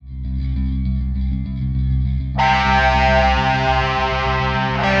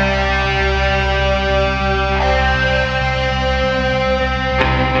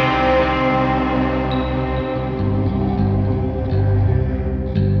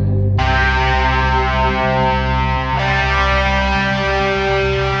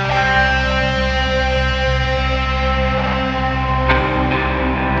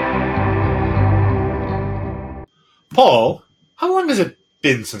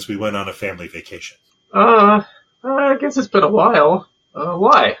been since we went on a family vacation? I guess it's been a while.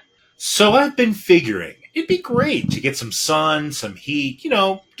 Why? So I've been figuring it'd be great to get some sun, some heat,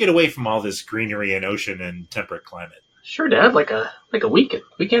 get away from all this greenery and ocean and temperate climate. Sure, Dad. Like a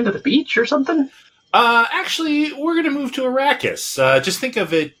weekend at the beach or something? Actually, we're going to move to Arrakis. Just think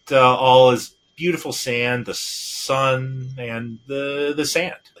of it all as beautiful sand, the sun, and the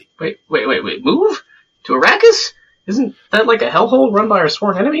sand. Wait. Move? To Arrakis? Isn't that like a hellhole run by our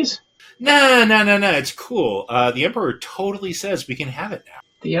sworn enemies? No. It's cool. The Emperor totally says we can have it now.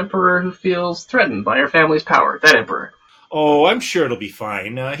 The Emperor who feels threatened by our family's power. That Emperor. Oh, I'm sure it'll be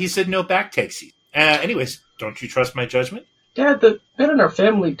fine. He said no backtakes. Anyways, don't you trust my judgment? Dad, the men in our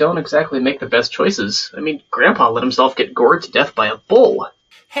family don't exactly make the best choices. I mean, Grandpa let himself get gored to death by a bull.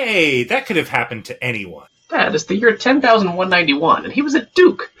 Hey, that could have happened to anyone. Dad, it's the year 10,191, and he was a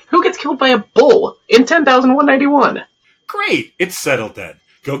duke. Who gets killed by a bull in 10,191? Great, it's settled then.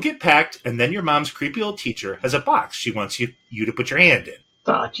 Go get packed, and then your mom's creepy old teacher has a box she wants you to put your hand in.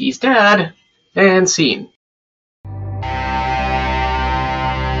 Aw, geez, Dad. And scene.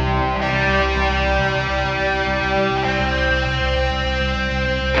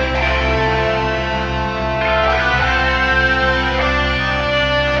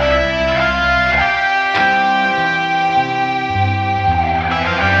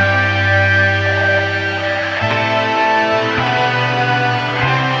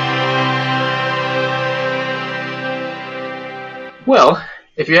 Well,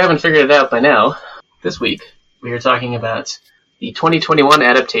 if you haven't figured it out by now, this week we are talking about the 2021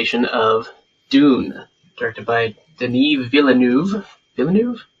 adaptation of Dune, directed by Denis Villeneuve.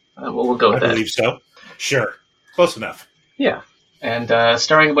 Villeneuve? We'll go with that. I believe so. Sure. Close enough. Yeah. And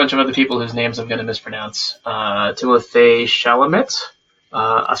starring a bunch of other people whose names I'm going to mispronounce. Timothée Chalamet,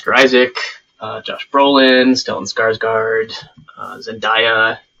 Oscar Isaac, Josh Brolin, Stellan Skarsgård,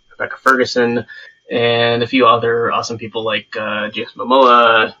 Zendaya, Rebecca Ferguson, and a few other awesome people like Jason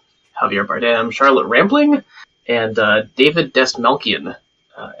Momoa, Javier Bardem, Charlotte Rampling, and David Desmalkian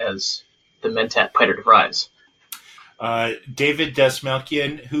as the Mentat Piter de Vries. David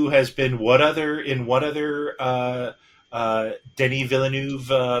Desmalkian, who has been in what other Denis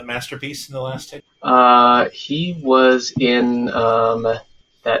Villeneuve masterpiece in the last 10 years? He was in that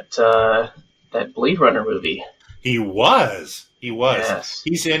Blade Runner movie. He was. Yes.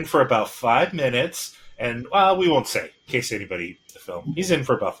 He's in for about 5 minutes, and we won't say in case anybody the film. He's in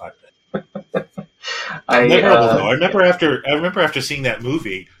for about 5 minutes. Memorable though. I remember after seeing that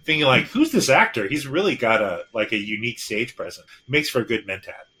movie, thinking like, "Who's this actor? He's really got a unique stage presence. Makes for a good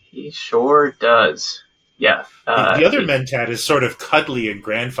Mentat." He sure does. Yeah. The other Mentat is sort of cuddly and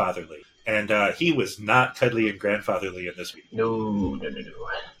grandfatherly, and he was not cuddly and grandfatherly in this movie. No.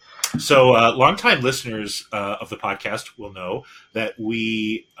 So, longtime listeners of the podcast will know that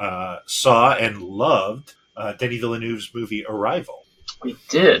we saw and loved Denis Villeneuve's movie Arrival. We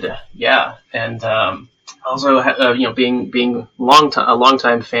did, yeah, and also, being a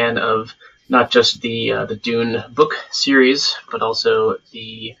longtime fan of not just the Dune book series, but also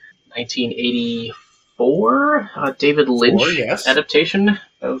the 1984 David Lynch adaptation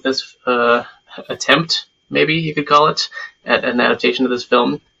of this attempt, maybe you could call it, at an adaptation of this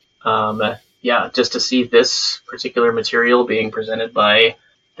film. Just to see this particular material being presented by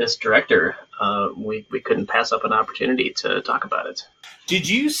this director, we couldn't pass up an opportunity to talk about it. Did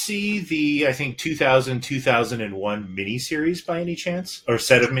you see the, I think, 2000-2001 miniseries by any chance? Or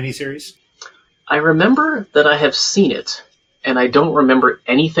set of miniseries? I remember that I have seen it, and I don't remember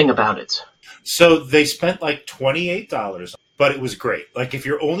anything about it. So they spent like $28, but it was great. Like, if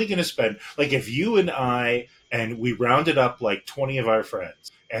you're only going to spend, like, if you and I, and we rounded up like 20 of our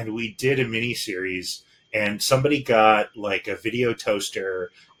friends, and we did a miniseries, and somebody got like a video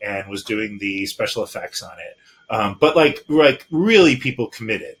toaster and was doing the special effects on it. But like really people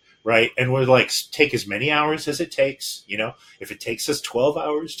committed, right? And we're like, take as many hours as it takes. If it takes us 12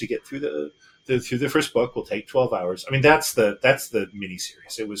 hours to get through the first book, we'll take 12 hours. I mean, that's the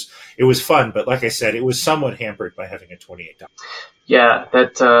miniseries. It was fun, but like I said, it was somewhat hampered by having a $28. Yeah,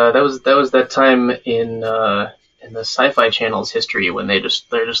 that was that time in the Sci-Fi Channel's history when they're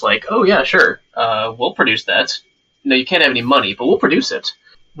just like, oh yeah, sure, we'll produce that. No, you can't have any money, but we'll produce it.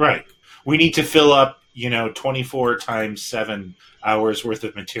 Right. We need to fill up, 24 times 7 hours worth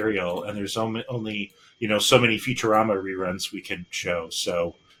of material, and there's only, so many Futurama reruns we can show.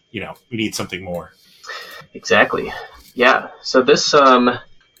 So, we need something more. Exactly. Yeah. So this,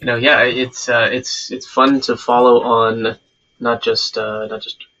 it's fun to follow on not just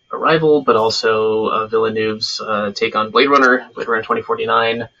Arrival, but also Villeneuve's take on Blade Runner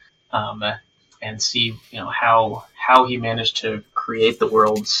 2049, and see how he managed to create the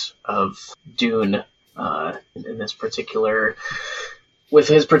worlds of Dune in this particular, with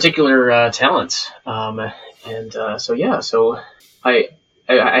his particular talents. So I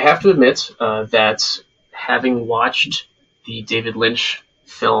have to admit that having watched the David Lynch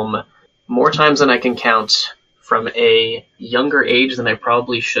film more times than I can count from a younger age than I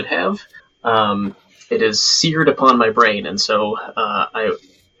probably should have, it is seared upon my brain, and so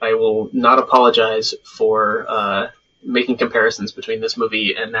I will not apologize for making comparisons between this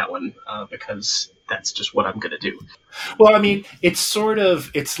movie and that one, because that's just what I'm going to do. Well, I mean,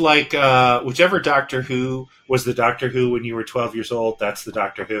 it's like whichever Doctor Who was the Doctor Who when you were 12 years old, that's the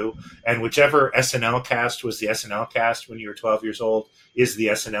Doctor Who. And whichever SNL cast was the SNL cast when you were 12 years old is the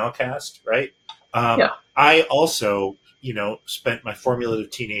SNL cast, right? Yeah. I also, spent my formative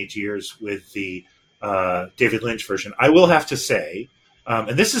teenage years with the David Lynch version. I will have to say,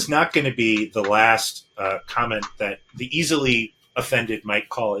 and this is not going to be the last comment that the easily offended might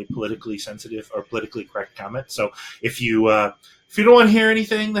call a politically sensitive or politically correct comment. So if you don't want to hear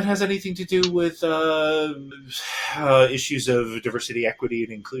anything that has anything to do with issues of diversity, equity,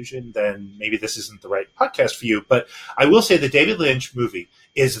 and inclusion, then maybe this isn't the right podcast for you. But I will say the David Lynch movie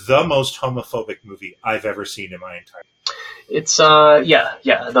is the most homophobic movie I've ever seen in my entire life. It's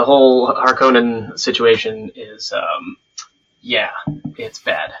the whole Harkonnen situation is it's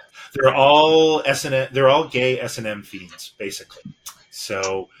bad. They're all they're all gay S&M fiends, basically.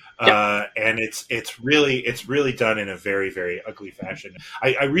 So, and it's really done in a very, very ugly fashion.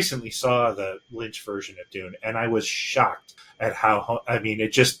 I recently saw the Lynch version of Dune, and I was shocked at how, it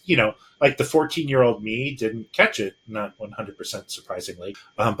just, like the 14-year-old me didn't catch it, not 100% surprisingly.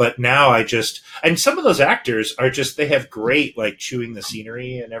 But now and some of those actors are they have great, like, chewing the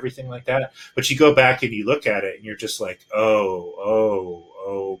scenery and everything like that. But you go back and you look at it and you're just like, oh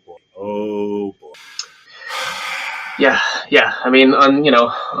boy. Yeah.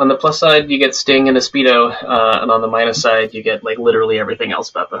 On the plus side, you get Sting and a Speedo, and on the minus side, you get, like, literally everything else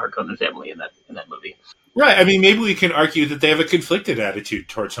about the Harkonnen family in that movie. Right. Maybe we can argue that they have a conflicted attitude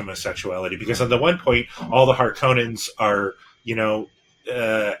towards homosexuality, because on the one point, all the Harkonnens are,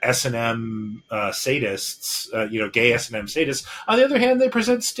 S&M sadists, gay S&M sadists. On the other hand, they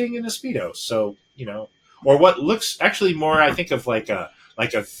present Sting in a Speedo. So, or what looks actually more, I think, of like a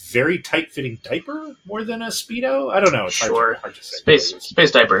very tight-fitting diaper more than a Speedo. I don't know. It's hard to say.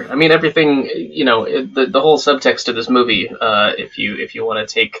 Space diaper. Everything. The whole subtext of this movie. If you want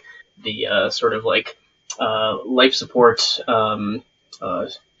to take the sort of like life support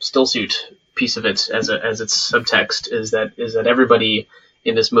still suit piece of it as its subtext is that everybody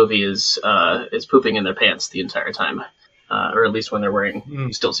in this movie is pooping in their pants the entire time, or at least when they're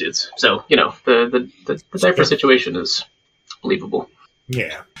wearing still suits. So the diaper situation is believable.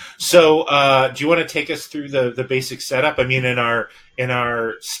 Yeah. So, do you want to take us through the basic setup? In our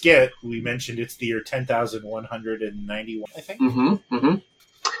skit, we mentioned it's the year 10,191, I think. Mm-hmm.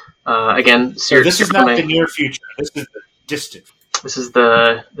 Again, so this is not the near future. This is the distant. This is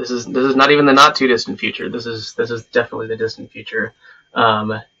not even the not too distant future. This is definitely the distant future.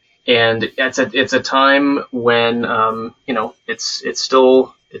 And it's a time when it's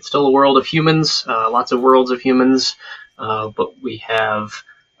still a world of humans, lots of worlds of humans. But we have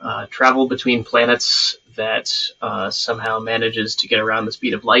travel between planets that somehow manages to get around the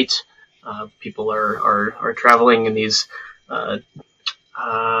speed of light. People are traveling in these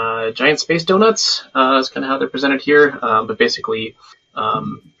giant space donuts. Is kind of how they're presented here. But basically,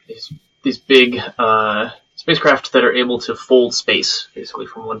 these big spacecraft that are able to fold space, basically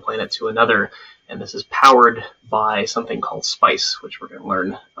from one planet to another. And this is powered by something called spice, which we're going to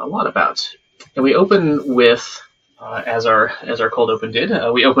learn a lot about. And we open with. As our cold open did,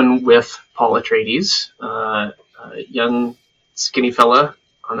 we open with Paul Atreides, a young, skinny fella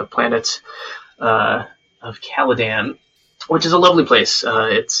on the planet of Caladan, which is a lovely place.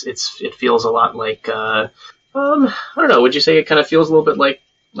 It feels a lot like I don't know. Would you say it kind of feels a little bit like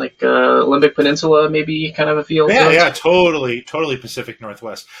Limbic Peninsula, maybe kind of a feel? Yeah, totally Pacific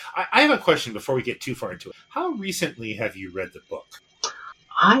Northwest. I have a question before we get too far into it. How recently have you read the book?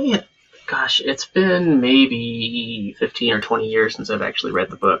 Gosh, it's been maybe 15 or 20 years since I've actually read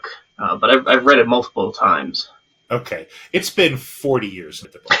the book, but I've read it multiple times. Okay. It's been 40 years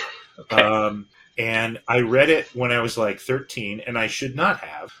with the book. Okay. And I read it when I was like 13, and I should not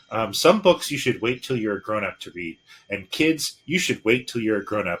have. Some books you should wait till you're a grown-up to read. And kids, you should wait till you're a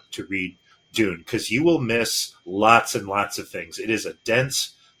grown-up to read Dune, because you will miss lots and lots of things. It is a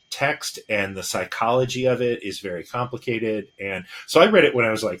dense text, and the psychology of it is very complicated. And so I read it when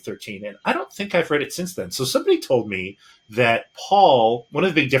I was like 13, and I don't think I've read it since then. So somebody told me that Paul, one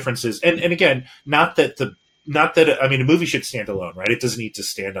of the big differences, and again, not that the not that, I mean, a movie should stand alone, right? It doesn't need to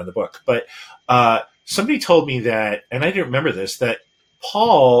stand on the book. But somebody told me that, and I didn't remember this, that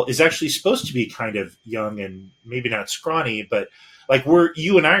Paul is actually supposed to be kind of young and maybe not scrawny, but like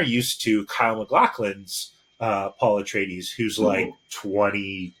you and I are used to Kyle MacLachlan's Paul Atreides, who's like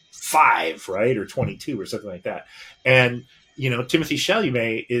 25, right? Or 22 or something like that. And, Timothée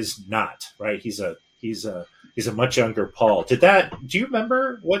Chalamet is not, right? He's a much younger Paul. Do you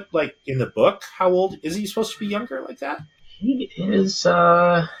remember what, like, in the book, how old is he supposed to be younger like that? He is,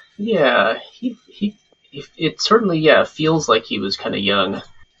 it certainly, feels like he was kind of young.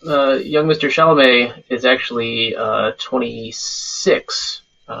 Young Mr. Chalamet is actually 26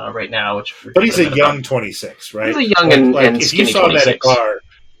 right now. But he's a young 26 , right? He's a young and if skinny you saw him 26. at a bar,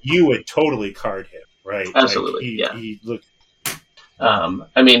 you would totally card him, right? Absolutely, He looked.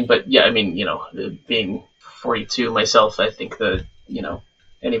 Being 42 myself, I think that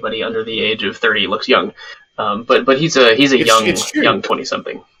anybody under the age of 30 looks young. But he's a young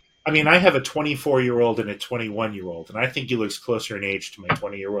 20-something. I mean, I have a 24-year-old and a 21-year-old, and I think he looks closer in age to my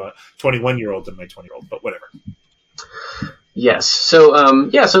 21-year-old than my 20-year-old. But whatever. Yes. So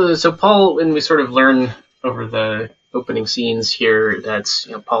Paul, and we sort of learn over the opening scenes here that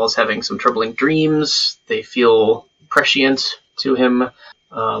Paul's having some troubling dreams. They feel prescient to him.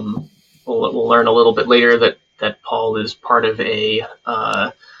 We'll learn a little bit later that Paul is part of a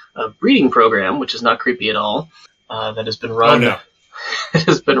breeding program, which is not creepy at all. That has been run. Oh, no. It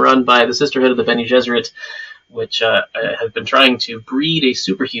has been run by the Sisterhood of the Bene Gesserit, which have been trying to breed a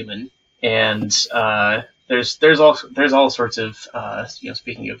superhuman. And there's all sorts of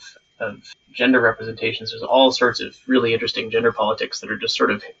speaking of gender representations, there's all sorts of really interesting gender politics that are just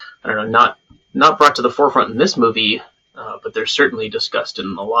sort of, I don't know, not brought to the forefront in this movie, but they're certainly discussed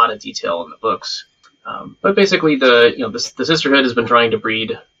in a lot of detail in the books. But basically, the Sisterhood has been trying to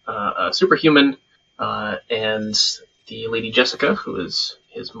breed a superhuman, and the Lady Jessica, who is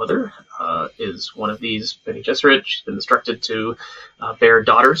his mother, is one of these Bene Gesserit. She's been instructed to bear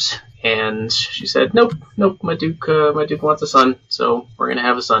daughters, and she said, "Nope, my Duke wants a son, so we're gonna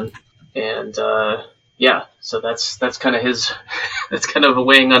have a son." And so that's kind of his, that's kind of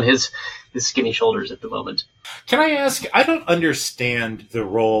weighing on his skinny shoulders at the moment. Can I ask? I don't understand the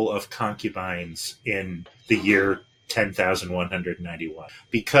role of concubines in the year 10,191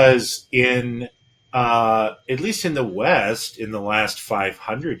 because at least in the West, in the last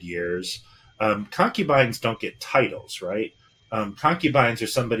 500 years, concubines don't get titles, right? Concubines are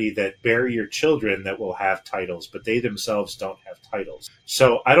somebody that bear your children that will have titles, but they themselves don't have titles.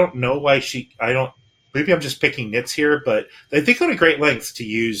 So I don't know why maybe I'm just picking nits here, but they go to great lengths to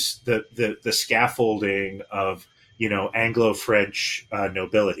use the scaffolding of, Anglo-French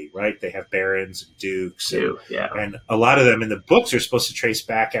nobility, right? They have barons and dukes. And a lot of them in the books are supposed to trace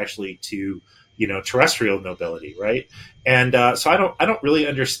back actually to, terrestrial nobility, right? And so I don't really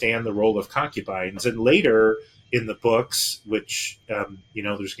understand the role of concubines. And later in the books, which, there's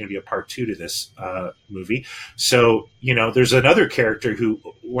going to be a part 2 to this movie. So, there's another character who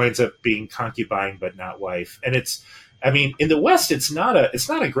winds up being concubine but not wife. And in the West, it's not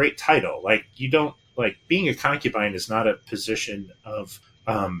a great title. Like, being a concubine is not a position of,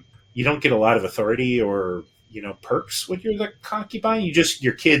 you don't get a lot of authority or, perks when you're the concubine.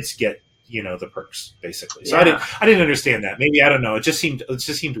 Your kids get, the perks basically. So yeah. I didn't understand that. Maybe, I don't know. It just seemed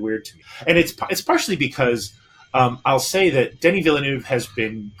weird to me. And it's partially because, I'll say that Denis Villeneuve has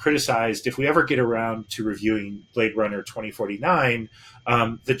been criticized. If we ever get around to reviewing Blade Runner 2049,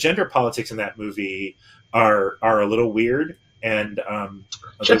 the gender politics in that movie are a little weird. And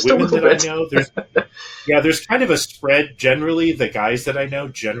the women that I know, there's kind of a spread generally. The guys that I know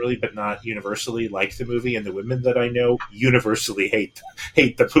generally, but not universally, like the movie, and the women that I know universally hate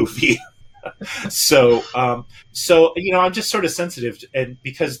the movie. So I'm just sort of sensitive, and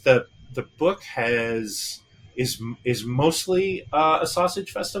because the book is mostly a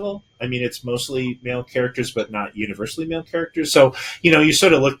sausage festival. I mean, it's mostly male characters, but not universally male characters. So, you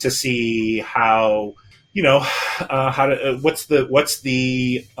sort of look to see how, what's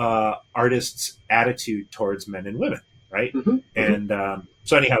the artist's attitude towards men and women, right? Mm-hmm. And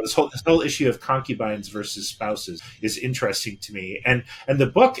so anyhow, this whole issue of concubines versus spouses is interesting to me. And the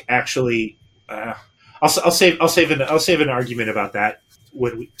book actually, I'll save an argument about that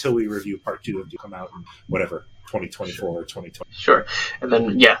till we review part 2 and come out in whatever 2024 or 2020. Sure, and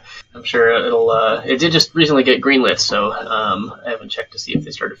then I'm sure it did just recently get greenlit, so I haven't checked to see if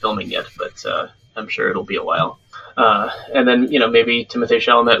they started filming yet, but I'm sure it'll be a while. And then maybe Timothée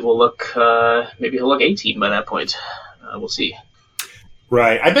Chalamet will look 18 by that point. We'll see.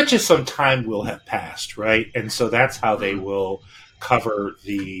 Right, I bet you some time will have passed, right, and so that's how they will cover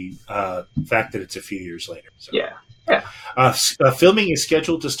the fact that it's a few years later. So, Yeah. Yeah. Filming is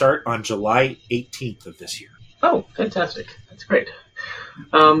scheduled to start on July 18th of this year. Oh, fantastic! That's great.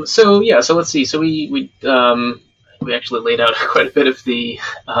 So let's see. So we actually laid out quite a bit of the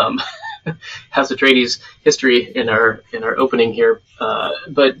House Atreides history in our opening here.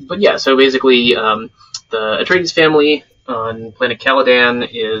 But yeah. So basically, the Atreides family on planet Caladan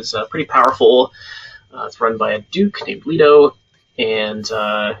is pretty powerful. It's run by a duke named Leto, and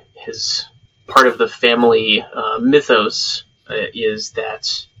his part of the family mythos is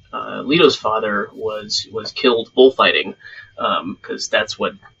that Leto's father was killed bullfighting, because that's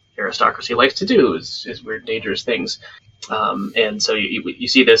what aristocracy likes to do, is weird, dangerous things. And so you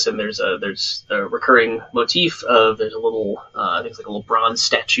see this, and there's a recurring motif of there's a little I think it's like a little bronze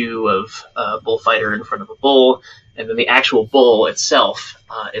statue of a bullfighter in front of a bull, and then the actual bull itself,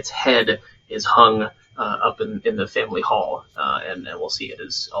 its head is hung up in the family hall, and we'll see it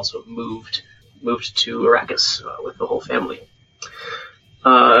is also moved to Arrakis with the whole family.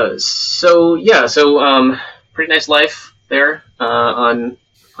 So pretty nice life there on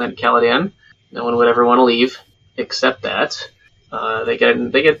planet Caladan. No one would ever want to leave, except that they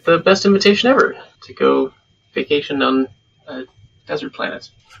get the best invitation ever to go vacation on a desert planet.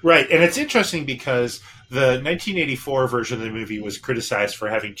 Right, and it's interesting because the 1984 version of the movie was criticized for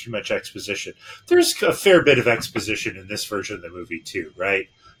having too much exposition. There's a fair bit of exposition in this version of the movie too, right?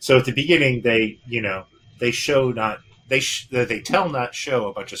 So at the beginning, they tell not show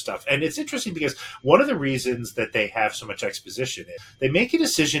a bunch of stuff. And it's interesting because one of the reasons that they have so much exposition is they make a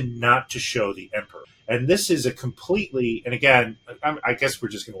decision not to show the Emperor. And this is a completely, and again, I guess we're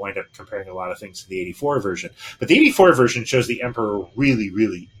just going to wind up comparing a lot of things to the 84 version. But the 84 version shows the Emperor really,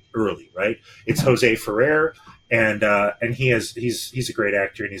 really early, right? It's Jose Ferrer, and he's a great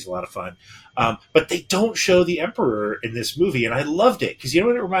actor and he's a lot of fun. But they don't show the Emperor in this movie, and I loved it because you know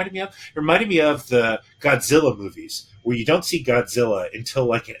what it reminded me of? It reminded me of the Godzilla movies, where you don't see Godzilla until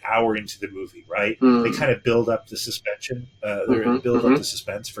like an hour into the movie, right? They kind of build up the suspension, up the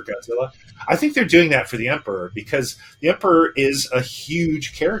suspense for Godzilla. I think they're doing that for the Emperor because the Emperor is a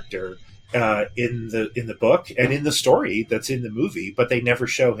huge character in the book and in the story that's in the movie, but they never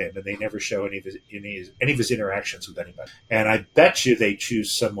show him, and they never show any of his interactions with anybody. And I bet you they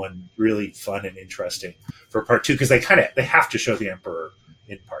choose someone really fun and interesting for part 2 because they have to show the Emperor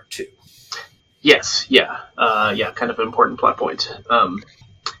in part 2. Yes, yeah, kind of an important plot point.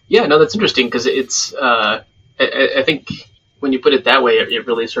 No, that's interesting because it's. I think when you put it that way, it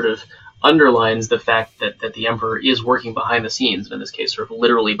really sort of underlines the fact that the Emperor is working behind the scenes, and in this case, sort of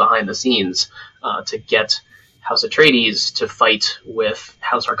literally behind the scenes, to get House Atreides to fight with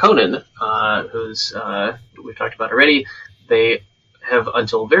House Harkonnen, who's we've talked about already. They have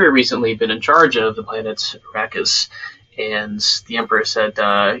until very recently been in charge of the planet Arrakis, and the Emperor said,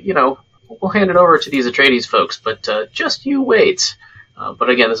 we'll hand it over to these Atreides folks, but just you wait. But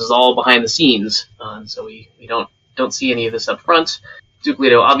again, this is all behind the scenes, so we don't see any of this up front. Duke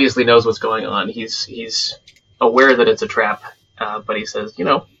Leto obviously knows what's going on. He's aware that it's a trap, but he says,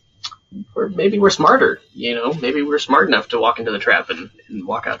 maybe we're smarter. Maybe we're smart enough to walk into the trap and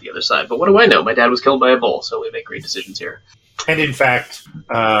walk out the other side. But what do I know? My dad was killed by a bull, so we make great decisions here. And in fact,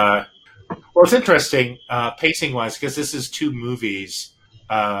 it's interesting pacing-wise because this is 2 movies.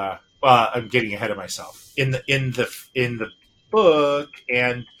 I'm getting ahead of myself. In the book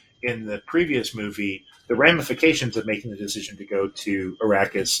and in the previous movie, the ramifications of making the decision to go to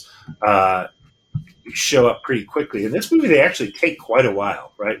Arrakis show up pretty quickly. In this movie, they actually take quite a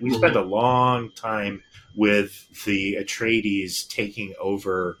while, right? We spend a long time with the Atreides taking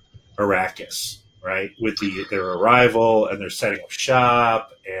over Arrakis, right? With their arrival and their setting up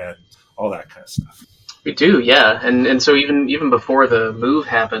shop and all that kind of stuff. We do, yeah, and so even before the move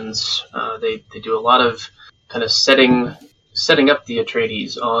happens, they do a lot of kind of setting up the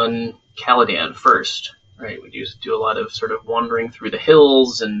Atreides on Caladan first, right? We do a lot of sort of wandering through the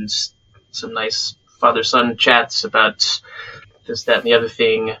hills and some nice father-son chats about this, that, and the other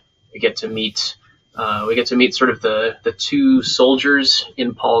thing. We get to meet sort of the 2 soldiers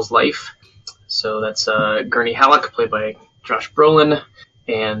in Paul's life. So that's Gurney Halleck, played by Josh Brolin,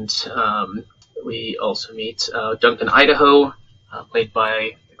 and we also meet Duncan Idaho, played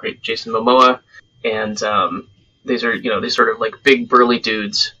by the great Jason Momoa, and these are these sort of like big burly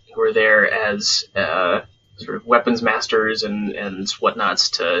dudes who are there as sort of weapons masters and whatnots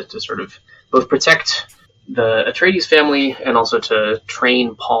to sort of both protect the Atreides family and also to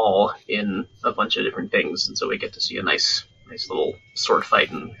train Paul in a bunch of different things. And so we get to see a nice little sword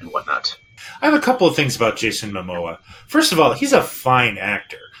fight and whatnot. I have a couple of things about Jason Momoa. First of all, he's a fine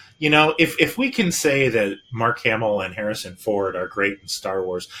actor. if we can say that Mark Hamill and Harrison Ford are great in Star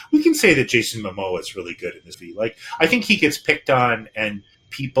Wars, we can say that Jason Momoa is really good in this movie. Like, I think he gets picked on, and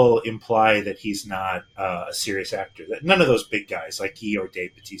people imply that he's not a serious actor. That none of those big guys like he or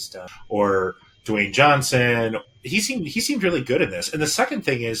Dave Bautista or Dwayne Johnson, he seemed really good in this. And the second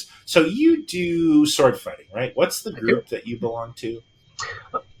thing is, so you do sword fighting, right? What's the group that you belong to?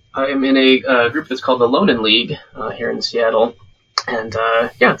 I'm in a group that's called the Lonan League here in Seattle. And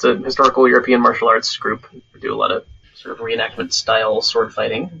it's a historical European martial arts group. We do a lot of sort of reenactment style sword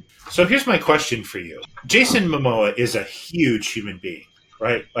fighting. So here's my question for you. Jason Momoa is a huge human being,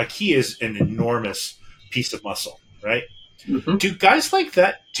 right? Like, he is an enormous piece of muscle, right? Mm-hmm. Do guys like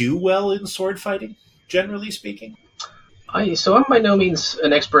that do well in sword fighting, generally speaking? So I'm by no means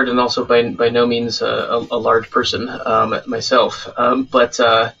an expert, and also by no means a large person myself. But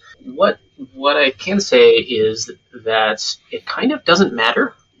what I can say is that it kind of doesn't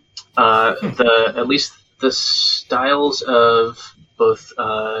matter. At least the styles of both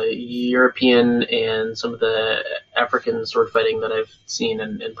European and some of the African sword fighting that I've seen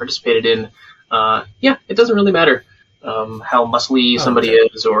and participated in, it doesn't really matter how muscly somebody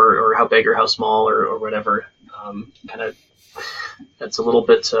is, or how big or how small or whatever. Kind of, that's a little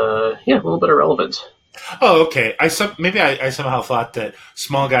bit irrelevant. Oh, okay. I somehow thought that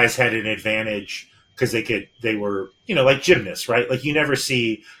small guys had an advantage because they were like gymnasts, right? Like, you never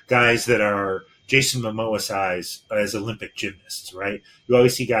see guys that are Jason Momoa size as Olympic gymnasts, right? You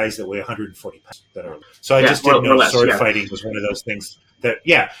always see guys that weigh 140 pounds that are. So I just didn't know if sword fighting was one of those things that.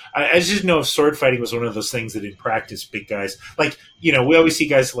 Yeah, I just didn't know if sword fighting was one of those things that in practice big guys like we always see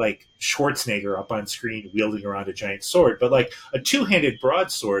guys like Schwarzenegger up on screen wielding around a giant sword, but like a two-handed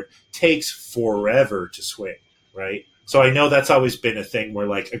broadsword takes forever to swing, right? So I know that's always been a thing where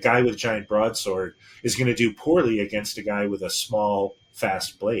like a guy with a giant broadsword is going to do poorly against a guy with a small,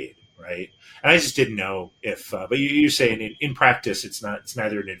 fast blade, right? And I just didn't know if, but you're saying in practice it's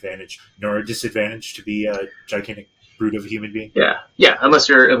neither an advantage nor a disadvantage to be a gigantic brute of a human being. Yeah. Unless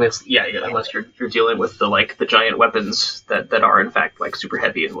you're dealing with the giant weapons that are in fact like super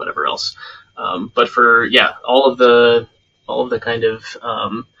heavy and whatever else. But for all of the kind of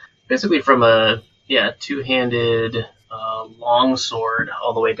basically from a two-handed long sword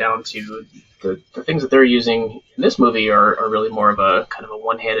all the way down to the things that they're using in this movie are really more of a kind of a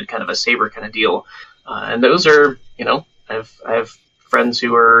one-handed kind of a saber kind of deal. And those are, I have friends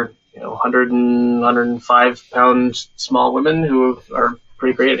who are 105 pound small women who are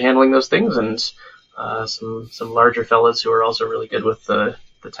pretty great at handling those things, and some larger fellas who are also really good with the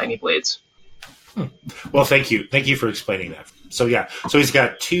tiny blades. Well, thank you for explaining that. So he's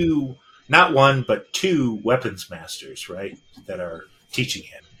got not one but two weapons masters, right, that are teaching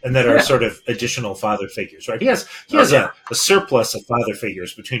him, and that are sort of additional father figures, right? He has a surplus of father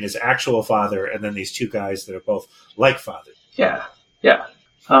figures between his actual father and then these two guys that are both like fathers.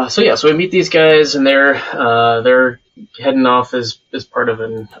 So we meet these guys, and they're heading off as part of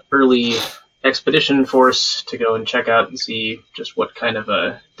an early expedition force to go and check out and see just what kind of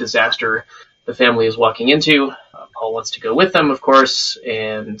a disaster the family is walking into. Paul wants to go with them, of course,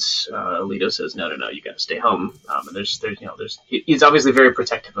 and Leto says, "No, you got to stay home." And he's obviously very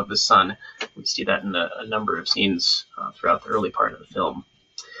protective of his son. We see that in a number of scenes throughout the early part of the film.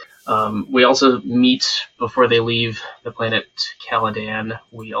 We also meet, before they leave the planet Caladan,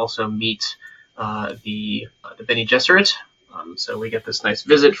 we also meet the Bene Gesserit. So we get this nice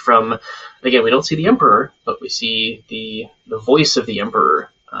visit from, again, we don't see the Emperor, but we see the voice of the Emperor,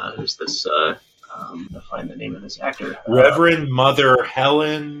 who's this, I'll find the name of this actor. Reverend Mother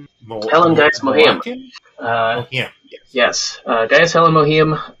Helen Gaius Mohiam. Yes. Gaius Helen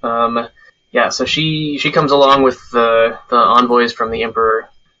Mohiam. So she comes along with the envoys from the Emperor,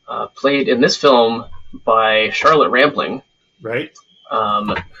 played in this film by Charlotte Rampling, right?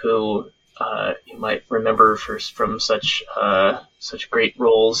 Who you might remember from such great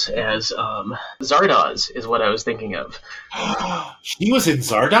roles as Zardoz is what I was thinking of. She was in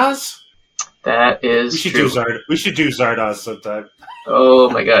Zardoz? That is true. We should do Zardoz sometime. Oh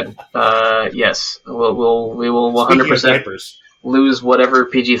my god! Yes, we will 100% lose whatever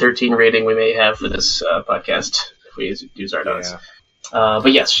PG-13 rating we may have for this podcast if we do Zardoz. Yeah.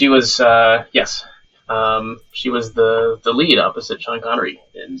 But yes, she was. She was the lead opposite Sean Connery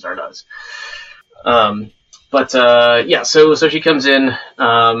in Zardoz. So she comes in,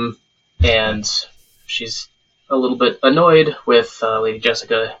 and she's a little bit annoyed with Lady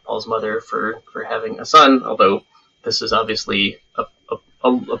Jessica, Paul's mother, for having a son. Although this is obviously a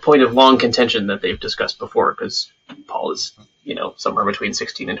point of long contention that they've discussed before, because Paul is somewhere between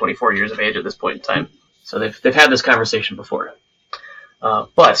 16 and 24 years of age at this point in time. So they've had this conversation before.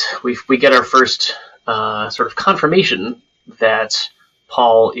 But we get our first sort of confirmation that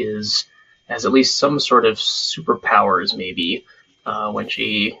Paul has at least some sort of superpowers, maybe, when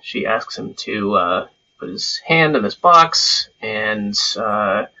she asks him to put his hand in this box, and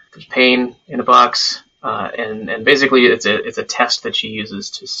there's pain in a box, and basically it's a test that she uses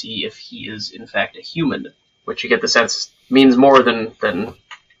to see if he is in fact a human, which you get the sense means more than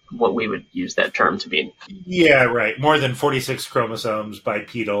what we would use that term to mean. Yeah, right. More than 46 chromosomes,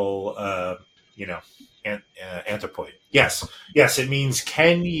 bipedal, anthropoid. Yes, it means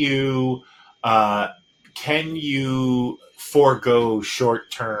can you forego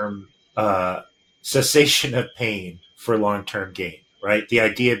short-term cessation of pain for long-term gain, right? The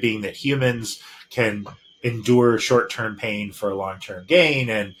idea being that humans can endure short-term pain for long-term gain,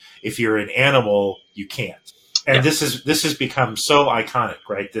 and if you're an animal, you can't. And this has become so iconic,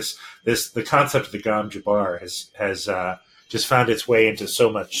 right? The concept of the Gom Jabbar has just found its way into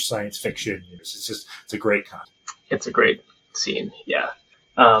so much science fiction. It's a great concept. It's a great scene, yeah.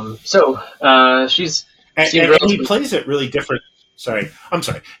 She's and he plays it really different.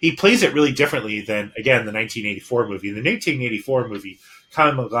 He plays it really differently than, again, the 1984 movie. In the 1984 movie,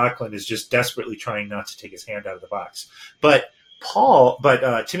 Colin McLaughlin is just desperately trying not to take his hand out of the box. But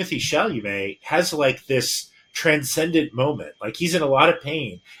Timothée Chalamet has like this transcendent moment. Like, he's in a lot of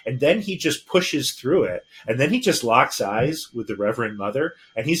pain, and then he just pushes through it, and then he just locks eyes with the Reverend Mother,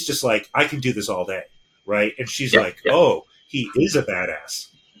 and he's just like, I can do this all day, right? And she's oh, he is a badass.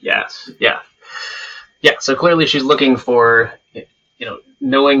 Yes, yeah. So clearly she's looking for,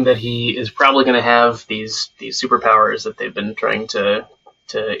 knowing that he is probably going to have these superpowers that they've been trying to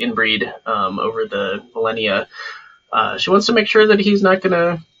inbreed over the millennia. She wants to make sure that he's not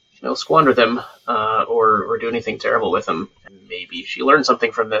going to squander them or do anything terrible with them. And maybe she learned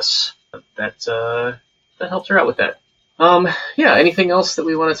something from this that helps her out with that. Anything else that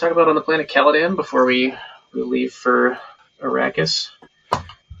we want to talk about on the planet Caladan before we leave for Arrakis?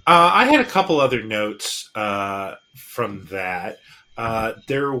 I had a couple other notes from that.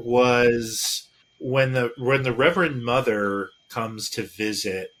 There was when the Reverend Mother comes to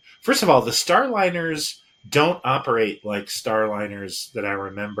visit. First of all, the Starliners don't operate like Starliners that I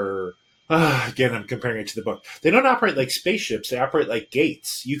remember. Again, I'm comparing it to the book. They don't operate like spaceships. They operate like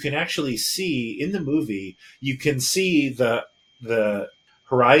gates. You can actually see in the movie. You can see the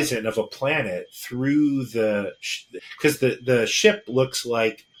horizon of a planet through because the ship looks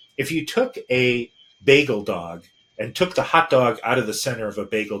like if you took a bagel dog and took the hot dog out of the center of a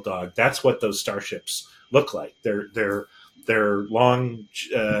bagel dog. That's what those starships look like. They're long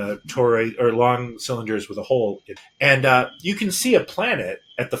toroid or long cylinders with a hole, and you can see a planet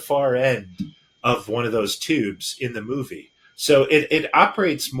at the far end of one of those tubes in the movie. So it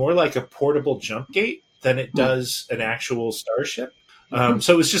operates more like a portable jump gate than it does an actual starship.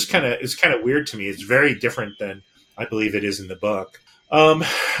 So it's kind of weird to me. It's very different than I believe it is in the book.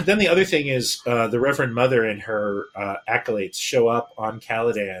 Then the other thing is the Reverend Mother and her acolytes show up on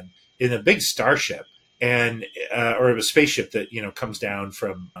Caladan in a big starship. And or a spaceship that comes down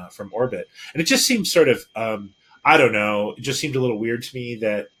from orbit, and it just seems sort of I don't know. It just seemed a little weird to me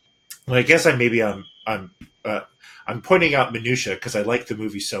that. Well, I guess I'm pointing out minutia because I like the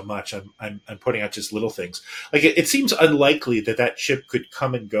movie so much. I'm pointing out just little things. Like it seems unlikely that ship could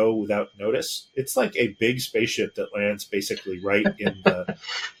come and go without notice. It's like a big spaceship that lands basically right in the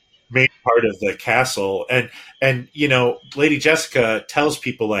main part of the castle, and Lady Jessica tells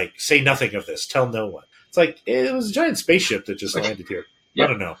people like, say nothing of this, tell no one. It's like it was a giant spaceship that just landed here. Yeah. I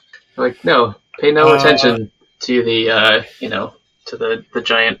don't know. Like, no, pay no attention to the to the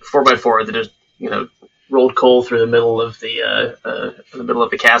giant 4x4 that just rolled coal through the middle of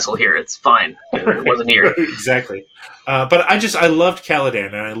the castle here. It's fine. It wasn't here. Exactly. But I loved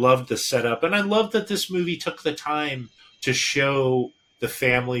Caladan, and I loved the setup, and I loved that this movie took the time to show the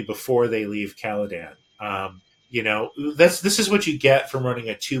family before they leave Caladan. This is what you get from running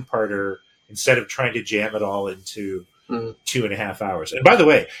a two-parter instead of trying to jam it all into 2.5 hours. And by the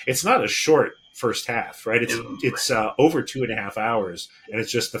way, it's not a short first half, right? It's over 2.5 hours, and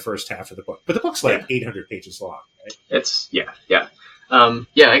it's just the first half of the book. But the book's like 800 pages long, right? It's I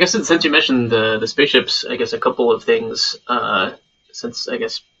guess since you mentioned the spaceships, I guess a couple of things. Since I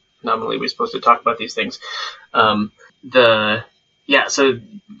guess nominally we're supposed to talk about these things. So the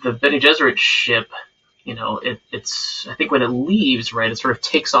Bene Gesserit ship. It's I think when it leaves, right, it sort of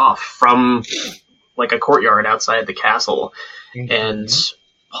takes off from like a courtyard outside the castle, and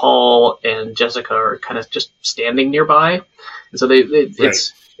Paul and Jessica are kind of just standing nearby, and so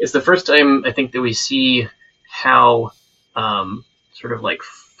it's the first time I think that we see how sort sort of like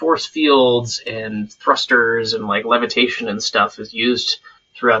force fields and thrusters and like levitation and stuff is used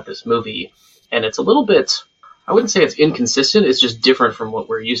throughout this movie. And it's a little bit, I wouldn't say it's inconsistent, it's just different from what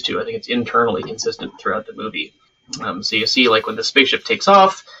we're used to. I think it's internally consistent throughout the movie. So you see, like, when the spaceship takes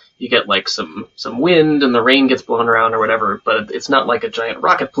off, you get like some wind and the rain gets blown around or whatever, but it's not like a giant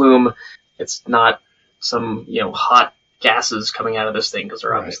rocket plume. It's not some, hot gases coming out of this thing, because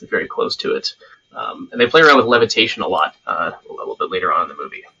they're obviously very close to it. And they play around with levitation a lot a little bit later on in the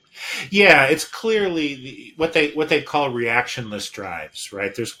movie. Yeah, it's clearly what they call reactionless drives,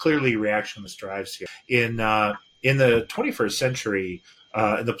 right? There's clearly reactionless drives here. In the 21st century,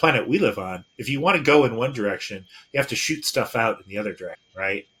 in the planet we live on, if you want to go in one direction, you have to shoot stuff out in the other direction,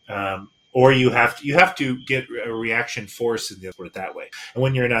 right? Or you have to get a reaction force in the other that way. And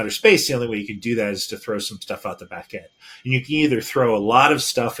when you're in outer space, the only way you can do that is to throw some stuff out the back end. And you can either throw a lot of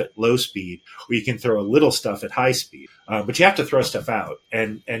stuff at low speed, or you can throw a little stuff at high speed. But you have to throw stuff out.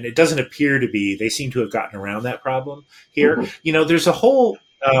 And it doesn't appear to be, they seem to have gotten around that problem here. Mm-hmm. There's a whole,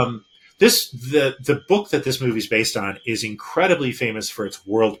 the book that this movie is based on is incredibly famous for its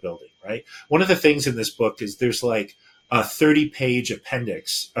world building, right? One of the things in this book is there's like a 30-page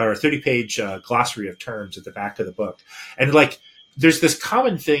appendix or a 30-page glossary of terms at the back of the book. And like, there's this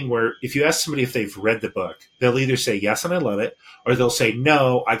common thing where if you ask somebody if they've read the book, they'll either say, yes, and I love it, or they'll say,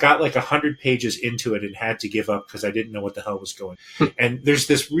 no, I got like 100 pages into it and had to give up because I didn't know what the hell was going on. And there's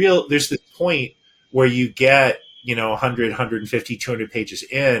this point where you get, 100, 150, 200 pages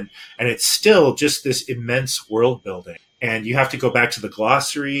in, and it's still just this immense world building. And you have to go back to the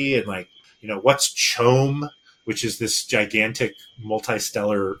glossary and like, what's CHOAM, which is this gigantic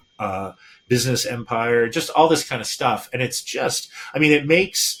multi-stellar business empire, just all this kind of stuff. And it's just, it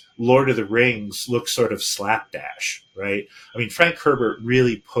makes Lord of the Rings look sort of slapdash, right? Frank Herbert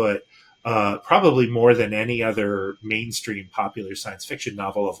really put probably more than any other mainstream popular science fiction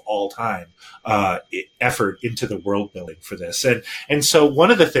novel of all time effort into the world building for this. And so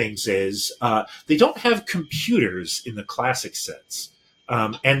one of the things is they don't have computers in the classic sense.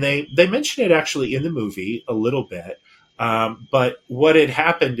 And they mention it actually in the movie a little bit. But what had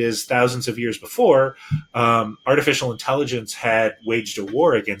happened is thousands of years before, artificial intelligence had waged a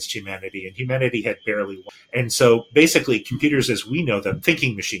war against humanity, and humanity had barely won. And so basically computers as we know them,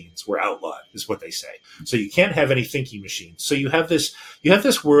 thinking machines, were outlawed, is what they say. So you can't have any thinking machines. So you have this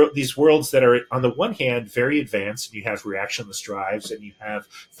world, these worlds that are on the one hand very advanced, and you have reactionless drives, and you have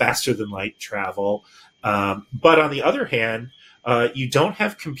faster than light travel. But on the other hand, you don't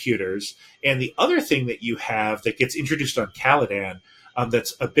have computers. And the other thing that you have that gets introduced on Caladan,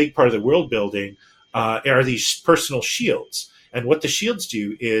 that's a big part of the world building, are these personal shields. And what the shields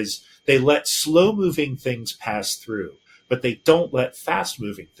do is they let slow-moving things pass through, but they don't let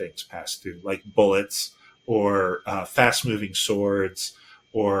fast-moving things pass through, like bullets or fast-moving swords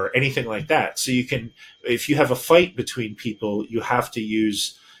or anything like that. So you can, if you have a fight between people, you have to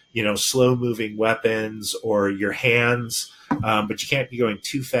use, slow-moving weapons or your hands, but you can't be going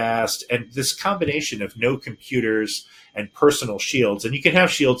too fast. And this combination of no computers and personal shields, and you can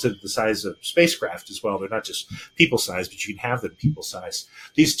have shields of the size of spacecraft as well. They're not just people size, but you can have them people size.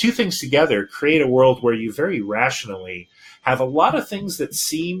 These two things together create a world where you very rationally have a lot of things that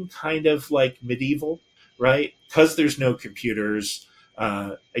seem kind of like medieval, right? Because there's no computers.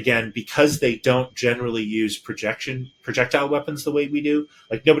 Again, because they don't generally use projectile weapons the way we do.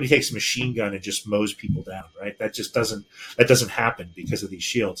 Like nobody takes a machine gun and just mows people down, right? That doesn't happen because of these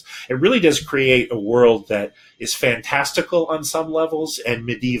shields. It really does create a world that is fantastical on some levels and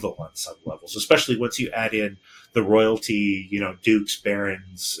medieval on some levels, especially once you add in the royalty, dukes,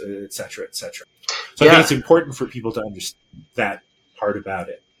 barons, et cetera, et cetera. So I think it's important for people to understand that part about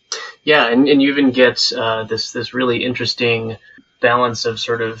it. Yeah, and you even get this really interesting balance of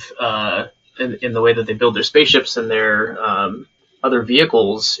sort of in the way that they build their spaceships and their other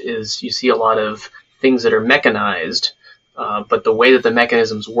vehicles is you see a lot of things that are mechanized, but the way that the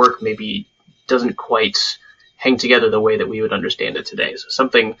mechanisms work maybe doesn't quite hang together the way that we would understand it today. So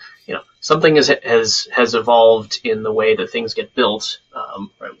something has evolved in the way that things get built.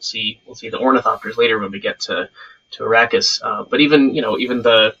 Right, we'll see the ornithopters later when we get to Arrakis. But even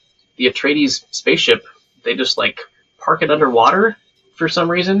the Atreides spaceship, they just like park it underwater for some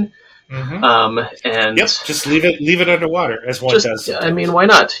reason. Mm-hmm. And just leave it underwater as one does. Why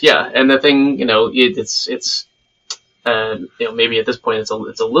not? Yeah. And the thing, it's maybe at this point it's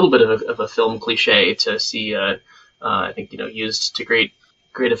a little bit of a film cliche to see, I think, used to great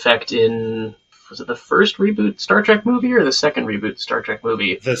effect in was it the first reboot Star Trek movie or the second reboot Star Trek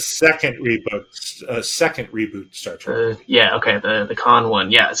movie? The second reboot Star Trek. The Khan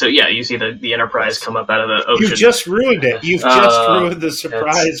one. Yeah, so yeah, you see the Enterprise come up out of the ocean. You've just ruined it. You've just ruined the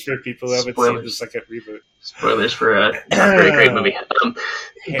surprise for people who haven't seen the second reboot. Spoilers for a very great movie.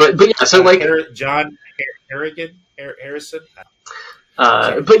 But yeah, so like John Harrison.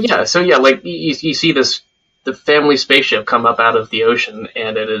 Like you see the family spaceship come up out of the ocean,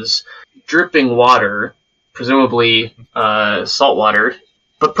 and it is dripping water, presumably salt water,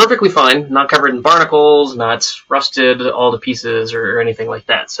 but perfectly fine, not covered in barnacles, not rusted all to pieces or anything like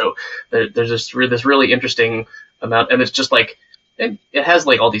that. So there's this really interesting amount, and it's just like it has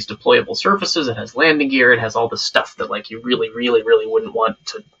like all these deployable surfaces, it has landing gear, it has all this stuff that like you really, really, really wouldn't want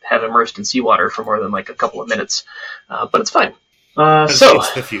to have immersed in seawater for more than like a couple of minutes, but it's fine. It's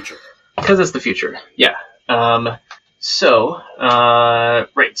the future. Because it's the future, yeah. So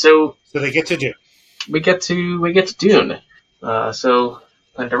they get to Dune. We get to Dune. So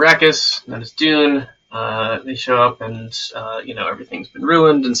planet Arrakis, known as Dune. They show up, and everything's been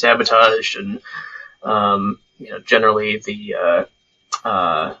ruined and sabotaged, and generally the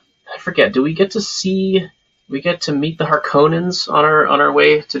I forget. Do we get to meet the Harkonnens on our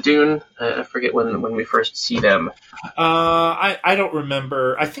way to Dune? I forget when we first see them. I don't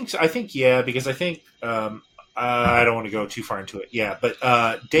remember. I think yeah, because I think I don't want to go too far into it. Yeah, but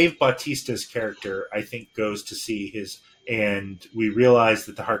Dave Bautista's character, I think, goes to see his, and we realize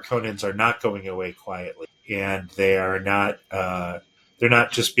that the Harkonnens are not going away quietly, and they are not. They're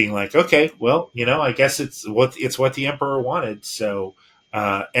not just being like, okay, well, I guess it's what the Emperor wanted. So,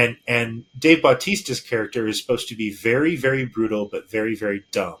 and Dave Bautista's character is supposed to be very, very brutal, but very, very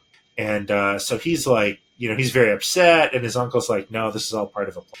dumb. And so he's like, he's very upset, and his uncle's like, no, this is all part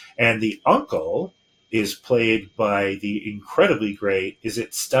of a plan. And the uncle is played by the incredibly great, is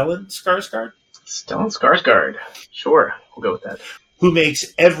it Stellan Skarsgård? Stellan Skarsgård. Sure, we'll go with that. Who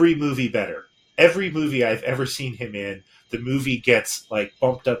makes every movie better. Every movie I've ever seen him in, the movie gets like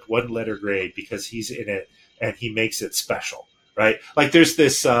bumped up one letter grade because he's in it and he makes it special, right? Like there's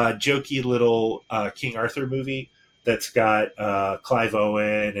this jokey little King Arthur movie that's got Clive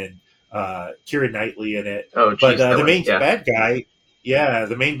Owen and Keira Knightley in it. Oh, geez, but the main bad guy,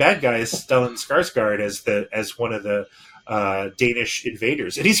 the main bad guy is Stellan Skarsgård as one of the Danish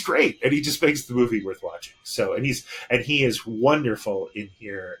invaders, and he's great, and he just makes the movie worth watching. So, and he is wonderful in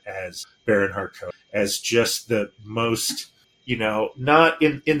here as Baron Harkonnen, as just the most, not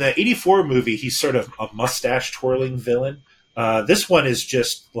in the '84 movie, he's sort of a mustache twirling villain. This one is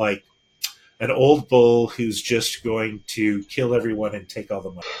just like an old bull who's just going to kill everyone and take all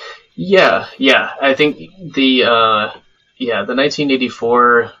the money. Yeah. I think the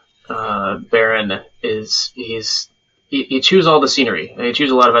 1984 Baron he chews all the scenery, and he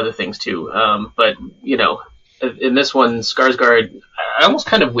chews a lot of other things too. But in this one, Skarsgård, I almost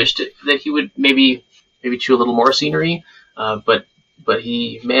kind of wished that he would maybe chew a little more scenery, but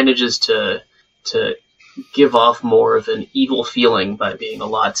he manages to give off more of an evil feeling by being a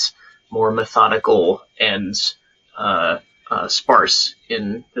lot more methodical and sparse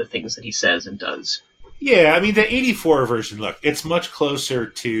in the things that he says and does. Yeah, I mean, the '84 version, look, it's much closer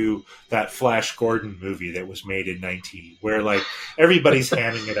to that Flash Gordon movie that was made in '90, where like everybody's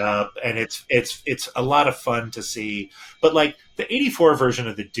hamming it up, and it's a lot of fun to see. But like the '84 version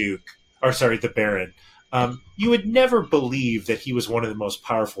of the Baron, you would never believe that he was one of the most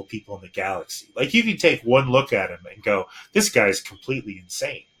powerful people in the galaxy. Like you could take one look at him and go, "This guy's completely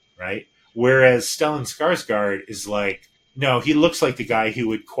insane," right? Whereas Stellan Skarsgård is like, no, he looks like the guy who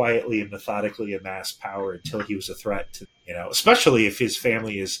would quietly and methodically amass power until he was a threat to, especially if his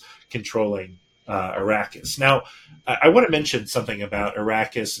family is controlling Arrakis. Now, I want to mention something about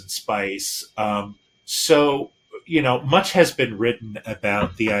Arrakis and spice. Much has been written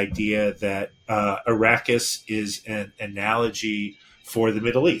about the idea that Arrakis is an analogy for the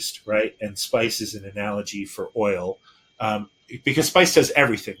Middle East, right? And spice is an analogy for oil, because spice does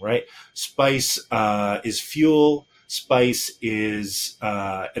everything, right? Spice is fuel. Spice is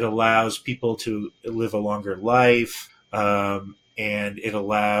it allows people to live a longer life, and it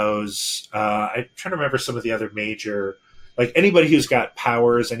allows I'm trying to remember some of the other major, like anybody who's got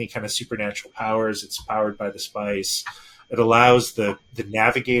powers, any kind of supernatural powers, it's powered by the spice. It allows the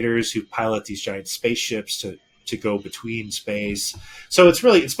navigators who pilot these giant spaceships to go between space. So it's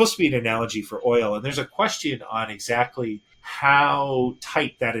supposed to be an analogy for oil, and there's a question on exactly how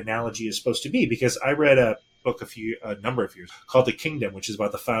tight that analogy is supposed to be, because I read a book a number of years called The Kingdom, which is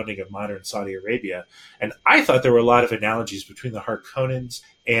about the founding of modern Saudi Arabia. And I thought there were a lot of analogies between the Harkonnens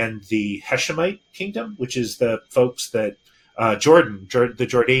and the Hashemite kingdom, which is the folks that the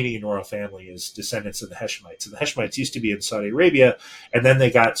Jordanian royal family is descendants of the Hashemites. And the Hashemites used to be in Saudi Arabia, and then they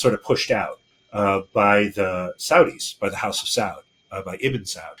got sort of pushed out by the Saudis, by the House of Saud, by Ibn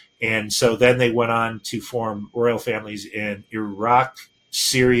Saud. And so then they went on to form royal families in Iraq,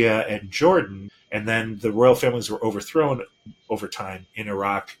 Syria, and Jordan. And then the royal families were overthrown over time in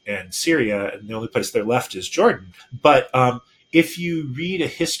Iraq and Syria, and the only place they're left is Jordan. But if you read a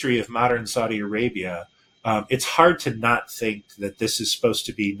history of modern Saudi Arabia, it's hard to not think that this is supposed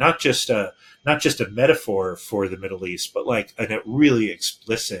to be not just a metaphor for the Middle East, but like a really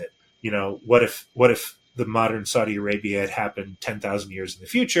explicit, what if the modern Saudi Arabia had happened 10,000 years in the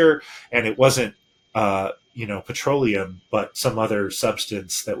future, and it wasn't petroleum, but some other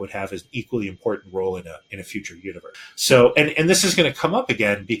substance that would have an equally important role in a future universe. So, and this is going to come up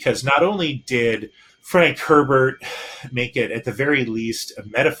again because not only did Frank Herbert make it, at the very least, a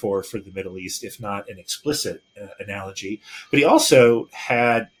metaphor for the Middle East, if not an explicit analogy, but he also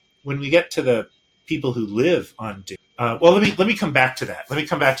had, when we get to the people who live on Dune, let me come back to that. Let me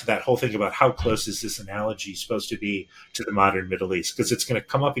come back to that whole thing about how close is this analogy supposed to be to the modern Middle East, because it's going to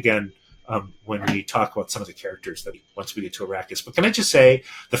come up again when we talk about some of the characters once we get to Arrakis. But can I just say,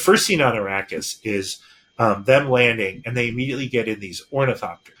 the first scene on Arrakis is them landing, and they immediately get in these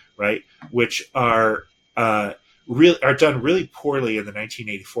ornithopters, right, which are done really poorly in the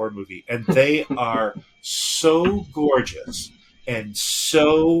 1984 movie, and they are so gorgeous and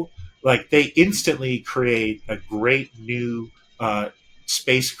so they instantly create a great new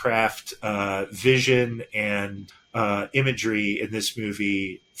spacecraft vision and imagery in this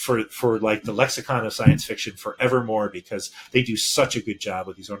movie for like the lexicon of science fiction forevermore, because they do such a good job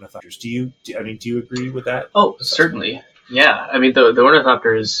with these ornithopters. Do you agree with that? Oh, certainly. Yeah. I mean, the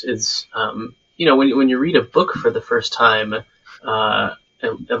ornithopter is when you read a book for the first time,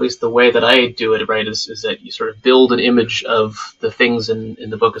 at least the way that I do it, right, is that you sort of build an image of the things in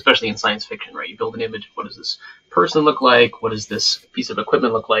the book, especially in science fiction, right? You build an image of what does this person look like? What does this piece of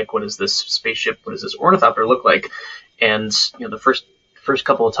equipment look like? What does this spaceship, what does this ornithopter look like? And, the first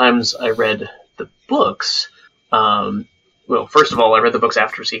couple of times I read the books, first of all, I read the books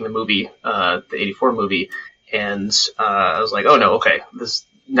after seeing the movie, the 84 movie, and I was like, oh no, okay,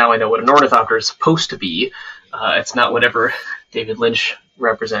 now I know what an ornithopter is supposed to be. It's not whatever David Lynch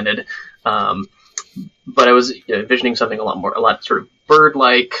represented. But I was envisioning something a lot sort of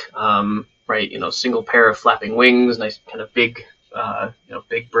bird-like, right? Single pair of flapping wings, nice kind of big,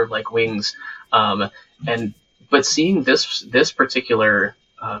 big bird-like wings. But seeing this particular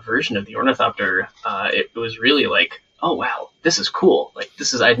version of the ornithopter, it was really like, oh wow, this is cool. Like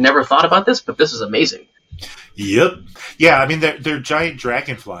I'd never thought about this, but this is amazing. Yep. Yeah, I mean they're giant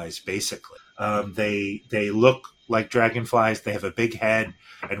dragonflies basically. They look like dragonflies. They have a big head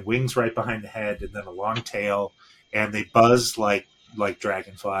and wings right behind the head, and then a long tail, and they buzz like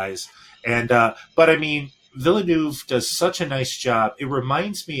dragonflies. And but I mean, Villeneuve does such a nice job. It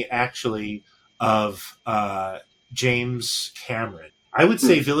reminds me actually of James Cameron. I would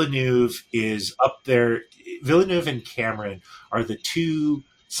say Villeneuve is up there. Villeneuve and Cameron are the two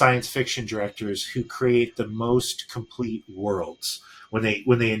science fiction directors who create the most complete worlds. When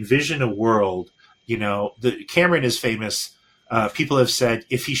they envision a world, the Cameron is famous. People have said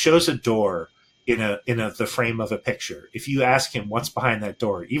if he shows a door in the frame of a picture, if you ask him what's behind that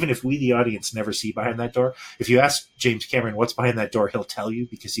door, even if we the audience never see behind that door, if you ask James Cameron what's behind that door, he'll tell you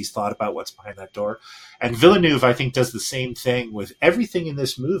because he's thought about what's behind that door. And Villeneuve, I think, does the same thing with everything in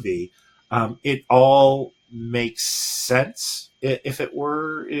this movie. It all makes sense if it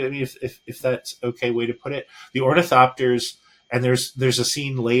were. I mean, if that's okay way to put it. The ornithopters. And there's a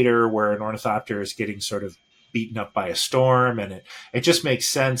scene later where an ornithopter is getting sort of beaten up by a storm, and it just makes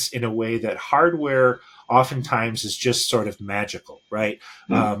sense in a way that hardware oftentimes is just sort of magical, right?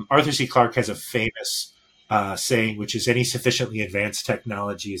 Mm. Arthur C. Clarke has a famous saying, which is any sufficiently advanced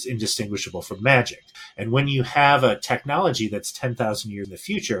technology is indistinguishable from magic. And when you have a technology that's 10,000 years in the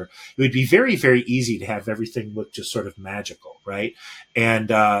future, it would be very, very easy to have everything look just sort of magical, right? And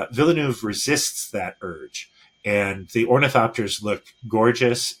Villeneuve resists that urge. And the ornithopters look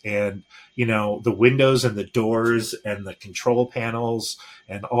gorgeous, and the windows and the doors and the control panels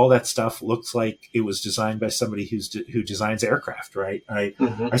and all that stuff looks like it was designed by somebody who designs aircraft, right?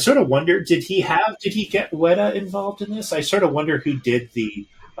 I sort of wonder, did he get Weta involved in this? I sort of wonder who did the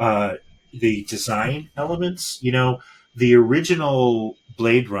design elements. The original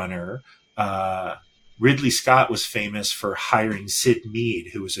Blade Runner. Ridley Scott was famous for hiring Syd Meade,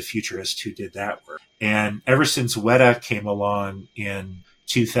 who was a futurist who did that work. And ever since Weta came along in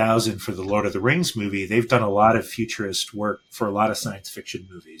 2000 for the Lord of the Rings movie, they've done a lot of futurist work for a lot of science fiction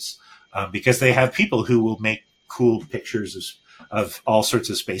movies because they have people who will make cool pictures of all sorts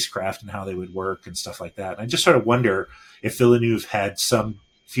of spacecraft and how they would work and stuff like that. And I just sort of wonder if Villeneuve had some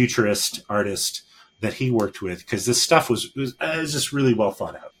futurist artist that he worked with, because this stuff was just really well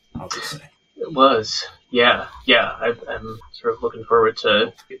thought out, I'll just say. It was. Yeah. I'm sort of looking forward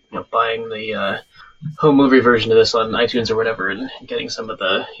to buying the home movie version of this on iTunes or whatever, and getting some of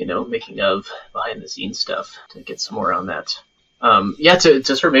the making of behind the scenes stuff to get some more on that. To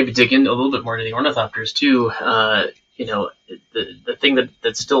sort of maybe dig in a little bit more to the ornithopters too. The thing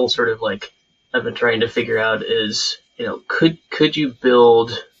that's still sort of like I've been trying to figure out is could you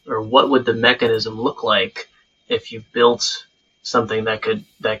build, or what would the mechanism look like if you built something that could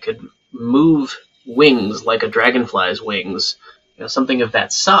move wings like a dragonfly's wings, something of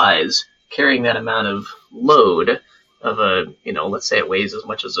that size, carrying that amount of load of let's say it weighs as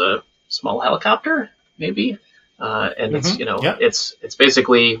much as a small helicopter, maybe, and it's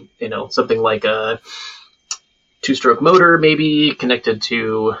basically something like a 2-stroke motor, maybe connected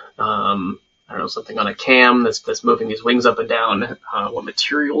to something on a cam that's moving these wings up and down. What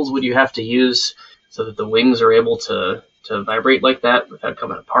materials would you have to use so that the wings are able to vibrate like that without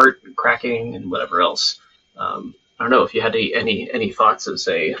coming apart and cracking and whatever else? I don't know if you had any thoughts as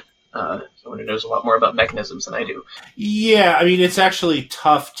someone who knows a lot more about mechanisms than I do. Yeah, I mean, it's actually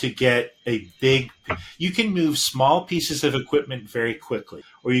tough to get a big... You can move small pieces of equipment very quickly,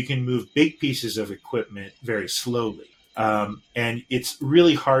 or you can move big pieces of equipment very slowly. And it's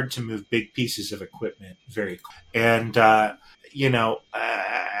really hard to move big pieces of equipment very quickly. And, I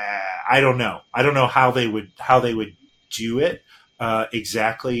don't know. I don't know how they would do it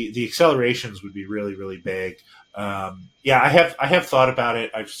exactly. The accelerations would be really, really big. I have thought about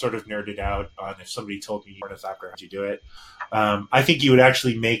it. I've sort of nerded out on if somebody told me ornithopter, how'd you do it? I think you would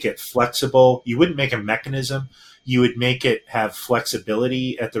actually make it flexible. You wouldn't make a mechanism. You would make it have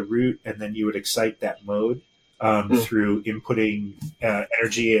flexibility at the root, and then you would excite that mode through inputting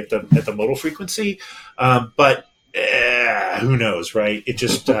energy at the modal frequency. But who knows, right? It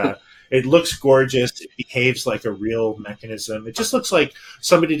just it looks gorgeous. It behaves like a real mechanism. It just looks like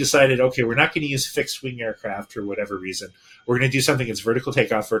somebody decided, okay, we're not going to use fixed wing aircraft for whatever reason. We're going to do something that's vertical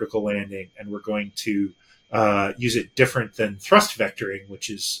takeoff, vertical landing, and we're going to use it different than thrust vectoring, which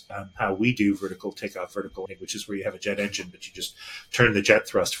is how we do vertical takeoff, vertical landing, which is where you have a jet engine, but you just turn the jet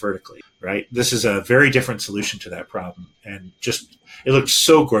thrust vertically, right? This is a very different solution to that problem. And just, it looked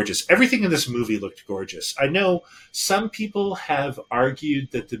so gorgeous. Everything in this movie looked gorgeous. I know some people have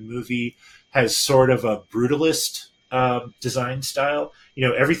argued that the movie has sort of a brutalist design style.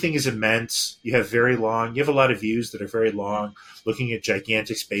 Everything is immense. You have a lot of views that are very long, looking at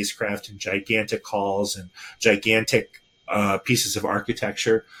gigantic spacecraft and gigantic halls and gigantic pieces of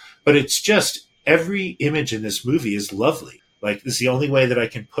architecture. But it's just, every image in this movie is lovely. Like, this is the only way that I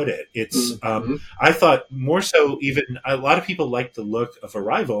can put it. It's, I thought more so, even a lot of people like the look of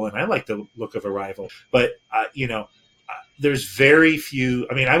Arrival, and I like the look of Arrival, but, there's very few.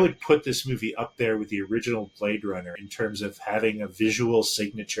 I mean, I would put this movie up there with the original Blade Runner in terms of having a visual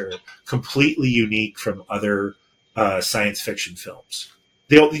signature completely unique from other science fiction films.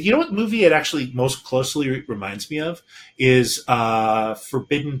 You know what movie it actually most closely reminds me of is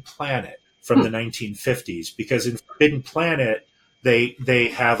Forbidden Planet from the 1950s, because in Forbidden Planet,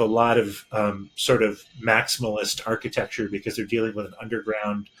 they have a lot of sort of maximalist architecture because they're dealing with an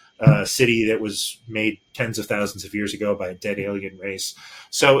underground city that was made tens of thousands of years ago by a dead alien race.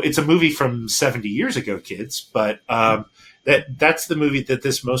 So it's a movie from 70 years ago, kids, but that's the movie that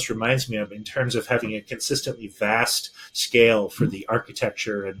this most reminds me of in terms of having a consistently vast scale for the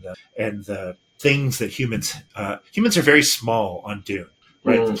architecture and the things that humans are very small on Dune,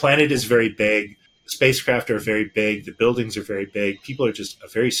 right? The planet is very big. Spacecraft are very big. The buildings are very big. People are just a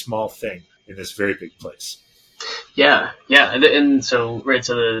very small thing in this very big place. Yeah, and so right,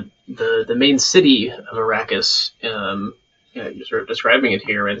 so the main city of Arrakis, you're sort of describing it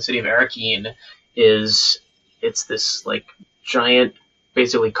here, right? The city of Arrakeen it's this like giant,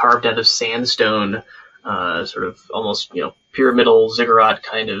 basically carved out of sandstone, sort of almost pyramidal ziggurat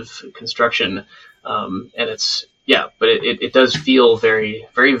kind of construction, and it's. Yeah, but it does feel very,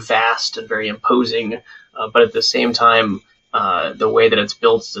 very vast and very imposing. But at the same time, the way that it's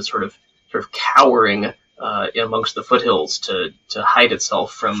built is sort of cowering amongst the foothills to hide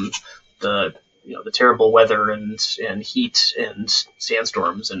itself from the terrible weather and heat and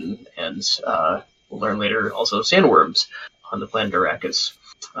sandstorms and we'll learn later also sandworms on the planet Arrakis.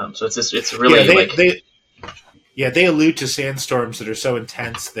 So it's really they allude to sandstorms that are so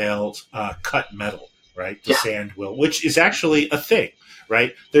intense they'll cut metal. Right, the sand will, which is actually a thing,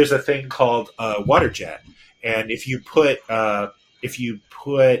 right? There's a thing called waterjet, and if you put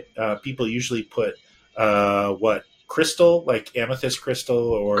people usually put crystal, like amethyst crystal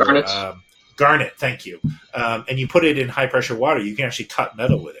or Garnet. Garnet, thank you. And you put it in high pressure water, you can actually cut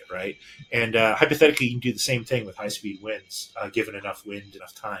metal with it, right? And hypothetically, you can do the same thing with high speed winds, given enough wind,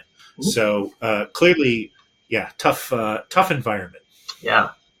 enough time. Mm-hmm. So clearly, tough environment. Yeah.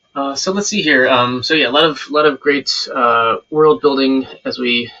 So let's see here. A lot of great world building as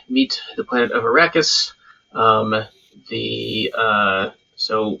we meet the planet of Arrakis.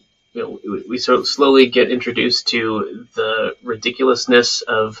 We slowly get introduced to the ridiculousness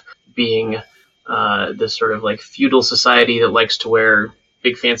of being this sort of like feudal society that likes to wear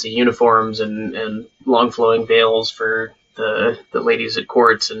big fancy uniforms and long flowing veils for the ladies at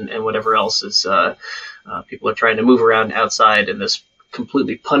courts and whatever else is people are trying to move around outside in this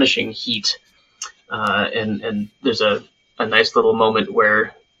completely punishing heat. And there's a nice little moment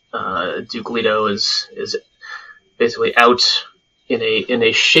where Duke Leto is basically out in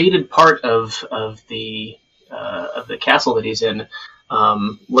a shaded part of the castle that he's in,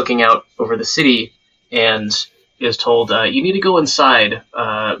 looking out over the city, and is told, you need to go inside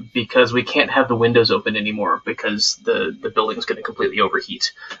because we can't have the windows open anymore because the building's going to completely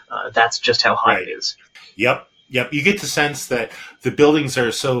overheat. That's just how hot it is. Yep. You get the sense that the buildings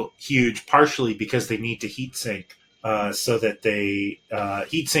are so huge partially because they need to heat sink. So that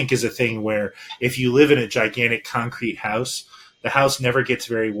heat sink is a thing where if you live in a gigantic concrete house, the house never gets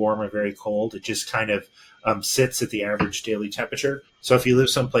very warm or very cold. It just kind of sits at the average daily temperature. So if you live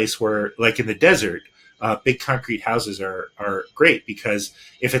someplace where, like in the desert, big concrete houses are great because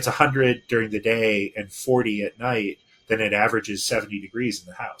if it's 100 during the day and 40 at night, then it averages 70 degrees in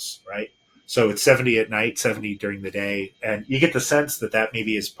the house, right? So it's 70 at night, 70 during the day. And you get the sense that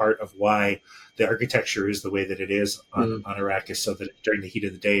maybe is part of why the architecture is the way that it is on Arrakis, so that during the heat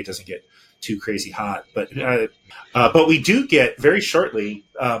of the day, it doesn't get too crazy hot. But we do get very shortly,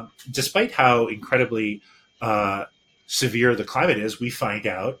 despite how incredibly severe the climate is, we find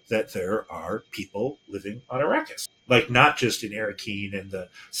out that there are people living on Arrakis, like not just in Arrakeen and the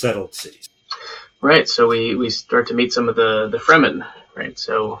settled cities. Right. So we start to meet some of the Fremen. Right.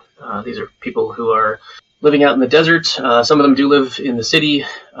 So these are people who are living out in the desert. Some of them do live in the city,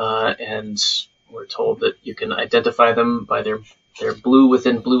 and we're told that you can identify them by their blue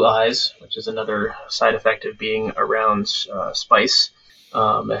within blue eyes, which is another side effect of being around spice.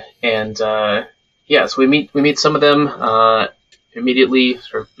 So we meet some of them immediately.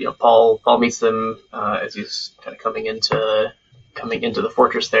 Sort of, Paul meets them as he's kind of coming into the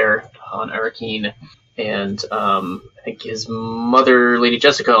fortress there on Arrakeen. And I think his mother, Lady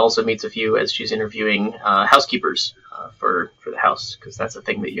Jessica, also meets a few as she's interviewing housekeepers for the house, because that's a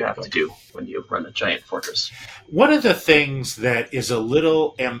thing that you have to do when you run a giant fortress. One of the things that is a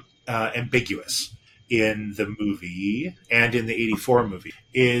little ambiguous in the movie and in the 84 movie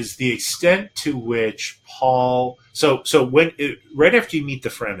is the extent to which Paul... So right after you meet the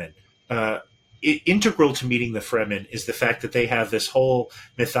Fremen... integral to meeting the Fremen is the fact that they have this whole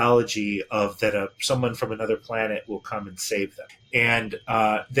mythology of that someone from another planet will come and save them. And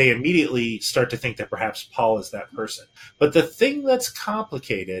they immediately start to think that perhaps Paul is that person. But the thing that's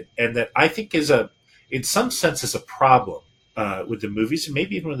complicated, and that I think is in some sense is a problem with the movies, and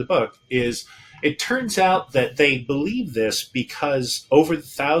maybe even with the book, is it turns out that they believe this because over the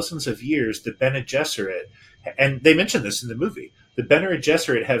thousands of years, the Bene Gesserit, and they mention this in the movie, the Bene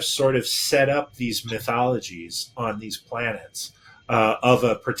Gesserit have sort of set up these mythologies on these planets of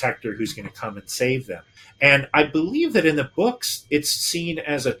a protector who's going to come and save them. And I believe that in the books, it's seen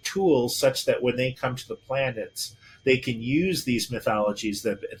as a tool such that when they come to the planets, they can use these mythologies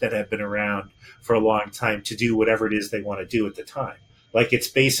that have been around for a long time to do whatever it is they want to do at the time. Like it's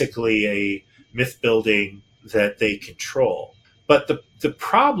basically a myth building that they control. But the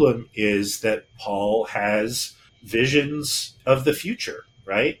problem is that Paul has visions of the future,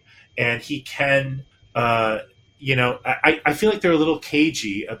 right? And he can, I feel like they're a little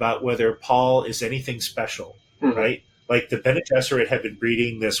cagey about whether Paul is anything special, right? Like the Bene Gesserit have been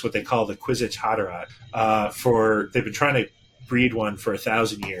breeding this, what they call the Kwisatz Haderach, they've been trying to breed one for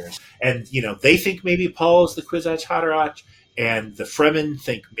 1,000 years. And, they think maybe Paul is the Kwisatz Haderach, and the Fremen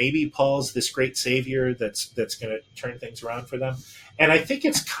think maybe Paul's this great savior that's going to turn things around for them. And I think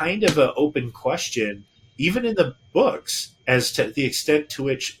it's kind of an open question, even in the books, as to the extent to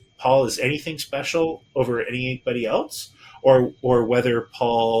which Paul is anything special over anybody else, or whether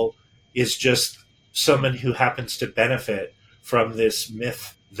Paul is just someone who happens to benefit from this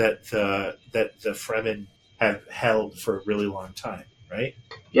myth that the Fremen have held for a really long time, right?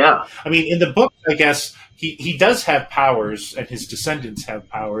 Yeah. I mean, in the book, I guess he does have powers, and his descendants have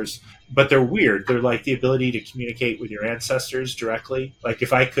powers, but they're weird. They're like the ability to communicate with your ancestors directly. Like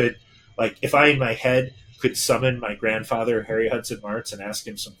if I could like if I in my head could summon my grandfather Harry Hudson Martz and ask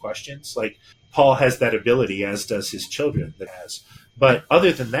him some questions, like Paul has that ability, as does his children that has. But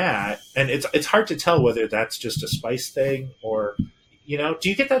other than that, and it's hard to tell whether that's just a spice thing or, do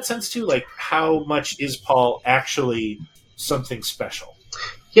you get that sense too? Like, how much is Paul actually something special?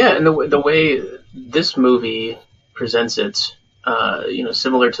 Yeah, and the way this movie presents it,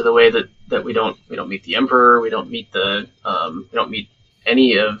 similar to the way that we don't meet the Emperor, we don't meet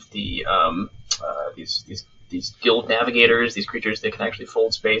any of the these guild navigators, these creatures that can actually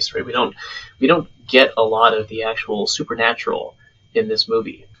fold space, right? We don't get a lot of the actual supernatural in this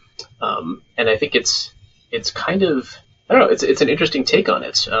movie, and I think it's kind of, I don't know, it's an interesting take on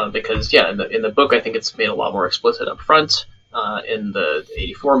it, because in the book I think it's made a lot more explicit up front. In the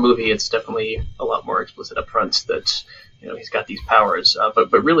 84 movie, it's definitely a lot more explicit up front that he's got these powers,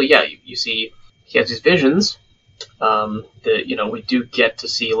 but really, you see he has these visions that we do get to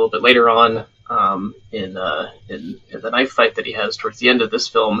see a little bit later on in the knife fight that he has towards the end of this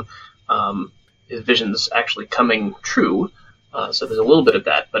film. His visions actually coming true. So there's a little bit of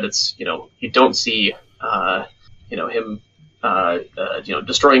that, but it's you don't see him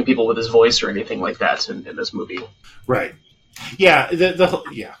destroying people with his voice or anything like that in this movie. Right. Yeah.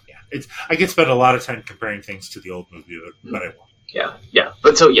 It's, I could spend a lot of time comparing things to the old movie, but I won't. Yeah.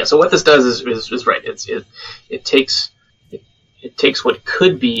 But so what this does is right. It takes what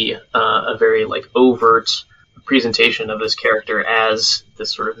could be a very like overt presentation of this character as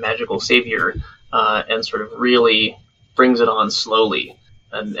this sort of magical savior, and sort of really brings it on slowly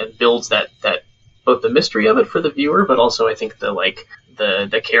and builds that both the mystery of it for the viewer, but also I think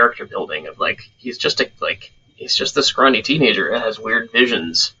the character building of like he's just a scrawny teenager and has weird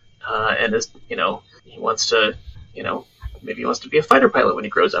visions, and is he wants to maybe he wants to be a fighter pilot when he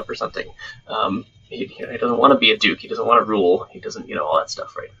grows up or something. He doesn't want to be a duke. He doesn't want to rule. He doesn't, all that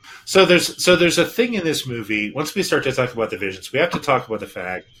stuff, right? So there's a thing in this movie. Once we start to talk about the visions, we have to talk about the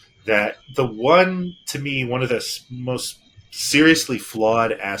fact that one of the most seriously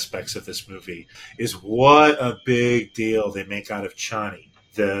flawed aspects of this movie is what a big deal they make out of Chani,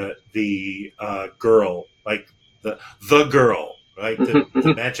 the girl, like the girl, right?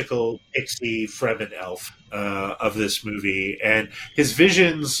 The magical Pixie Fremen Elf of this movie. And his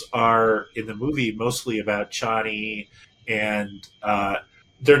visions are, in the movie, mostly about Chani, and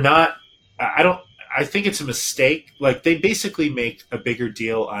they're not... I think it's a mistake. Like, they basically make a bigger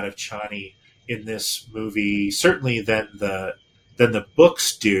deal out of Chani in this movie, certainly than the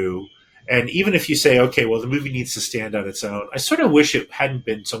books do. And even if you say, okay, well, the movie needs to stand on its own, I sort of wish it hadn't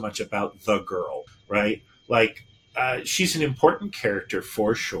been so much about the girl, right? Like, she's an important character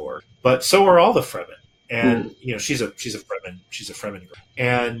for sure, but so are all the Fremen. And she's a Fremen girl.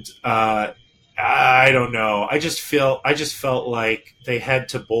 And I don't know. I just felt like they had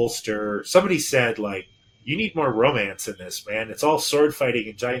to bolster. Somebody said, like, you need more romance in this, man. It's all sword fighting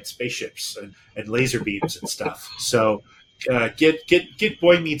and giant spaceships and laser beams and stuff. So get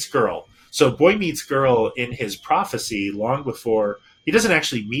Boy Meets Girl. So Boy Meets Girl in his prophecy, long before, he doesn't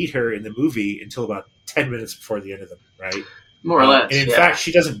actually meet her in the movie until about 10 minutes before the end of the movie, right? More or less. And in fact,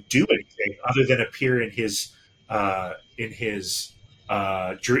 she doesn't do anything other than appear in his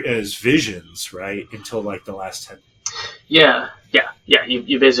visions, right? Until like the last 10. Yeah.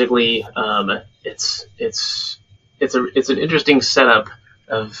 You basically, it's an interesting setup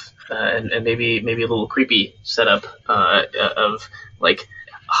of, and maybe a little creepy setup of like,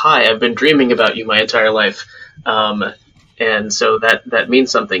 hi, I've been dreaming about you my entire life, and so that means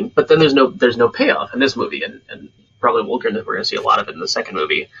something. But then there's no payoff in this movie, and probably we're going to see a lot of it in the second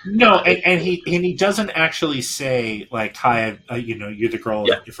movie. No, and he doesn't actually say like, "Hi, you're the girl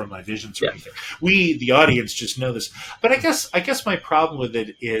from my visions" or anything. We, the audience, just know this. But I guess my problem with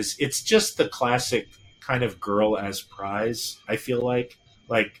it is it's just the classic kind of girl as prize. I feel like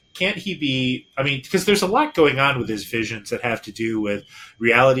can't he be? I mean, because there's a lot going on with his visions that have to do with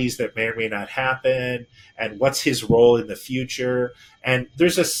realities that may or may not happen, and what's his role in the future. And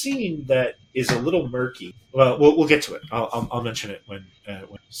there's a scene that is a little murky. Well, we'll get to it. I'll mention it when.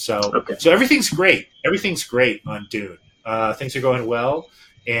 So everything's great. Everything's great on Dune. Things are going well,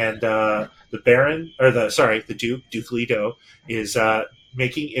 and the Duke Leto is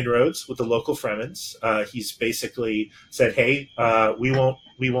making inroads with the local Fremens. He's basically said, "Hey, we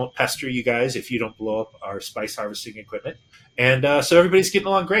won't pester you guys if you don't blow up our spice harvesting equipment." And so everybody's getting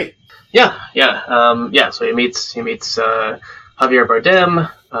along great. Yeah. So he meets Javier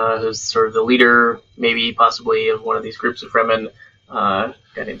Bardem, who's sort of the leader, maybe possibly of one of these groups of Fremen. A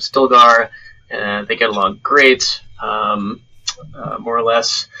guy named Stilgar, and they get along great, more or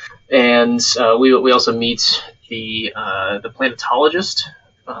less. And we also meet the planetologist,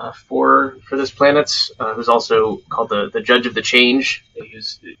 for this planet, who's also called the Judge of the Change.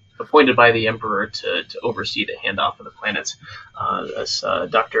 He's appointed by the Emperor to oversee the handoff of the planet. This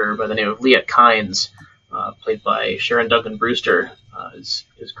doctor by the name of Liet Kynes, played by Sharon Duncan Brewster, is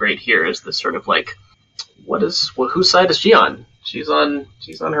great here. Is this sort of like, whose side is she on? She's on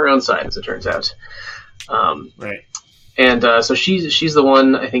her own side, as it turns out. Right. And so she's the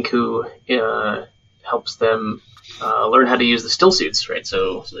one, I think, who helps them learn how to use the still suits, right?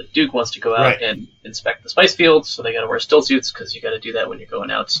 So the Duke wants to go out and inspect the spice fields, so they got to wear still suits because you got to do that when you're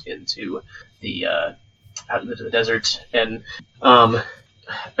going out into the desert. And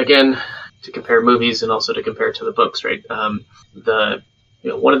again, to compare movies and also to compare to the books, right? One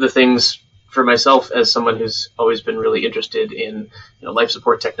of the things for myself, as someone who's always been really interested in life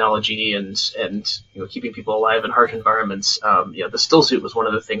support technology and keeping people alive in harsh environments, the still suit was one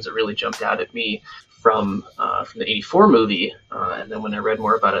of the things that really jumped out at me from the '84 movie, and then when I read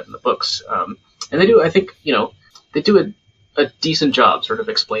more about it in the books, and they do, I think, they do a decent job sort of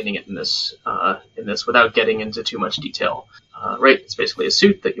explaining it in this without getting into too much detail. Right, it's basically a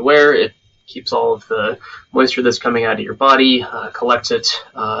suit that you wear. It keeps all of the moisture that's coming out of your body, collects it,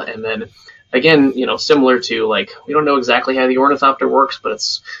 and then again, similar to, like, we don't know exactly how the ornithopter works, but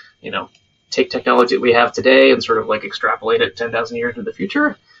it's, take technology that we have today and sort of like extrapolate it 10,000 years into the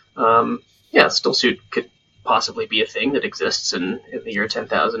future. Still suit could possibly be a thing that exists in the year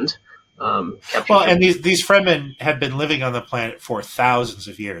 10,000. And these Fremen have been living on the planet for thousands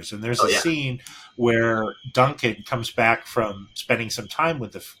of years, and there's a scene where Duncan comes back from spending some time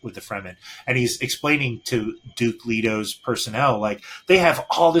with the Fremen, and he's explaining to Duke Leto's personnel, like, they have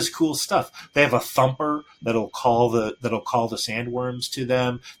all this cool stuff. They have a thumper that'll call the sandworms to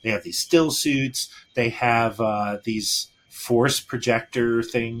them. They have these still suits. They have these force projector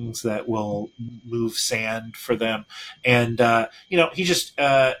things that will move sand for them. And,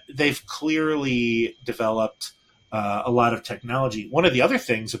 they've clearly developed a lot of technology. One of the other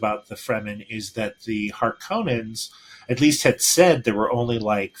things about the Fremen is that the Harkonnens at least had said there were only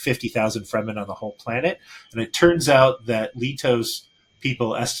like 50,000 Fremen on the whole planet. And it turns out that Leto's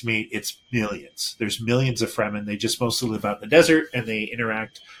people estimate it's millions. There's millions of Fremen. They just mostly live out in the desert, and they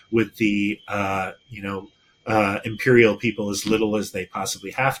interact with the, Imperial people as little as they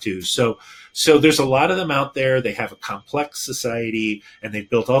possibly have to. So there's a lot of them out there. They have a complex society, and they've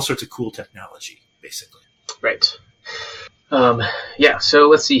built all sorts of cool technology, basically. Right. So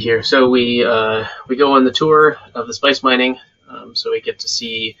let's see here. So we go on the tour of the spice mining. So we get to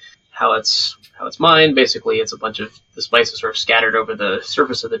see how it's mined. Basically, it's a bunch of the spices sort of scattered over the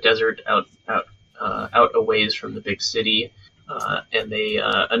surface of the desert out a ways from the big city. And they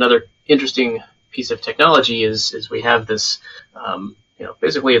another interesting piece of technology is we have this,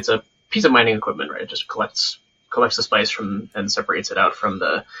 basically it's a piece of mining equipment, right? It just collects the spice and separates it out from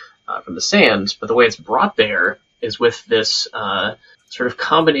the sand. But the way it's brought there is with this sort of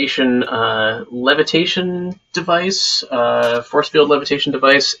combination levitation device, force field levitation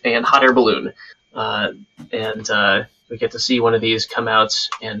device, and hot air balloon. And we get to see one of these come out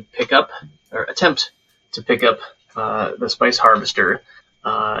and pick up, or attempt to pick up, the spice harvester.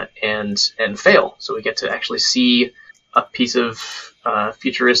 And fail. So we get to actually see a piece of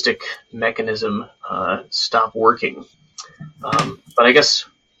futuristic mechanism stop working. But I guess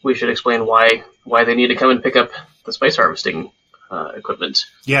we should explain why they need to come and pick up the spice harvesting equipment.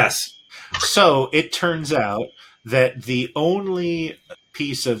 Yes. So it turns out that the only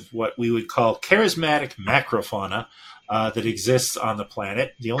piece of what we would call charismatic macrofauna that exists on the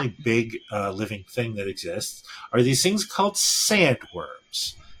planet, the only big living thing that exists, are these things called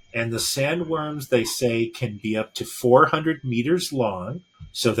sandworms. And the sandworms, they say, can be up to 400 meters long.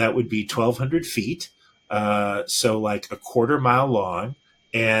 So that would be 1,200 feet. So like a quarter-mile long.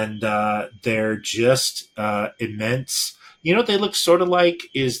 And they're just immense. You know what they look sort of like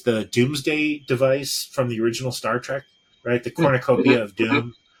is the Doomsday device from the original Star Trek, right? The cornucopia of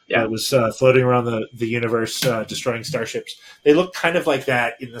Doom. That was floating around the universe, destroying starships. They look kind of like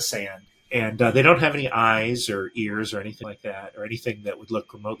that in the sand. And they don't have any eyes or ears or anything like that, or anything that would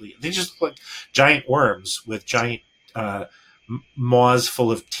look remotely. They just look like giant worms with giant maws full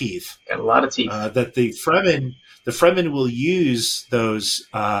of teeth. Got a lot of teeth. That the Fremen will use those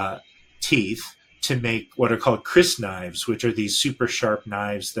teeth to make what are called crysknives, which are these super sharp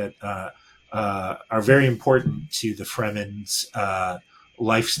knives that are very important to the Fremen's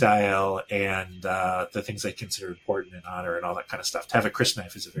lifestyle and the things they consider important and honor and all that kind of stuff. To have a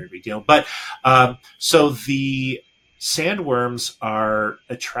crysknife is a very big deal. But so the sandworms are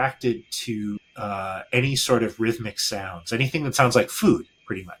attracted to any sort of rhythmic sounds, anything that sounds like food,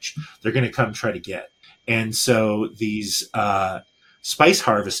 pretty much. They're going to come try to get. And so these spice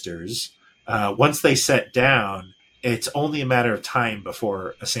harvesters, once they set down, it's only a matter of time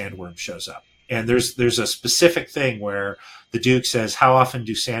before a sandworm shows up. And there's a specific thing where the Duke says, "How often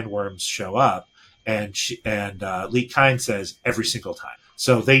do sandworms show up?" And Leet Kynes says, "Every single time."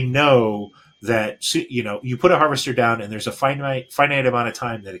 So they know that, you put a harvester down, and there's a finite amount of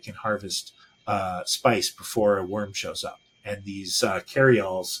time that it can harvest spice before a worm shows up. And these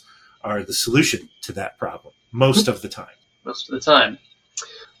carryalls are the solution to that problem most of the time. Most of the time.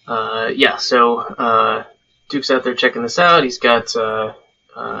 So Duke's out there checking this out. He's got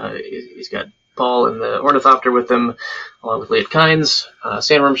Paul and the ornithopter with him, along with Leet Kynes.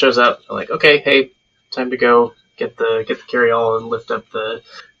 Sandworm shows up. They're like, "Okay, hey, time to go get the carryall and lift up the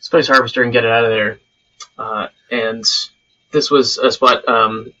spice harvester and get it out of there." And this was a spot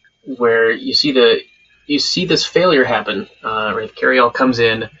where you see this failure happen. Right, the carryall comes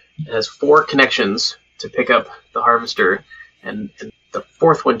in, it has 4 connections to pick up the harvester, and the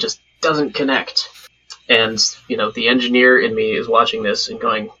 4th one just doesn't connect. And the engineer in me is watching this and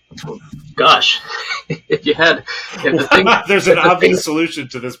going, "Oh, gosh, if the thing, there's an obvious solution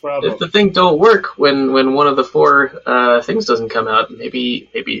to this problem. If the thing don't work when one of the 4 things doesn't come out, maybe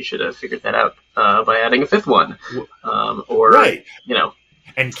you should have figured that out by adding a 5th one, or right.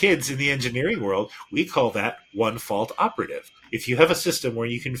 And kids in the engineering world, we call that one fault operative. If you have a system where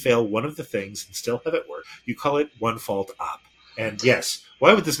you can fail one of the things and still have it work, you call it one fault op. And yes,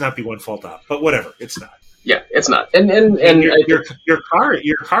 why would this not be one fault op? But whatever, it's not. Yeah, it's not. And your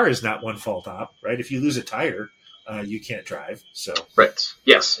car is not one fault op, right? If you lose a tire, you can't drive. So right,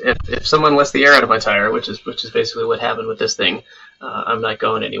 yes. If someone lets the air out of my tire, which is basically what happened with this thing, I'm not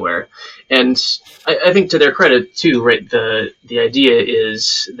going anywhere. And I think to their credit too, right? The idea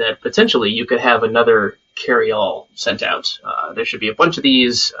is that potentially you could have another carry-all sent out. There should be a bunch of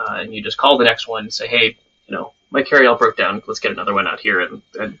these, and you just call the next one and say, "Hey, my carry-all broke down. Let's get another one out here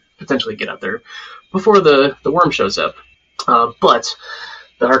and potentially get out there before the worm shows up." But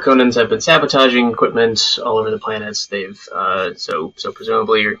the Harkonnens have been sabotaging equipment all over the planets. They've so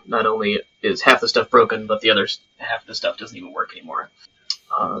presumably not only is half the stuff broken, but the other half of the stuff doesn't even work anymore.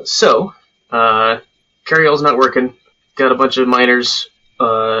 Carryall's not working. Got a bunch of miners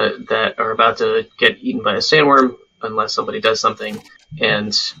that are about to get eaten by a sandworm unless somebody does something.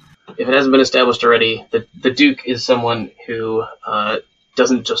 And if it hasn't been established already, the Duke is someone who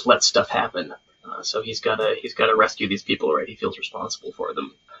doesn't just let stuff happen. So he's got to rescue these people, right? He feels responsible for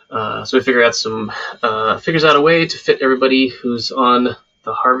them. So he figures out a way to fit everybody who's on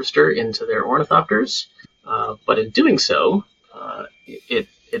the harvester into their ornithopters. But in doing so, it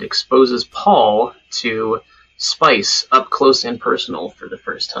exposes Paul to spice up close and personal for the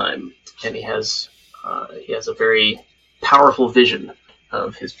first time, and he has a very powerful vision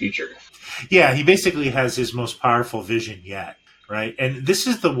of his future. Yeah, he basically has his most powerful vision yet, right? And this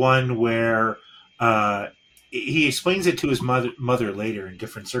is the one where he explains it to his mother later in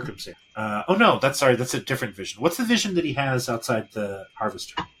different circumstances. That's a different vision. What's the vision that he has outside the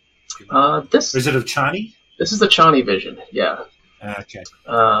harvester? Or is it of Chani? This is the Chani vision, yeah. Okay.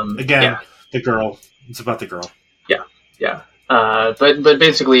 The girl. It's about the girl. Yeah. But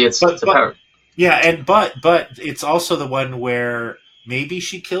basically it's a power. Yeah, but it's also the one where maybe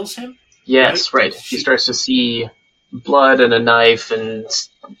she kills him? Yes, right. She starts to see blood and a knife and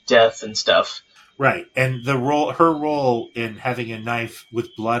death and stuff. Right, and her role in having a knife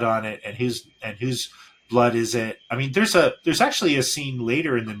with blood on it, and whose blood is it? I mean, there's actually a scene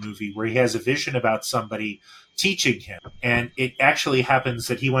later in the movie where he has a vision about somebody teaching him, and it actually happens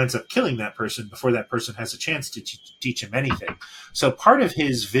that he winds up killing that person before that person has a chance to teach him anything. So part of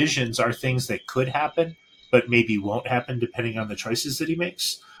his visions are things that could happen, but maybe won't happen depending on the choices that he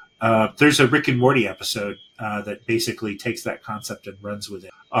makes. There's a Rick and Morty episode that basically takes that concept and runs with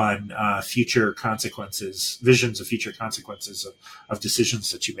it on future consequences, visions of future consequences of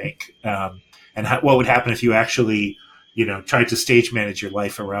decisions that you make, and what would happen if you actually, tried to stage manage your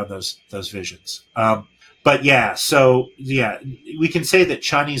life around those visions. But yeah, we can say that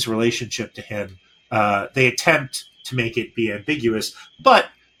Chani's relationship to him, they attempt to make it be ambiguous, but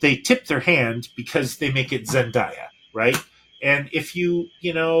they tip their hand because they make it Zendaya, right? And if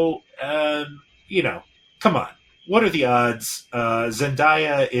come on, what are the odds?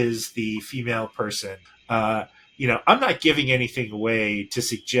 Zendaya is the female person. I'm not giving anything away to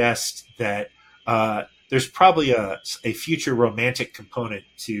suggest that there's probably a future romantic component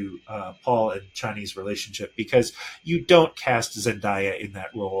to Paul and Chani's relationship, because you don't cast Zendaya in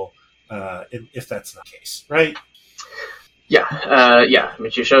that role if that's not the case, right? Yeah. I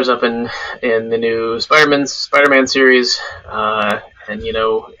mean, she shows up in the new Spider-Man series. and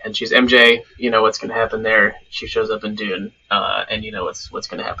she's MJ. You know what's going to happen there. She shows up in Dune, and you know what's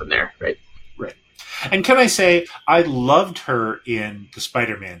going to happen there, right? Right. And can I say, I loved her in the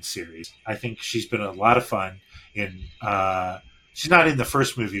Spider-Man series. I think she's been a lot of fun in. She's not in the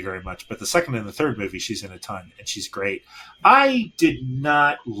first movie very much, but the second and the third movie, she's in a ton, and she's great. I did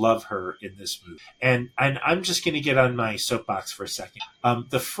not love her in this movie. And I'm just going to get on my soapbox for a second.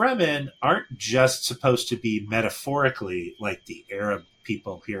 The Fremen aren't just supposed to be metaphorically like the Arab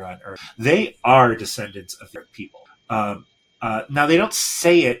people here on Earth. They are descendants of their people. Now, they don't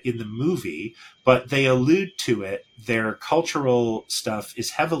say it in the movie, but they allude to it. Their cultural stuff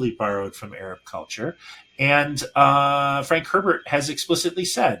is heavily borrowed from Arab culture. And Frank Herbert has explicitly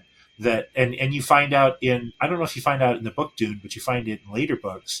said that, and you find out I don't know if you find out in the book Dune, but you find it in later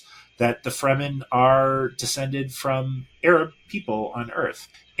books, that the Fremen are descended from Arab people on Earth.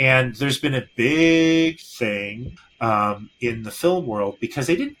 And there's been a big thing in the film world because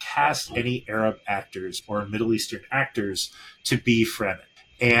they didn't cast any Arab actors or Middle Eastern actors to be Fremen.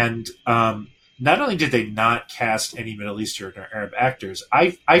 And not only did they not cast any Middle Eastern or Arab actors,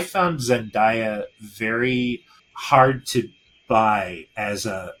 I found Zendaya very hard to buy as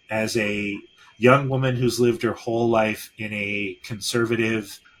a young woman who's lived her whole life in a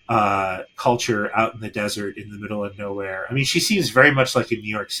conservative culture out in the desert in the middle of nowhere. I mean, she seems very much like a New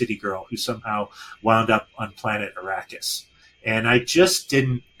York City girl who somehow wound up on planet Arrakis. And I just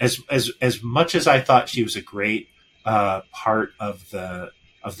didn't, as much as I thought she was a great part of the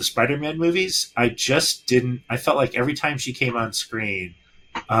Spider-Man movies, I felt like every time she came on screen,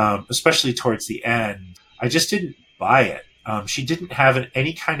 especially towards the end, I just didn't buy it. She didn't have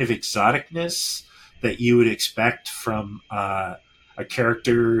any kind of exoticness that you would expect from a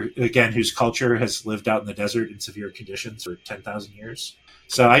character, again, whose culture has lived out in the desert in severe conditions for 10,000 years.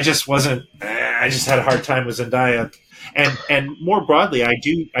 So I just wasn't, I just had a hard time with Zendaya. And more broadly, I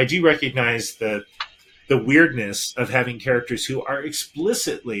do recognize the weirdness of having characters who are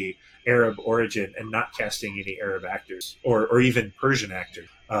explicitly Arab origin and not casting any Arab actors or even Persian actors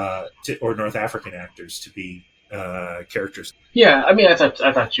or North African actors to be characters. Yeah, I mean, I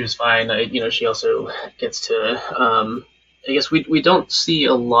thought she was fine. She also gets to. I guess we don't see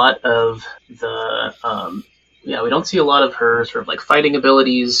a lot of we don't see a lot of her sort of like fighting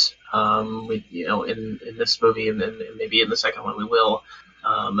abilities. In this movie and maybe in the second one we will.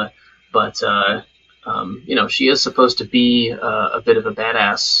 But she is supposed to be a bit of a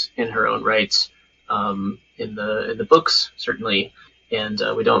badass in her own right, in the books certainly, and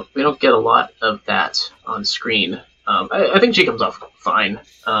we don't get a lot of that on screen. I think she comes off fine,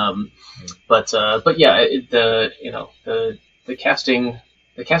 but yeah, the casting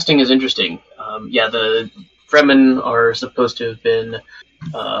is interesting. The Fremen are supposed to have been.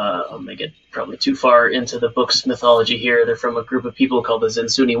 I'll make it probably too far into the book's mythology here. They're from a group of people called the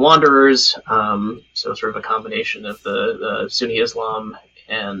Sunni Wanderers, so sort of a combination of the Sunni Islam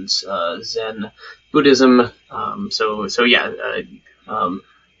and Zen Buddhism.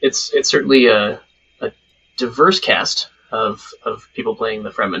 It's certainly a diverse cast of people playing the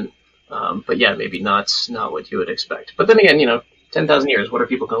Fremen, but yeah, maybe not what you would expect. But then again, 10,000 years, what are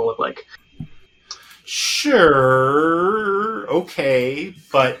people going to look like? Sure, okay,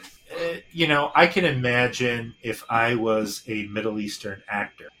 but I can imagine if I was a Middle Eastern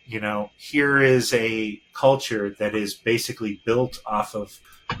actor. Here is a culture that is basically built off of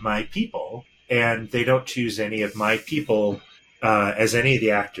my people, and they don't choose any of my people as any of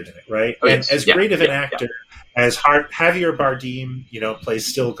the actors in it, right? Oh, yes. And as great of an yeah. actor as Javier Bardem,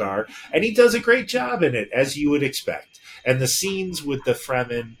 plays Stilgar, and he does a great job in it, as you would expect. And the scenes with the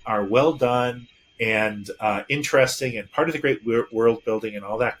Fremen are well done and interesting and part of the great world building and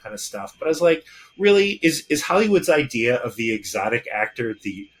all that kind of stuff. But I was like, really, is Hollywood's idea of the exotic actor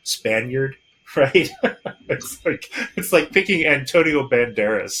the Spaniard, right? it's like picking Antonio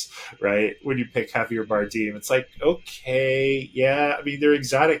Banderas, right? When you pick Javier Bardem, it's like, okay, yeah, I mean, they're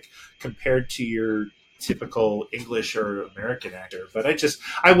exotic compared to your typical English or American actor. But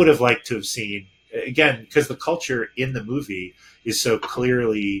I would have liked to have seen, again, because the culture in the movie is so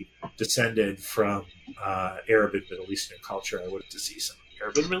clearly descended from Arab and Middle Eastern culture. I would have to see some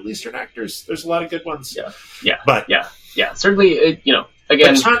Arab and Middle Eastern actors. There's a lot of good ones. Yeah. Certainly,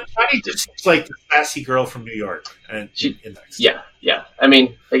 again, Chani just seems like the sassy girl from New York, and yeah. I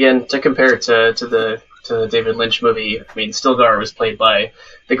mean, again, to compare it to the David Lynch movie, I mean, Stilgar was played by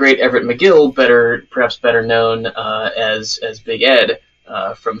the great Everett McGill, perhaps better known as Big Ed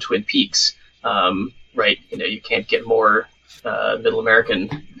from Twin Peaks. Right? You can't get more Middle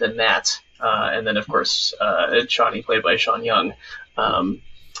American than that. And then, of course, Shawnee played by Sean Young. About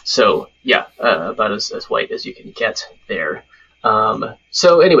as white as you can get there.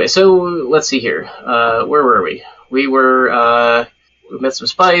 So anyway, so let's see here. Where were we? We met some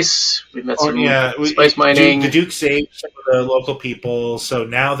spice. We met some spice mining. The Duke saved some of the local people, so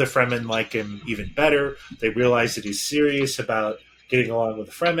now the Fremen like him even better. They realize that he's serious about getting along with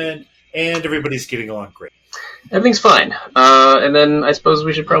the Fremen, and everybody's getting along great. Everything's fine. And then I suppose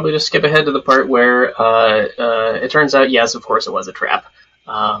we should probably just skip ahead to the part where it turns out, yes, of course, it was a trap.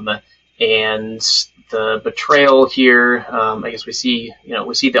 And the betrayal here, I guess we see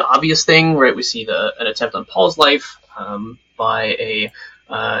the obvious thing, right? We see an attempt on Paul's life by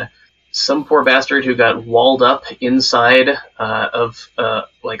some poor bastard who got walled up inside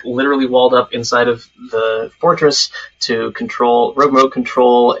literally walled up inside of the fortress to remote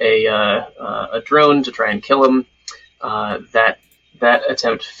control a drone to try and kill him. That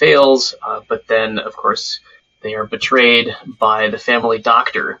attempt fails, but then of course they are betrayed by the family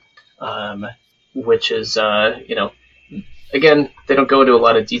doctor, which is again, they don't go into a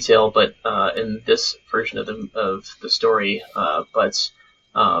lot of detail, but in this version of the story, but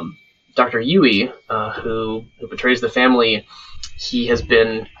Dr. Yui, who betrays the family, he has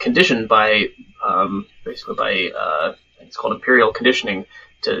been conditioned by it's called Imperial conditioning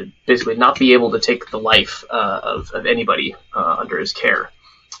to basically not be able to take the life of anybody under his care,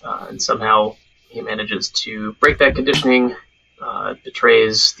 and somehow he manages to break that conditioning,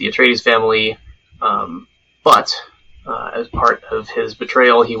 betrays the Atreides family, but as part of his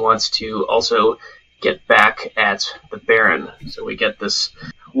betrayal, he wants to also get back at the Baron. So we get this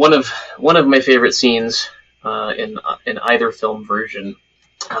one of my favorite scenes in either film version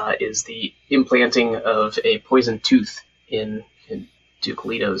is the implanting of a poisoned tooth in Duke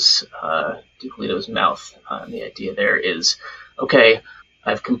Leto's mouth. And the idea there is, okay,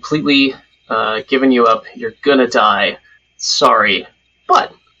 I've completely given you up. You're gonna die. Sorry,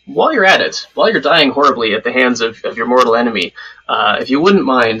 but while you're at it, while you're dying horribly at the hands of your mortal enemy, if you wouldn't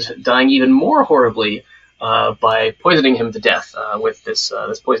mind dying even more horribly by poisoning him to death with this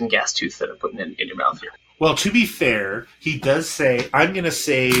poison gas tooth that I'm putting in your mouth here. Well, to be fair, he does say, I'm going to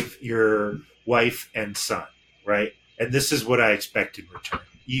save your wife and son, right? And this is what I expect in return.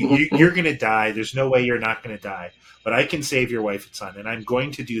 You're going to die. There's no way you're not going to die. But I can save your wife and son, and I'm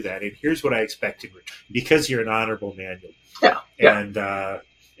going to do that. And here's what I expect in return. Because you're an honorable man. Yeah. And,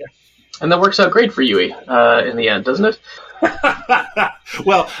 and that works out great for Yui in the end, doesn't it?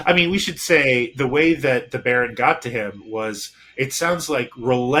 Well, I mean, we should say the way that the Baron got to him was, it sounds like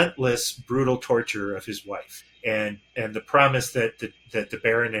relentless, brutal torture of his wife. And the promise that the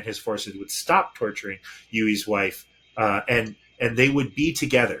Baron and his forces would stop torturing Yui's wife, and they would be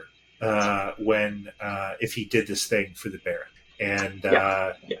together when if he did this thing for the Baron. And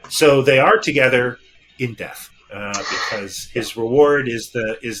so they are together in death. Because his reward is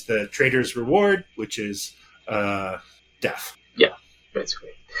the traitor's reward, which is death. Yeah, basically.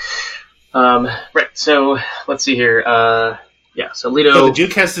 Right. So let's see here. So Leto. So the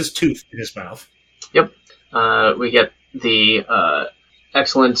Duke has this tooth in his mouth. Yep. We get the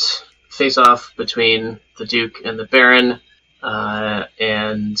excellent face-off between the Duke and the Baron,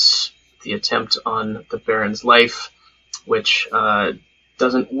 and the attempt on the Baron's life, which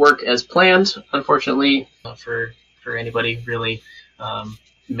doesn't work as planned, unfortunately, for anybody. Really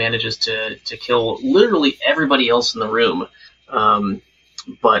manages to kill literally everybody else in the room,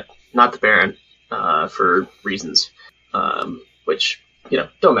 but not the Baron for reasons which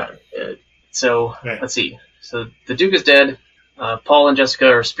don't matter. So right. Let's see. So the Duke is dead. Paul and Jessica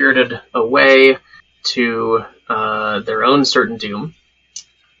are spirited away to their own certain doom.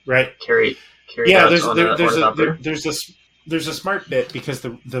 Right. Carried yeah, out there's a smart bit, because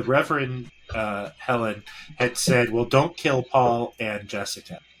the Reverend Helen had said, well, don't kill Paul and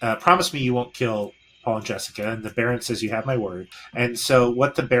Jessica. Promise me you won't kill Paul and Jessica. And the Baron says, you have my word. And so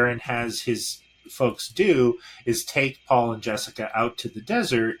what the Baron has his folks do is take Paul and Jessica out to the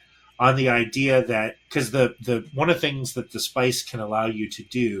desert on the idea that, because the one of the things that the spice can allow you to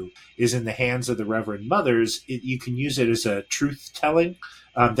do is, in the hands of the Reverend Mothers, you can use it as a truth-telling.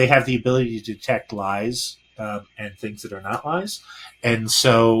 They have the ability to detect lies and things that are not lies. And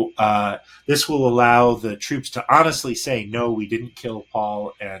so this will allow the troops to honestly say, no, we didn't kill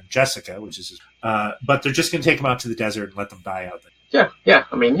Paul and Jessica, which is, but they're just going to take them out to the desert and let them die out there. Yeah.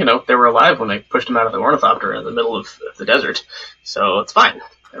 I mean, they were alive when they pushed them out of the ornithopter in the middle of the desert. So it's fine.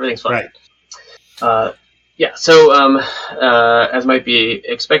 Everything's fine. Right. So as might be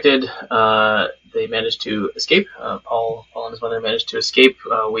expected, they managed to escape. Paul and his mother managed to escape.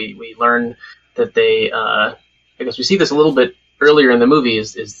 We learn that they, I guess we see this a little bit earlier in the movie,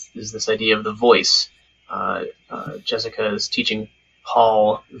 is this idea of the voice. Jessica is teaching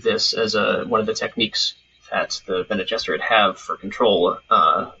Paul this as one of the techniques that the Bene Gesserit have for control.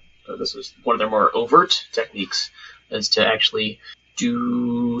 This is one of their more overt techniques, is to actually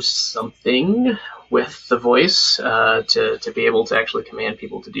do something with the voice to be able to actually command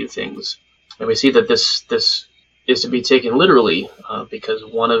people to do things. And we see that this is to be taken literally because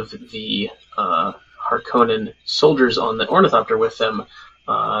one of the Harkonnen soldiers on the ornithopter with them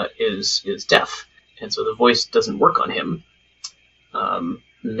is deaf, and so the voice doesn't work on him.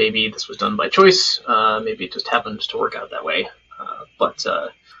 Maybe this was done by choice. Maybe it just happened to work out that way. But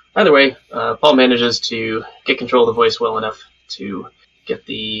either way, Paul manages to get control of the voice well enough to get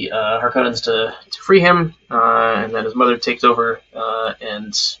the Harkonnens to free him, and then his mother takes over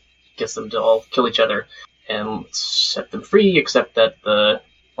and gets them to all kill each other and set them free, except that the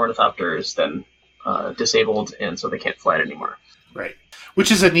ornithopter is then disabled, and so they can't fly it anymore. Right.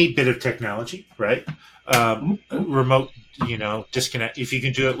 Which is a neat bit of technology, right? Remote, disconnect. If you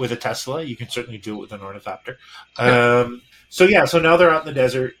can do it with a Tesla, you can certainly do it with an ornithopter. So now they're out in the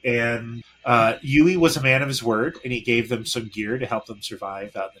desert, and Yui was a man of his word, and he gave them some gear to help them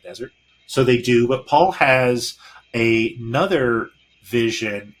survive out in the desert. So they do, but Paul has another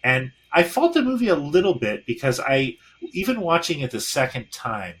vision, and I fault the movie a little bit because even watching it the second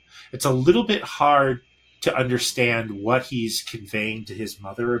time, it's a little bit hard to understand what he's conveying to his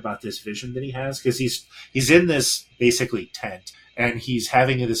mother about this vision that he has, because he's in this basically tent, and he's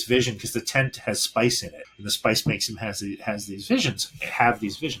having this vision because the tent has spice in it, and the spice makes him have these visions,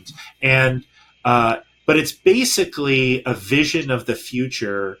 and but it's basically a vision of the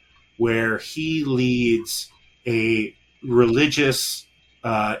future where he leads a religious,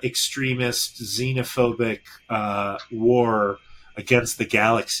 extremist, xenophobic war against the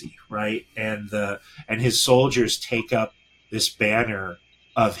galaxy, right? And his soldiers take up this banner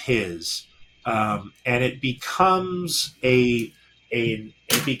of his, and it becomes a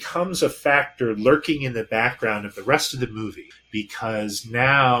factor lurking in the background of the rest of the movie, because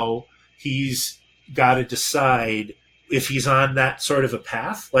now he's got to decide if he's on that sort of a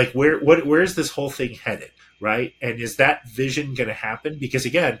path, like where's this whole thing headed, right? And is that vision going to happen? Because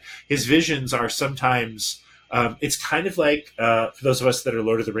again, his visions are sometimes. It's kind of like, for those of us that are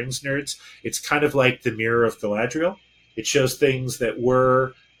Lord of the Rings nerds, it's kind of like the Mirror of Galadriel. It shows things that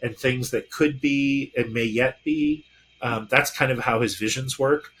were and things that could be and may yet be. That's kind of how his visions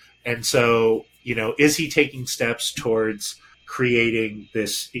work. And so, is he taking steps towards creating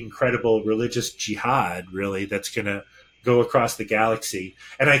this incredible religious jihad, really, that's going to go across the galaxy?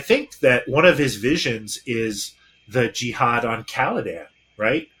 And I think that one of his visions is the jihad on Caladan.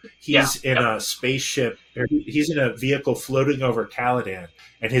 Right? He's in a spaceship, or he's in a vehicle floating over Caladan,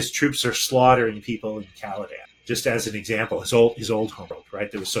 and his troops are slaughtering people in Caladan. Just as an example, his old homeworld, right?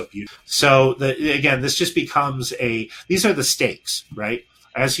 That was so beautiful. So again, this just becomes these are the stakes, right?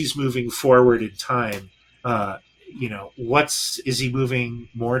 As he's moving forward in time, is he moving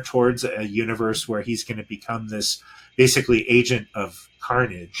more towards a universe where he's going to become this basically agent of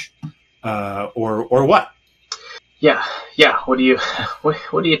carnage, or what? Yeah. What do you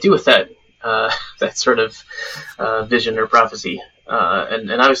do with that that sort of vision or prophecy?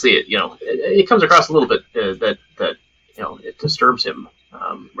 And obviously, it comes across a little bit that it disturbs him,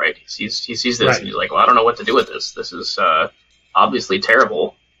 right? He sees this, right, and he's like, well, I don't know what to do with this. This is obviously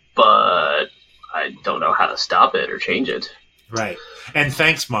terrible, but I don't know how to stop it or change it. Right. And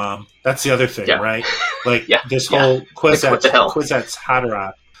thanks, Mom. That's the other thing, right? Like this whole Kwisatz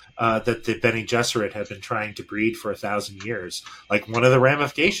Haderach. That the Bene Gesserit have been trying to breed for 1,000 years. Like, one of the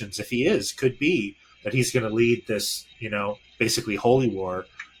ramifications, if he could be that he's going to lead this, basically holy war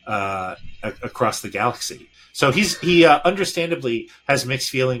across the galaxy. So he understandably has mixed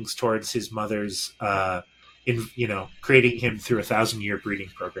feelings towards his mother's, creating him through a 1,000-year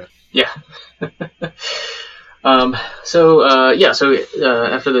breeding program. Yeah. So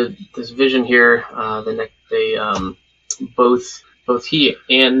after this vision here, they both he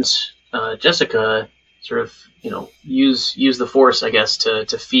and Jessica sort of, use the Force, I guess, to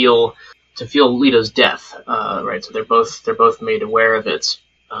feel Leto's death, right? So they're both made aware of it,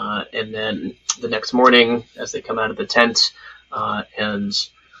 and then the next morning, as they come out of the tent, and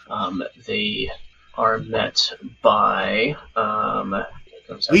they are met by Duncan.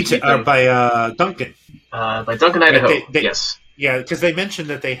 By Duncan, Idaho. Yes. Yeah, because they mentioned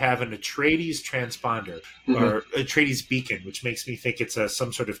that they have an Atreides transponder, or Atreides beacon, which makes me think it's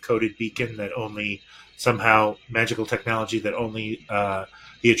some sort of coded beacon that only somehow magical technology that only the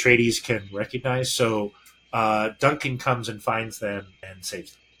Atreides can recognize. So Duncan comes and finds them and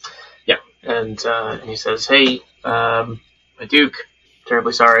saves them. Yeah, and he says, "Hey, my Duke,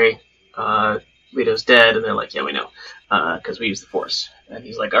 terribly sorry. Leto's dead, and they're like, yeah, we know, because we use the Force. And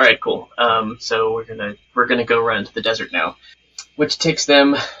he's like, all right, cool. So we're gonna go run into the desert now, which takes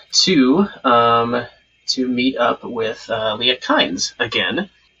them to meet up with Leah Kynes again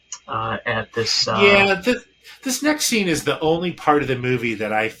at this. This next scene is the only part of the movie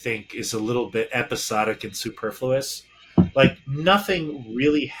that I think is a little bit episodic and superfluous. Like, nothing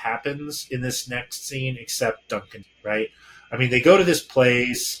really happens in this next scene except Duncan, right? I mean, they go to this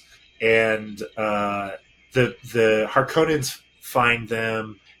place, and the Harkonnens find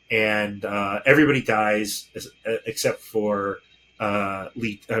them, and everybody dies except for Paul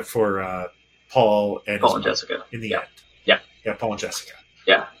and Jessica in the end. Yeah, Paul and Jessica.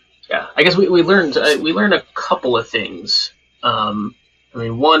 Yeah. I guess we learned a couple of things. I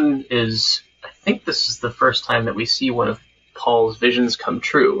mean, one is, I think this is the first time that we see one of Paul's visions come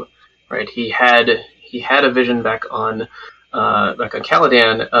true, right? He had a vision back on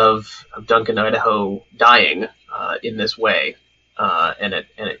Caladan of Duncan, Idaho, dying in this way, and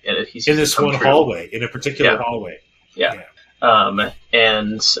he's in this one true. hallway, in a particular hallway. Yeah.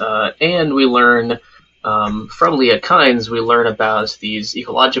 And we learn from Leah Kynes, we learn about these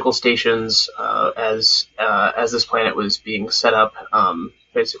ecological stations as this planet was being set up.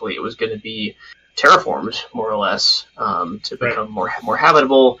 Basically, it was going to be terraformed, more or less, to become more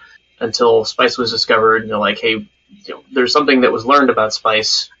habitable until spice was discovered. And they're like, hey, there's something that was learned about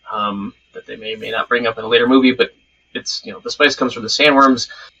spice that they may not bring up in a later movie, but it's the spice comes from the sandworms.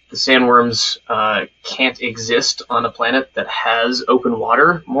 The sandworms can't exist on a planet that has open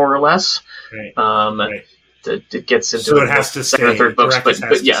water, more or less. Right. It gets into so it has to second stay, or third books,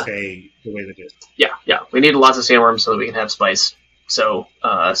 but yeah, stay the way that it is. Yeah. We need lots of sandworms so that we can have spice. So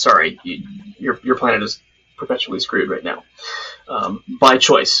sorry, your planet is perpetually screwed right now by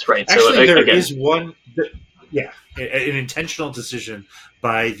choice, right? Actually, so there again, is one. An intentional decision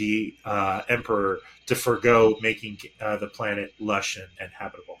by the Emperor to forgo making the planet lush and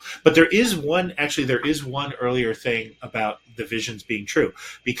habitable. But there is one earlier thing about the visions being true,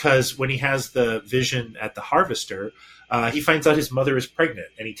 because when he has the vision at the Harvester, he finds out his mother is pregnant,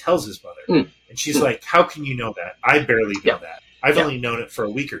 and he tells his mother. And she's like, how can you know that? I barely know that. I've only known it for a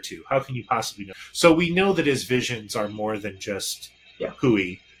week or two. How can you possibly know? So we know that his visions are more than just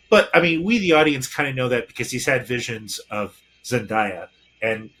hooey. But, I mean, we, the audience, kind of know that because he's had visions of Zendaya.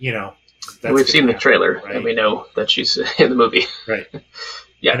 And, that's we've seen the trailer, right? And we know that she's in the movie. Right.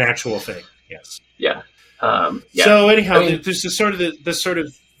 Yeah. An actual thing, yes. Yeah. So, anyhow, there's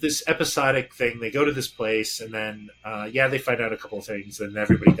this episodic thing. They go to this place, and then, they find out a couple of things, and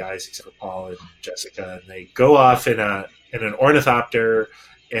everybody dies except for Paul and Jessica. And they go off in an ornithopter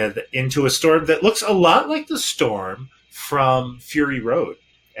and into a storm that looks a lot like the storm from Fury Road.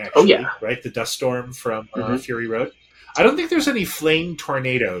 Actually, right? The dust storm from Fury Road. I don't think there's any flame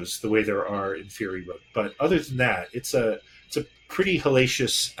tornadoes the way there are in Fury Road, but other than that, it's a pretty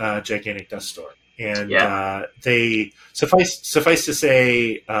hellacious, gigantic dust storm. And they suffice to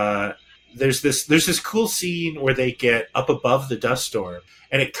say, there's this cool scene where they get up above the dust storm,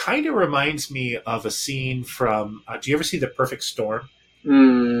 and it kind of reminds me of a scene from. Do you ever see The Perfect Storm?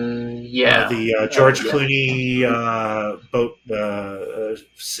 The George Clooney boat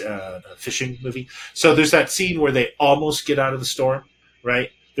fishing movie. So there's that scene where they almost get out of the storm,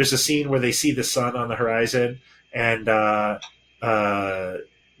 right? There's a scene where they see the sun on the horizon, and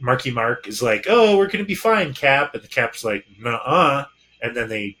Marky Mark is like, "Oh, we're going to be fine, Cap," and the Cap's like, "Nuh-uh," and then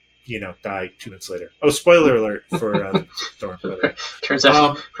they die 2 minutes later. Oh, spoiler alert for the storm. Turns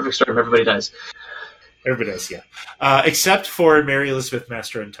out, Perfect Storm, everybody dies. Everybody does, yeah. Except for Mary Elizabeth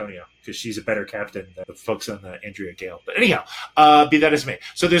Mastro Antonio, because she's a better captain than the folks on the Andrea Gale. But anyhow, be that as it may.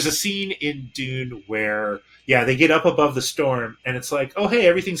 So there's a scene in Dune where, they get up above the storm, and it's like, oh, hey,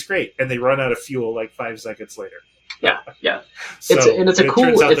 everything's great. And they run out of fuel like 5 seconds later. Yeah.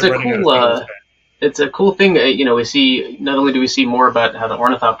 It's a cool thing. We see, not only do we see more about how the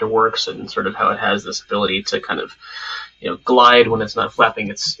ornithopter works and sort of how it has this ability to kind of, glide when it's not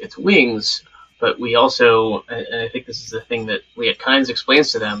flapping its wings, but we also, and I think this is the thing that Leah Kynes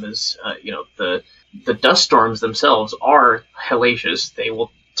explains to them, is, the dust storms themselves are hellacious. They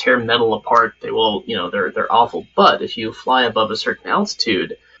will tear metal apart. They will, they're awful. But if you fly above a certain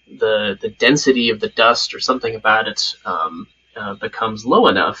altitude, the density of the dust or something about it becomes low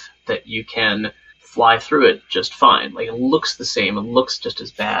enough that you can fly through it just fine. Like, it looks the same. It looks just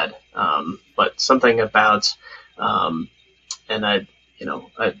as bad. But something about,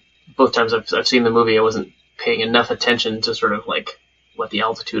 both times I've seen the movie, I wasn't paying enough attention to sort of like what the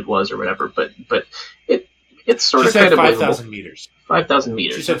altitude was or whatever, but it's sort of kind of 5,000 meters. 5,000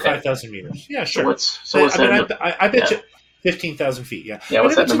 meters. She said 5,000 meters. Yeah, sure. I bet you. 15,000 feet, yeah. Yeah,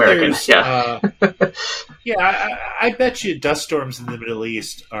 what's that in American? Yeah. I bet you dust storms in the Middle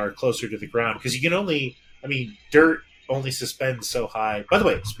East are closer to the ground because you can only, dirt only suspends so high. By the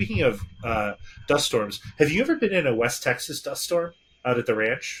way, speaking of dust storms, have you ever been in a West Texas dust storm out at the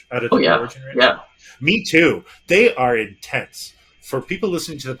ranch? Out at the Origin Ranch? Yeah. Me too. They are intense. For people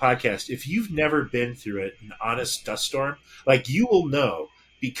listening to the podcast, if you've never been through an honest dust storm, like you will know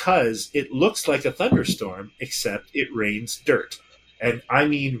because it looks like a thunderstorm, except it rains dirt. And I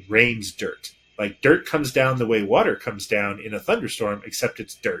mean rains dirt. Like dirt comes down the way water comes down in a thunderstorm, except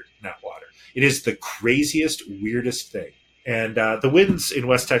it's dirt, not water. It is the craziest, weirdest thing. And the winds in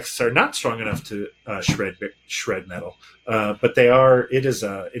West Texas are not strong enough to shred metal, but they are. It is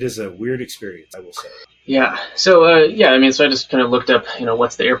a weird experience, I will say. Yeah. So so I just kind of looked up,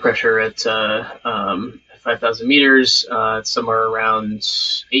 what's the air pressure at 5,000 meters? It's somewhere around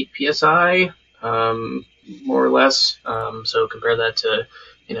 8 psi, more or less. So compare that to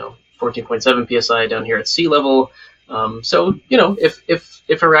 14.7 psi down here at sea level. So if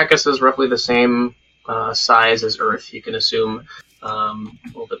Arrakis is roughly the same size as Earth, you can assume a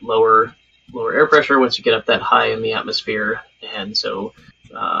little bit lower air pressure once you get up that high in the atmosphere, and so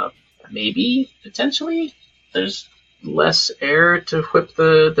maybe potentially there's less air to whip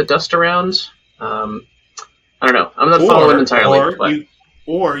the dust around. I don't know. I'm not following entirely.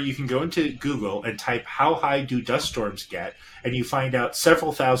 Or you can go into Google and type "how high do dust storms get," and you find out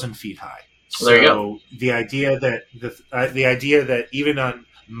several thousand feet high. Well, there you go. The idea that even on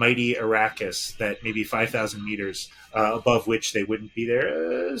mighty Arrakis, that maybe 5,000 meters above which they wouldn't be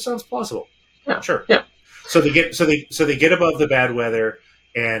there, sounds plausible. Yeah, sure. Yeah. So they get above the bad weather,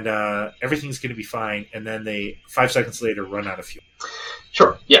 and everything's going to be fine. And then they 5 seconds later run out of fuel.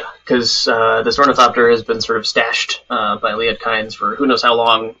 Sure. Yeah, because this ornithopter has been sort of stashed by Liet Kynes for who knows how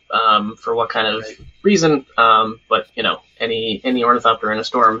long, for what kind of reason. But any ornithopter in a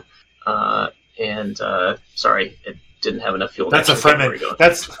storm. Sorry, it didn't have enough fuel. That's a Fremen.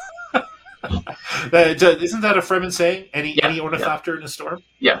 Isn't that a Fremen saying? Any ornithopter in a storm?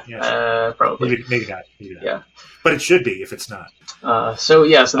 Yeah. Probably. Maybe not. Yeah. But it should be if it's not. So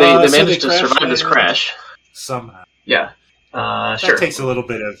they managed to survive this crash somehow. Yeah. That takes a little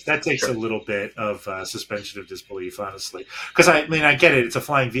bit of suspension of disbelief, honestly. Because I get it; it's a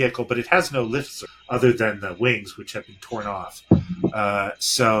flying vehicle, but it has no lifts other than the wings, which have been torn off.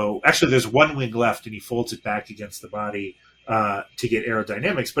 So actually, there's one wing left, and he folds it back against the body to get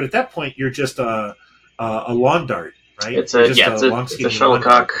aerodynamics. But at that point, you're just a lawn dart, right? It's a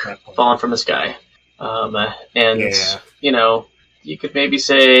shuttlecock falling from the sky, you could maybe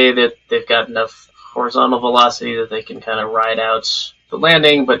say that they've got enough horizontal velocity that they can kind of ride out the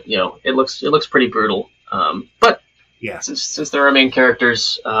landing, but it looks pretty brutal. But yeah, since they're our main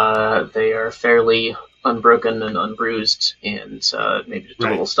characters, they are fairly unbroken and unbruised, and maybe just a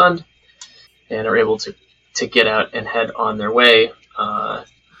little stunned, and are able to get out and head on their way.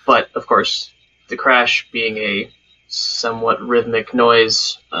 But of course, the crash being a somewhat rhythmic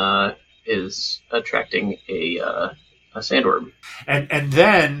noise is attracting a sandworm. And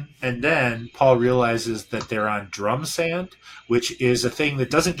then Paul realizes that they're on drum sand, which is a thing that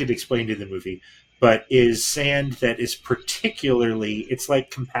doesn't get explained in the movie, but is sand that is particularly, it's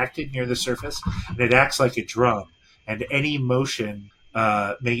like compacted near the surface, and it acts like a drum, and any motion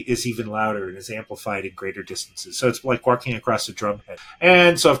is even louder and is amplified in greater distances. So it's like walking across a drum head.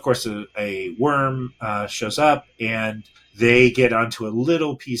 And so, of course, a worm shows up, and they get onto a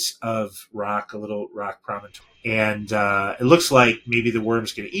little piece of rock, a little rock promontory. And it looks like maybe the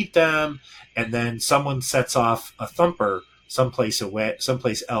worm's going to eat them, and then someone sets off a thumper someplace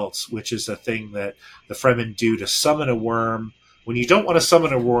else, which is a thing that the Fremen do to summon a worm. When you don't want to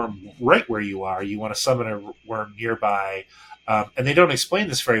summon a worm right where you are, you want to summon a worm nearby. And they don't explain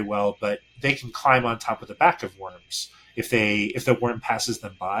this very well, but they can climb on top of the back of worms if the worm passes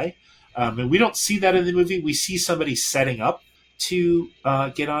them by. And we don't see that in the movie. We see somebody setting up to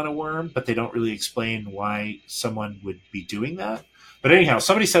get on a worm, but they don't really explain why someone would be doing that. But anyhow,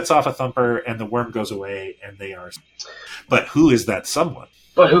 somebody sets off a thumper, and the worm goes away, and they are. But who is that someone?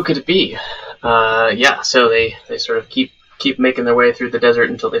 But who could it be? So they sort of keep making their way through the desert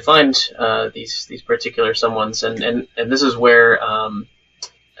until they find these particular someones, and this is where I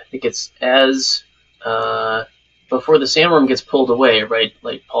think it's as before the sandworm gets pulled away, right?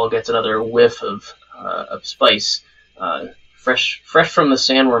 Like Paul gets another whiff of spice, fresh from the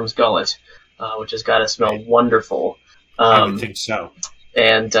sandworm's gullet, which has got to smell wonderful. I would think so.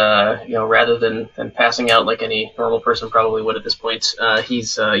 And rather than passing out like any normal person probably would at this point, he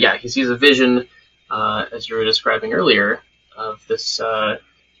sees a vision, as you were describing earlier, of this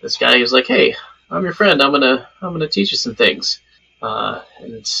guy who's like, hey, I'm your friend. I'm gonna teach you some things.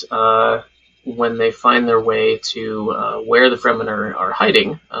 And when they find their way to where the Fremen are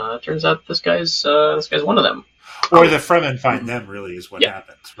hiding, it turns out this guy's one of them. Or the Fremen find them, really, is what Yeah.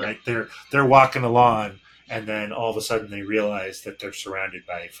 happens, right? They're walking along, and then all of a sudden they realize that they're surrounded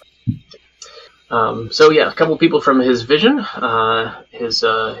by So a couple people from his vision,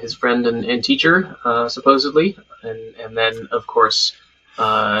 his friend and teacher, supposedly, and then of course,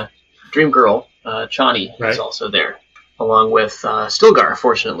 Dream Girl, Chani, Right. is also there, along with Stilgar.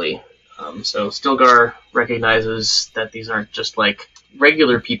 Fortunately, so Stilgar recognizes that these aren't just like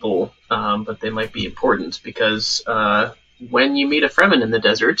regular people, but they might be important because when you meet a Fremen in the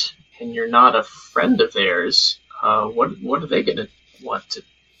desert and you're not a friend of theirs, what are they going to want to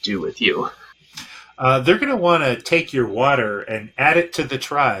do with you? They're going to want to take your water and add it to the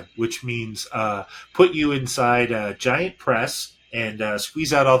tribe, which means put you inside a giant press and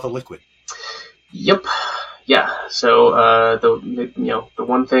squeeze out all the liquid. Yep. Yeah. So the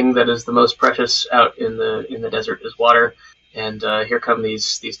one thing that is the most precious out in the desert is water, and here come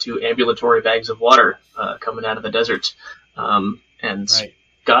these two ambulatory bags of water coming out of the desert. And Right.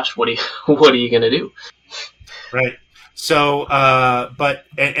 gosh, what are you going to do? Right. So,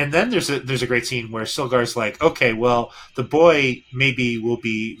 and then there's a great scene where Stilgar's like, okay, well, the boy maybe will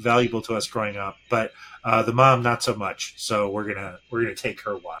be valuable to us growing up, but the mom not so much. So we're gonna take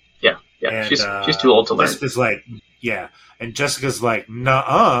her water. Yeah. And, she's too old to learn. Jessica's like, yeah, and Jessica's like,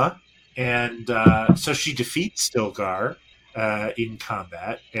 nuh-uh, and so she defeats Stilgar in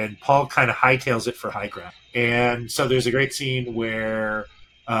combat, and Paul kind of hightails it for high ground. And so there's a great scene where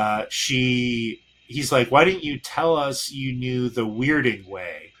he's like, why didn't you tell us you knew the weirding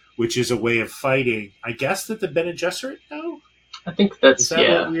way, which is a way of fighting, I guess, that the Bene Gesserit know? I think that's Is that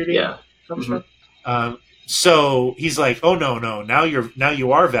what weirding comes Mm-hmm. from? So he's like, oh no, now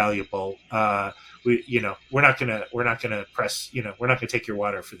you are valuable. We're not gonna press, we're not gonna take your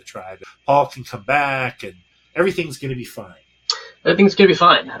water for the tribe. Paul can come back and everything's gonna be fine. Everything's gonna be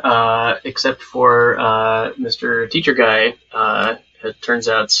fine, except for Mr. Teacher Guy. It turns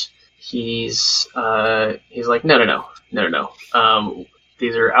out he's like, no.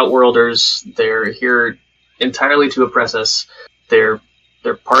 These are outworlders. They're here entirely to oppress us. They're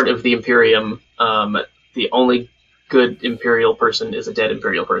part of the Imperium. The only good Imperial person is a dead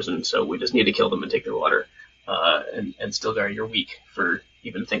Imperial person, so we just need to kill them and take their water. And Stilgar, you're weak for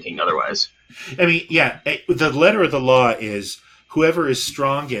even thinking otherwise. I mean, yeah, the letter of the law is whoever is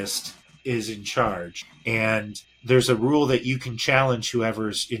strongest is in charge, and there's a rule that you can challenge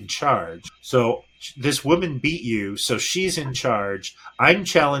whoever's in charge. So this woman beat you, so she's in charge. I'm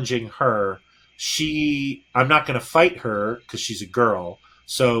challenging her. I'm not going to fight her because she's a girl.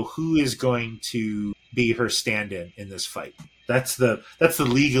 So who is going to be her stand-in in this fight? That's the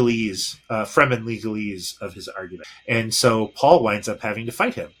legalese, Fremen legalese of his argument. And so Paul winds up having to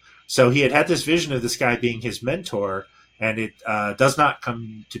fight him. So he had this vision of this guy being his mentor, and it does not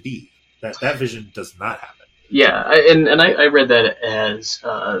come to be. That vision does not happen. Yeah, I read that as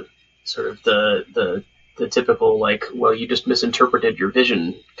sort of the typical, like, well, you just misinterpreted your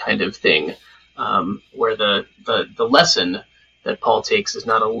vision kind of thing, where the lesson that Paul takes is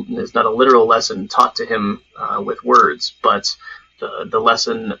not a literal lesson taught to him with words, but the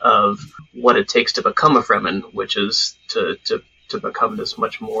lesson of what it takes to become a Fremen, which is to become this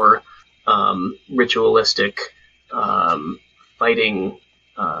much more ritualistic fighting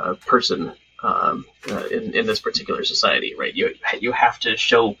person in this particular society, right? You have to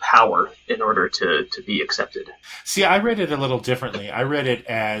show power in order to be accepted. See, I read it a little differently. I read it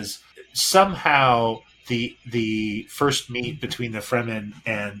as somehow the first meet between the Fremen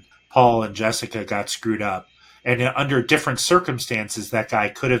and Paul and Jessica got screwed up, and under different circumstances, that guy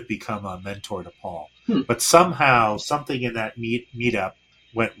could have become a mentor to Paul. But somehow something in that meetup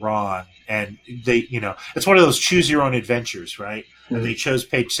went wrong, and they, it's one of those choose your own adventures, right? Mm-hmm. And they chose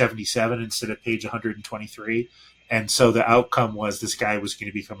page 77 instead of page 123. And so the outcome was this guy was going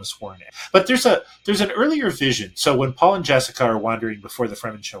to become a sworn in. But there's an earlier vision. So when Paul and Jessica are wandering before the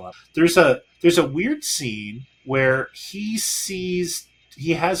Fremen show up, there's a weird scene where he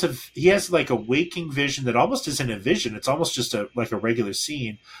has like a waking vision that almost isn't a vision. It's almost just like a regular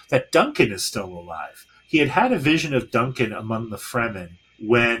scene that Duncan is still alive. He had a vision of Duncan among the Fremen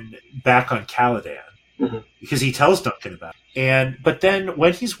when back on Caladan. Mm-hmm. Because he tells Duncan about it. But then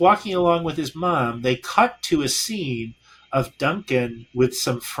when he's walking along with his mom, they cut to a scene of Duncan with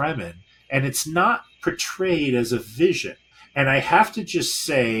some Fremen, and it's not portrayed as a vision. And I have to just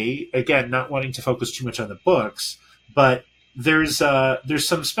say, again, not wanting to focus too much on the books, but there's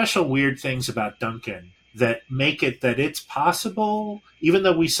some special weird things about Duncan that make it that it's possible, even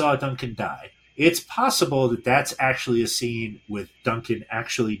though we saw Duncan die, it's possible that that's actually a scene with Duncan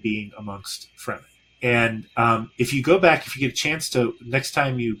actually being amongst Fremen. And if you go back, if you get a chance to next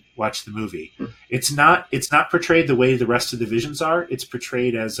time you watch the movie, it's not portrayed the way the rest of the visions are. It's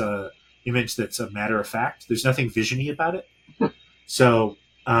portrayed as a image that's a matter of fact. There's nothing visiony about it. So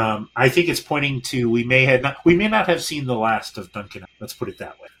I think it's pointing to we may not have seen the last of Duncan. Let's put it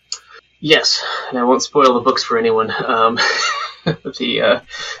that way. Yes, and I won't spoil the books for anyone. The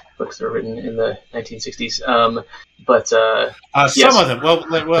books that were written in the 1960s. Yes. Some of them.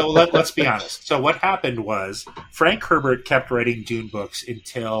 Well, let's be honest. So what happened was Frank Herbert kept writing Dune books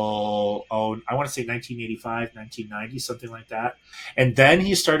until, I want to say 1985, 1990, something like that. And then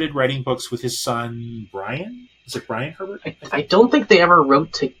he started writing books with his son, Brian. Is it Brian Herbert? I don't think they ever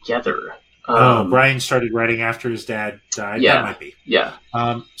wrote together. Brian started writing after his dad died. Yeah, that might be. Yeah.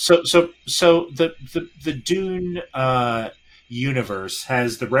 So the Dune universe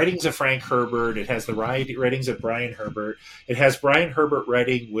has the writings of Frank Herbert. It has the writings of Brian Herbert. It has Brian Herbert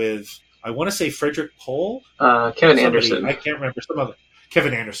writing with, I want to say Frederick Pohl, Kevin Anderson. I can't remember some other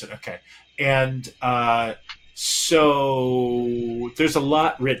Kevin Anderson. Okay, and so there's a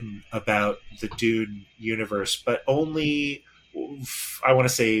lot written about the Dune universe, but only, I want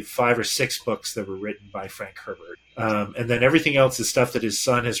to say 5 or 6 books that were written by Frank Herbert. And then everything else is stuff that his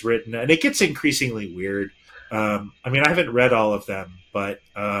son has written. And it gets increasingly weird. I mean, I haven't read all of them, but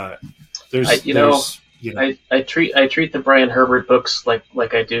I treat the Brian Herbert books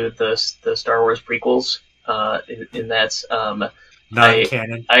like I do the Star Wars prequels, in that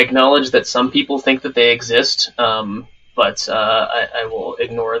non-canon. I acknowledge that some people think that they exist, but I will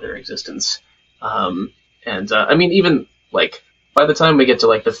ignore their existence. I mean, even like by the time we get to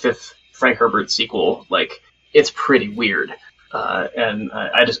like the 5th Frank Herbert sequel, like it's pretty weird, and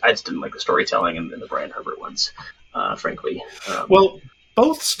I just didn't like the storytelling in the Brian Herbert ones, frankly. Well,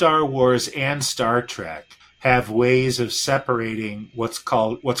 both Star Wars and Star Trek have ways of separating what's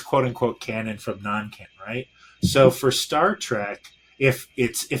quote unquote canon from non-canon, right? So for Star Trek, if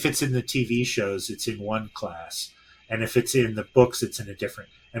it's in the TV shows, it's in one class, and if it's in the books, it's in a different.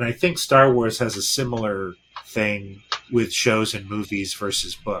 And I think Star Wars has a similar thing with shows and movies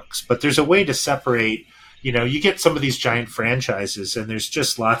versus books. But there's a way to separate, you get some of these giant franchises and there's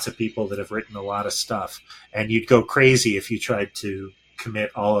just lots of people that have written a lot of stuff. And you'd go crazy if you tried to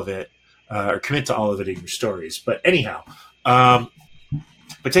commit all of it or commit to all of it in your stories. But anyhow,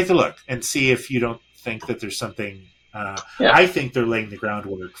 but take a look and see if you don't think that there's something. I think they're laying the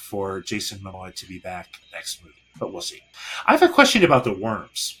groundwork for Jason Momoa to be back next movie, but we'll see. I have a question about the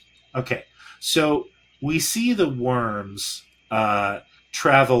worms. Okay, so we see the worms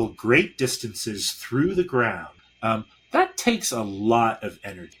travel great distances through the ground. That takes a lot of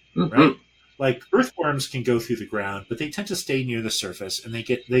energy, right? Like earthworms can go through the ground, but they tend to stay near the surface, and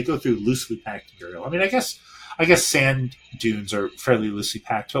they go through loosely packed material. I mean, I guess sand dunes are fairly loosely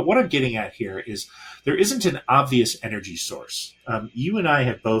packed, but what I'm getting at here is there isn't an obvious energy source. You and I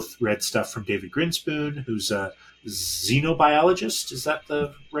have both read stuff from David Grinspoon, who's a xenobiologist. Is that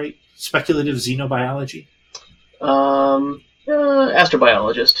the right speculative xenobiology?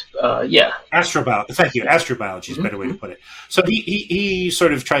 Astrobiologist. Yeah. Thank you. Astrobiology is a better way to put it. So he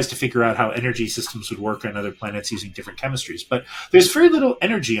sort of tries to figure out how energy systems would work on other planets using different chemistries. But there's very little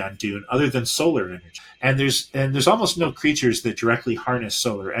energy on Dune other than solar energy. And there's almost no creatures that directly harness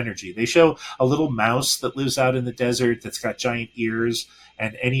solar energy. They show a little mouse that lives out in the desert that's got giant ears,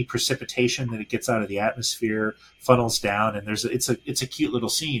 and any precipitation that it gets out of the atmosphere funnels down, and it's a cute little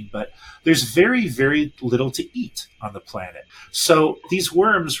scene, but there's very, very little to eat on the planet. So these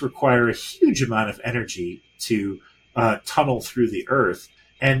worms require a huge amount of energy to tunnel through the earth.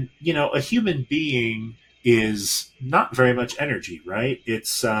 And, a human being is not very much energy, right?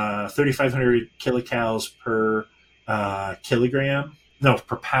 It's 3,500 kilocalories per kilogram. No,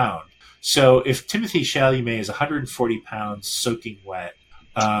 per pound. So if Timothée Chalamet is 140 pounds soaking wet,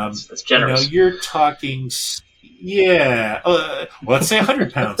 that's generous. You're talking, let's say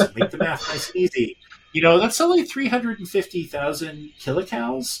 100 pounds. Make the math nice and easy. That's only 350,000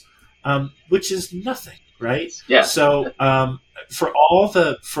 kilocalories, which is nothing, right? Yeah. So for all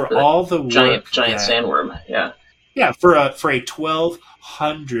the giant sandworm, for a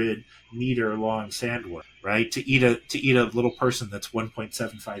 1,200 meter long sandworm, right? To eat a little person that's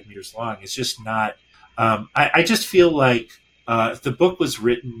 1.75 meters long, it's just not. I just feel like if the book was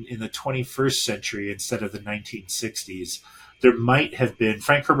written in the 21st century instead of the 1960s, there might have been,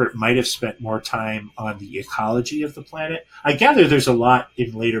 Frank Herbert might have spent more time on the ecology of the planet. I gather there's a lot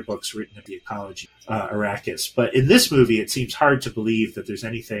in later books written of the ecology of Arrakis, but in this movie, it seems hard to believe that there's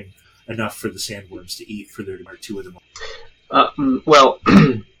anything enough for the sandworms to eat for there to be 2 of them. Well,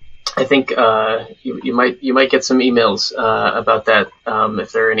 I think you might get some emails about that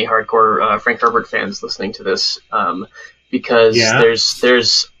if there are any hardcore Frank Herbert fans listening to this, because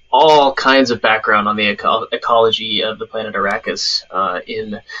there's all kinds of background on the ecology of the planet Arrakis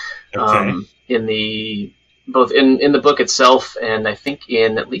in the both in the book itself, and I think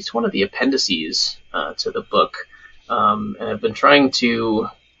in at least one of the appendices to the book. And I've been trying to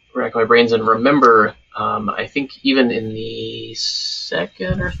rack my brains and remember. I think even in the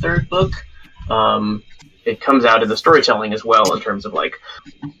second or third book, it comes out in the storytelling as well in terms of like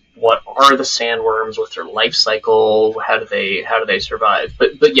what are the sandworms, what's their life cycle, how do they survive?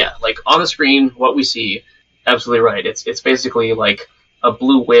 But yeah, like on the screen, what we see, absolutely right. It's basically like a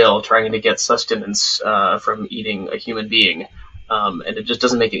blue whale trying to get sustenance from eating a human being, and it just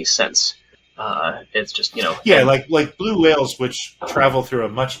doesn't make any sense. It's just like blue whales, which travel through a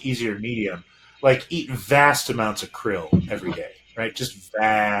much easier medium, like eat vast amounts of krill every day, right? Just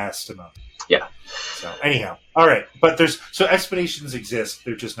vast amounts. Yeah. So anyhow, all right, but so expeditions exist;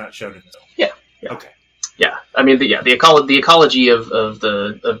 they're just not shown in this. Yeah. Okay. Yeah, I mean, the ecology of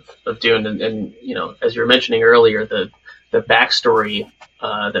Dune, and as you were mentioning earlier, the backstory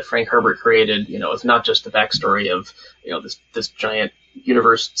that Frank Herbert created, it's not just the backstory of this giant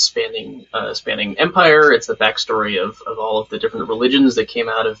universe spanning empire. It's the backstory of all of the different religions that came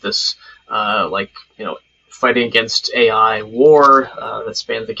out of this fighting against AI war that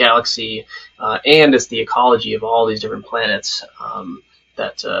spans the galaxy, and it's the ecology of all these different planets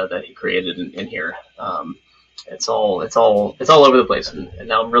that he created in here. It's all over the place, and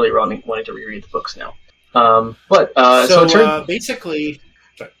now I'm really wanting to reread the books now. Basically.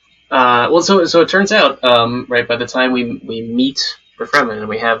 So it turns out, right, by the time we meet the Fremen and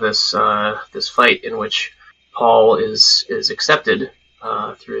we have this fight in which Paul is accepted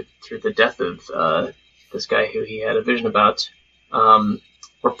through the death of this guy who he had a vision about,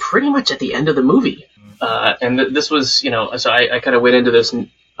 we're pretty much at the end of the movie. And this was, so I kind of went into this,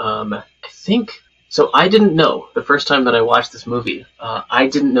 I think, so I didn't know the first time that I watched this movie, I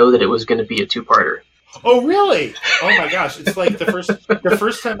didn't know that it was going to be a two-parter. Oh, really? Oh, my gosh. It's like the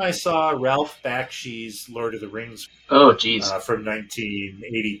first time I saw Ralph Bakshi's Lord of the Rings. Oh, geez. From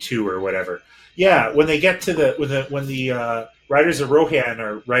 1982 or whatever. Yeah, when they get to when the Riders of Rohan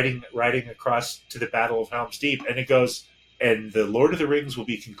are riding across to the Battle of Helm's Deep, and it goes, and the Lord of the Rings will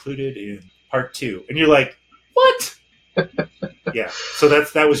be concluded in part 2. And you're like, what? Yeah. So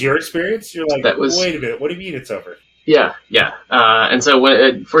that was your experience? You're like, wait a minute, what do you mean it's over? Yeah. And so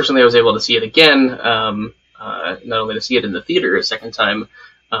fortunately I was able to see it again, not only to see it in the theater a second time,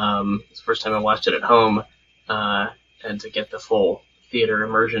 it's the first time I watched it at home, and to get the full theater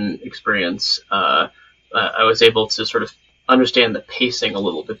immersion experience, I was able to sort of understand the pacing a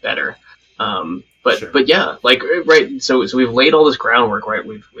little bit better. But yeah, like, right. So we've laid all this groundwork, right?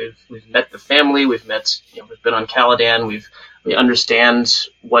 We've met the family. We've been on Caladan. We understand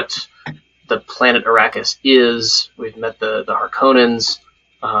what the planet Arrakis is. We've met the Harkonnens.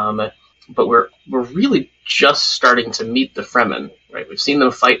 But we're really just starting to meet the Fremen, right? We've seen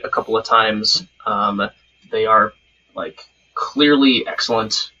them fight a couple of times. They are like clearly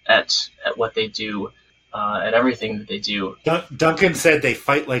excellent at what they do. At everything that they do. Duncan said they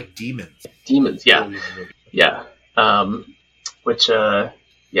fight like demons. Demons, yeah. Which,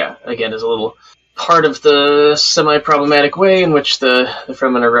 again, is a little part of the semi-problematic way in which the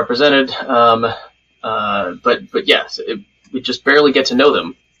Fremen are represented. But yes, we just barely get to know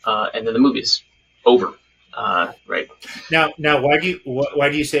them, and then the movie's over. Right. Now, why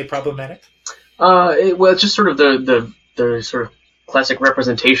do you say problematic? It's just sort of the sort of classic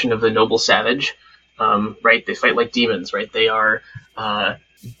representation of the noble savage. Right, they fight like demons. Right, they are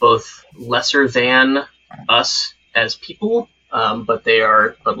both lesser than us as people, but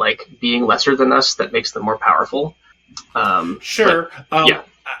like being lesser than us that makes them more powerful. Sure. Yeah.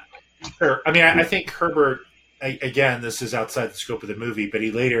 Sure. I mean, I think Herbert. Again, this is outside the scope of the movie, but he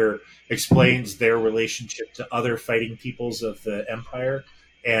later explains their relationship to other fighting peoples of the Empire,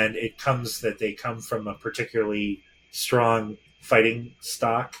 and it comes that they come from a particularly strong fighting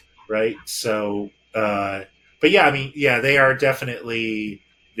stock. Right, so. But yeah, I mean, yeah, they are definitely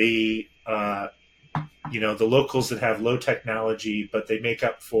the the locals that have low technology, but they make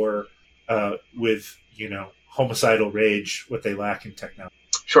up for with homicidal rage what they lack in technology.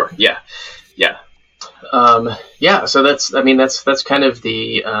 Sure. Yeah. So that's kind of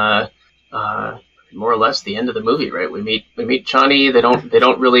the more or less the end of the movie, right? We meet Chani. They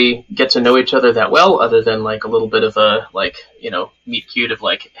don't really get to know each other that well, other than like a little bit of a meet cute of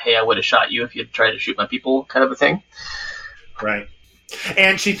like, hey, I would have shot you if you'd tried to shoot my people, kind of a thing. Right.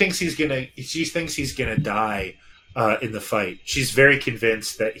 And she thinks he's gonna die in the fight. She's very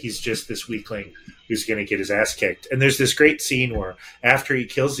convinced that he's just this weakling who's going to get his ass kicked. And there's this great scene where after he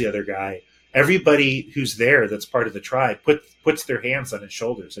kills the other guy, everybody who's there that's part of the tribe puts their hands on his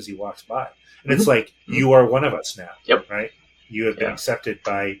shoulders as he walks by. And it's like, you are one of us now. Yep. Right? You have been accepted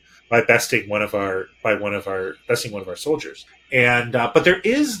by besting one of our soldiers. And but there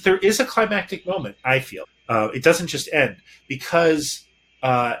is a climactic moment, I feel. It doesn't just end because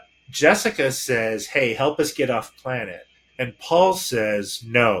Jessica says, "Hey, help us get off planet," and Paul says,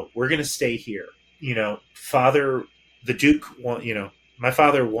 "No, we're going to stay here." The Duke, my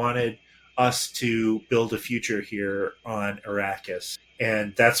father wanted us to build a future here on Arrakis,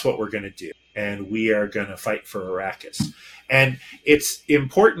 and that's what we're going to do. And we are going to fight for Arrakis. And it's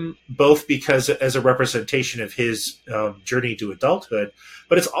important both because as a representation of his journey to adulthood,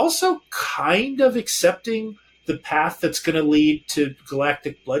 but it's also kind of accepting the path that's going to lead to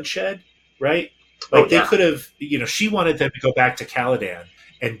galactic bloodshed, right? Like they could have, she wanted them to go back to Caladan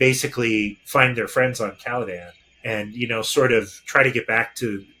and basically find their friends on Caladan and, sort of try to get back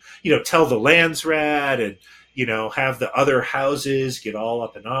to, tell the Landsrat and, have the other houses get all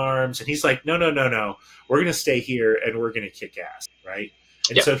up in arms. And he's like, no. We're going to stay here and we're going to kick ass, right?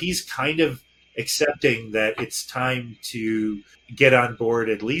 And so he's kind of accepting that it's time to get on board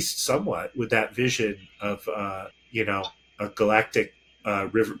at least somewhat with that vision of, a galactic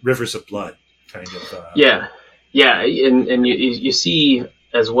rivers of blood kind of. Yeah. And you see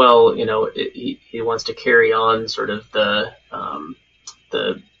as well, he wants to carry on sort of the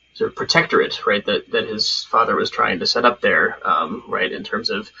sort of protectorate, right, that his father was trying to set up there, right, in terms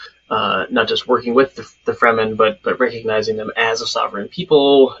of not just working with the Fremen, but recognizing them as a sovereign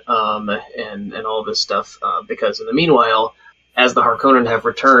people, and all this stuff, because in the meanwhile, as the Harkonnen have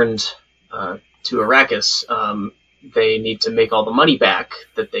returned to Arrakis, they need to make all the money back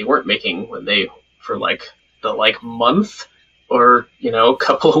that they weren't making when they, for the month or,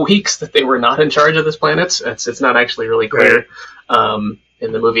 couple of weeks that they were not in charge of this planet. It's not actually really clear. Right.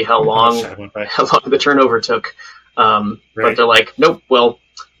 In the movie how long the turnover took. But they're like, nope, well,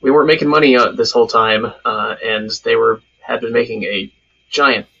 we weren't making money this whole time, and they had been making a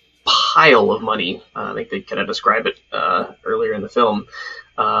giant pile of money. I think they kind of describe it earlier in the film.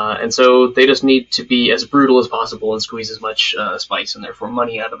 And so they just need to be as brutal as possible and squeeze as much spice and therefore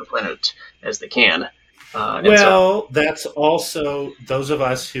money out of the planet as they can. That's also those of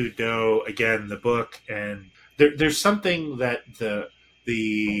us who know, again, the book, and there's something that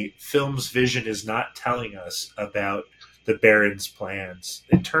the film's vision is not telling us about the Baron's plans.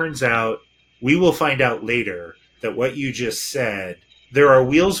 It turns out, we will find out later, that what you just said, there are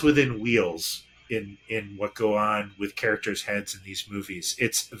wheels within wheels in what go on with characters' heads in these movies.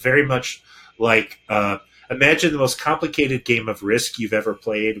 It's very much like, imagine the most complicated game of Risk you've ever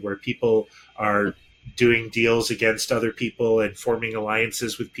played, where people are doing deals against other people and forming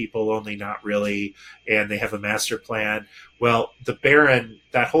alliances with people, only not really, and they have a master plan. Well, the Baron,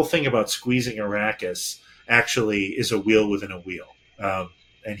 that whole thing about squeezing Arrakis actually is a wheel within a wheel.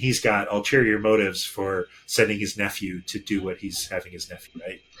 And he's got ulterior motives for sending his nephew to do what he's having his nephew,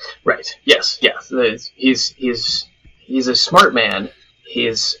 right? Right. Yes. He's a smart man.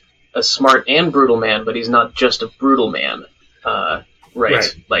 He's a smart and brutal man, but he's not just a brutal man.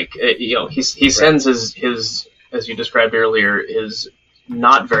 Right. Like, he sends his, as you described earlier, his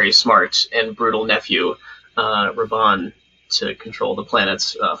not very smart and brutal nephew, Raban, to control the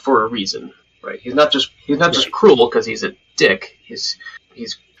planets for a reason. Right. He's not just cruel because he's a dick. He's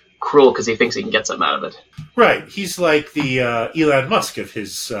cruel because he thinks he can get something out of it. Right. He's like the Elon Musk of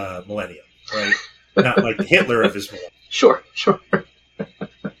his millennium, right? Not like the Hitler of his millennium. Sure.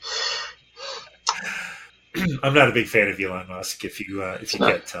 I'm not a big fan of Elon Musk, if you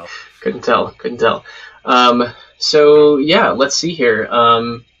can't tell. Couldn't tell. So yeah, let's see here.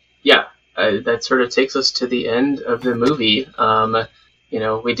 That sort of takes us to the end of the movie.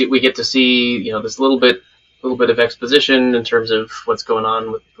 We get to see this little bit of exposition in terms of what's going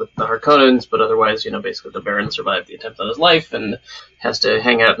on with the Harkonnens, but otherwise, basically the Baron survived the attempt on his life and has to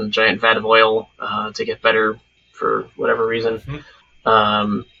hang out in a giant vat of oil to get better for whatever reason.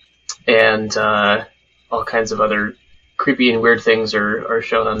 Mm-hmm. All kinds of other creepy and weird things are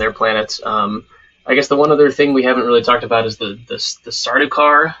shown on their planet. I guess the one other thing we haven't really talked about is the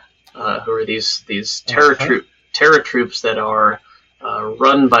Sardaukar, who are these terror troops that are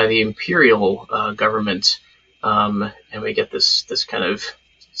run by the Imperial government, and we get this kind of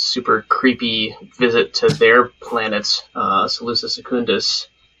super creepy visit to their planet, Salusa Secundus,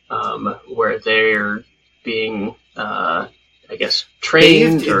 where they're being I guess,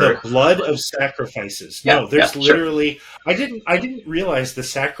 trained bathed in the blood of sacrifices. Yeah, No, there's yeah, literally. Sure. I didn't realize the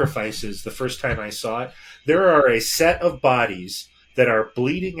sacrifices the first time I saw it. There are a set of bodies that are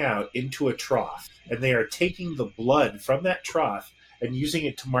bleeding out into a trough, and they are taking the blood from that trough and using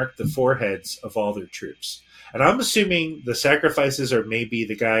it to mark the foreheads of all their troops. And I'm assuming the sacrifices are maybe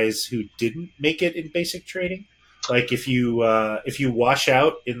the guys who didn't make it in basic training. Like if you wash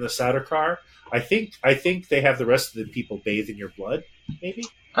out in the Sardaukar, I think they have the rest of the people bathe in your blood. Maybe.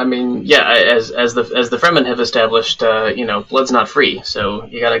 I mean, yeah, as the Fremen have established, blood's not free, so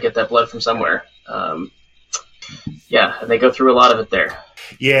you got to get that blood from somewhere. Yeah, and they go through a lot of it there.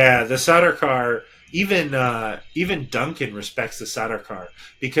 Yeah, the Sardaukar. Even Duncan respects the Sardaukar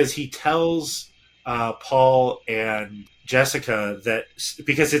because he tells Paul and Jessica that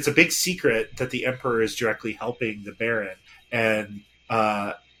because it's a big secret that the Emperor is directly helping the Baron, and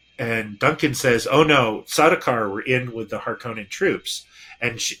Duncan says, "Oh no, Sardaukar were in with the Harkonnen troops,"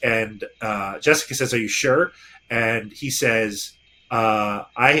 and Jessica says, "Are you sure?" And he says,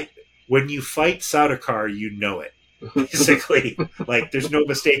 when you fight Sardaukar, you know it." Basically, like there's no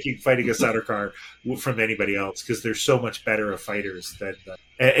mistake you fighting a Sardaukar from anybody else because they're so much better of fighters than.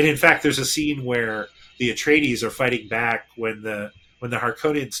 And in fact, there's a scene where the Atreides are fighting back when the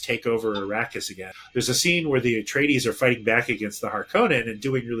Harkonnens take over Arrakis again. There's a scene where the Atreides are fighting back against the Harkonnen and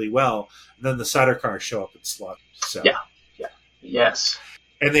doing really well, and then the Sardaukar show up and slaughter. So Yes.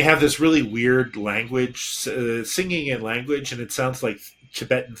 And they have this really weird language, singing in language, and it sounds like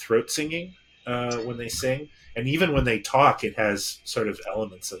Tibetan throat singing when they sing. And even when they talk, it has sort of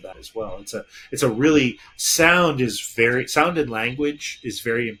elements of that as well. It's a really sound and language is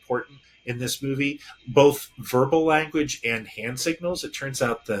very important in this movie, both verbal language and hand signals. It turns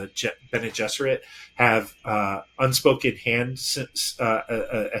out the Bene Gesserit have unspoken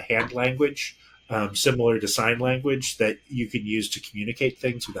a hand language similar to sign language that you can use to communicate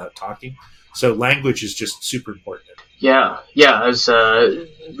things without talking. So language is just super important. Yeah. I was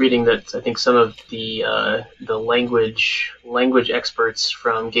reading that I think some of the language experts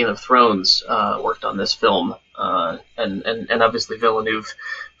from Game of Thrones worked on this film, and obviously Villeneuve,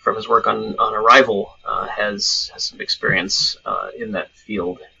 from his work on Arrival, has some experience in that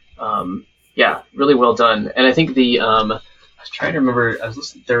field. Really well done. And I think I was trying to remember.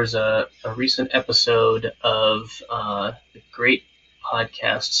 There's a recent episode of the great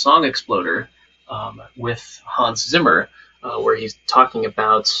podcast Song Exploder with Hans Zimmer, where he's talking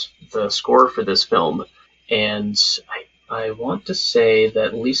about the score for this film, and I want to say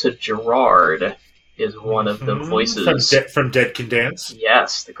that Lisa Gerrard is one of the voices from Dead Can Dance.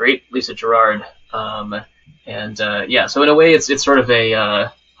 Yes, the great Lisa Gerrard, so in a way, it's sort of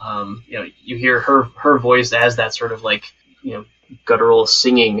a you hear her voice as that sort of like guttural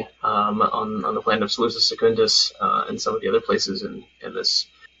singing on the planet of Seleucus Secundus and some of the other places in this.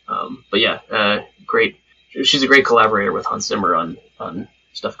 Great. She's a great collaborator with Hans Zimmer on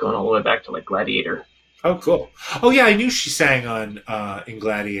stuff going all the way back to like Gladiator. Oh, cool. Oh, yeah, I knew she sang on in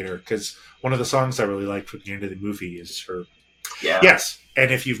Gladiator because one of the songs I really liked from the end of the movie is her. Yeah. Yes,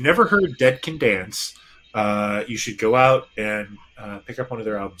 and if you've never heard Dead Can Dance, you should go out and pick up one of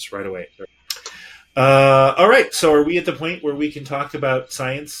their albums right away. All right, so are we at the point where we can talk about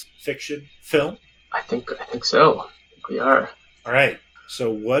science fiction film? I think so. I think we are. All right. So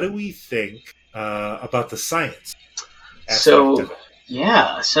what do we think about the science aspect of it?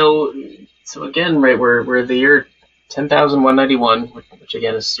 Yeah. So again, right, we're the year 10,191, which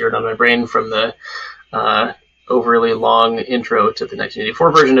again is seared on my brain from the overly long intro to the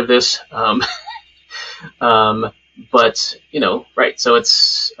 1984 version of this. But right. So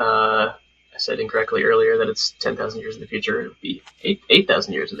it's I said incorrectly earlier that it's 10,000 years in the future. It would be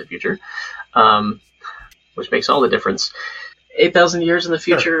 8,000 years in the future, which makes all the difference. 8,000 years in the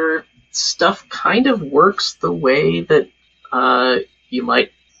future, stuff kind of works the way that you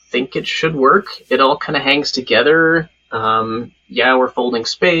might think it should work. It all kind of hangs together. We're folding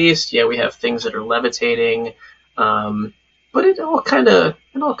space. Yeah, we have things that are levitating. But it all kind of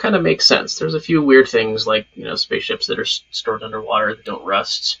makes sense. There's a few weird things like spaceships that are stored underwater that don't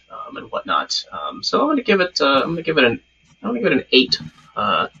rust and whatnot. So I'm gonna give it an 8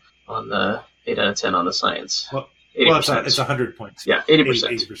 on the 8 out of 10 on the science. Well, 80%. It's 100 points. Yeah, 80%.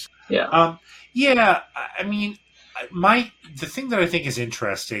 80%. Yeah. I mean, the thing that I think is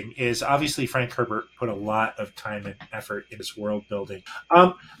interesting is obviously Frank Herbert put a lot of time and effort in his world building.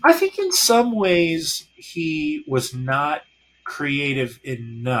 I think in some ways he was not creative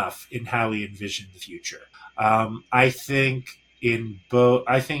enough in how he envisioned the future. I think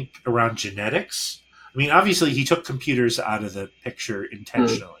around genetics. I mean, obviously he took computers out of the picture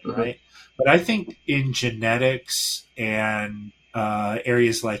intentionally, right? But I think in genetics and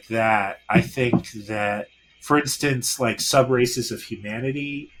areas like that, I think that, for instance, like subraces of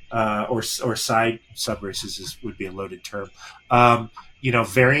humanity, or side subraces would be a loaded term.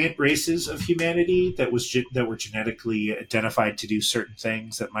 Variant races of humanity that were genetically identified to do certain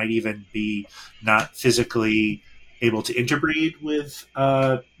things that might even be not physically able to interbreed with,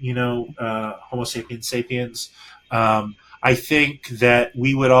 Homo sapiens sapiens. I think that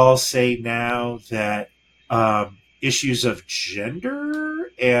we would all say now that issues of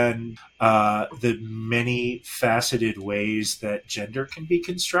gender and the many faceted ways that gender can be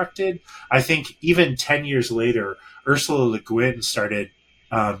constructed. I think even 10 years later, Ursula Le Guin started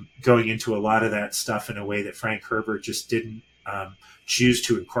going into a lot of that stuff in a way that Frank Herbert just didn't choose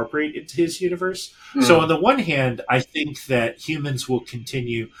to incorporate into his universe. So on the one hand, I think that humans will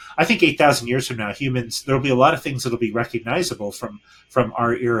continue. I think 8,000 years from now, there'll be a lot of things that'll be recognizable from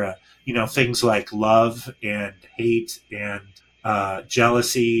our era. Things like love and hate and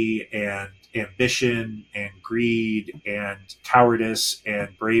jealousy and ambition and greed and cowardice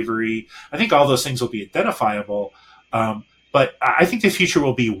and bravery. I think all those things will be identifiable. But I think the future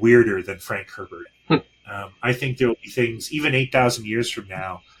will be weirder than Frank Herbert. I think there will be things, even 8,000 years from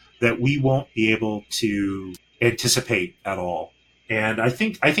now, that we won't be able to anticipate at all. And I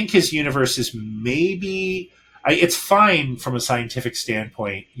think his universe is maybe... it's fine from a scientific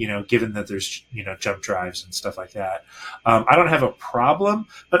standpoint, given that there's, jump drives and stuff like that. I don't have a problem,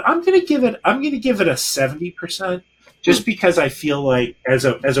 but I'm going to give it a 70%, just because I feel like as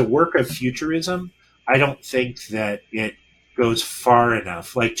a work of futurism, I don't think that it goes far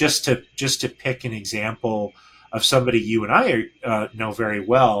enough. Like just to pick an example of somebody you and I know very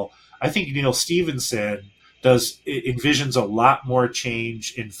well, I think Neil Stephenson envisions a lot more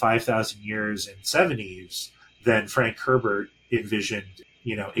change in 5,000 years and 70s than Frank Herbert envisioned,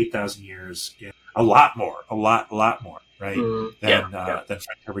 8,000 years. A lot more, right? Than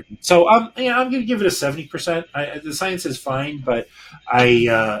Frank Herbert did. So I'm going to give it a 70%. The science is fine, but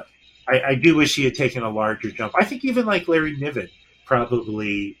I do wish he had taken a larger jump. I think even like Larry Niven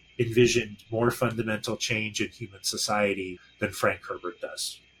probably envisioned more fundamental change in human society than Frank Herbert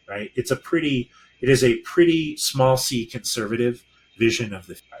does, right? It is a pretty small c conservative vision of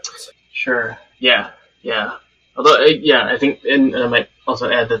the future. Sure. Yeah. Although, I think, and I might also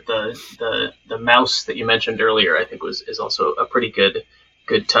add that the mouse that you mentioned earlier, I think is also a pretty good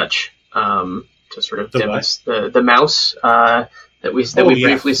touch to sort of demonstrate the mouse that we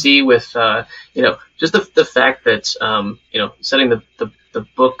briefly see with just the fact that setting the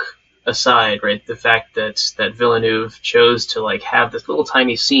book aside, right? The fact that Villeneuve chose to like have this little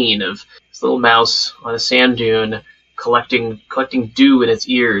tiny scene of this little mouse on a sand dune collecting dew in its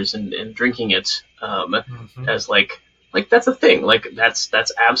ears and drinking it as like that's a thing. Like that's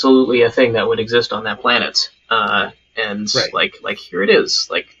absolutely a thing that would exist on that planet. And right. like here it is,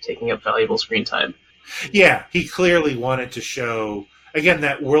 like taking up valuable screen time. Yeah, he clearly wanted to show again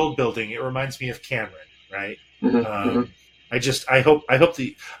that world building. It reminds me of Cameron, right? I hope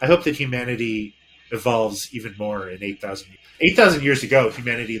that humanity evolves even more in 8,000 years ago.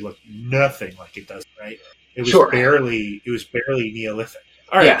 Humanity looked nothing like it does, right? It was barely Neolithic.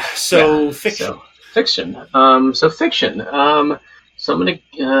 All right, fiction. So fiction. So I'm gonna.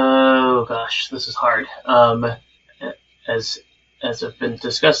 Oh gosh, this is hard. As I've been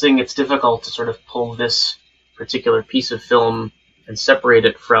discussing, it's difficult to sort of pull this particular piece of film and separate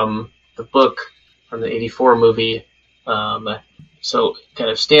it from the book, from the '84 movie. So kind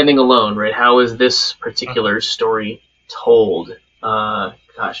of standing alone, right? How is this particular story told?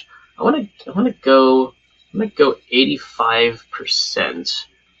 Gosh, I want to go 85%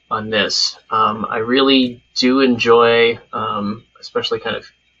 on this. I really do enjoy, especially kind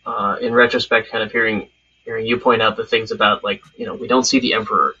of in retrospect, kind of hearing you point out the things about like, we don't see the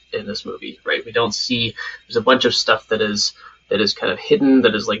Emperor in this movie, right? We don't see, there's a bunch of stuff that is kind of hidden,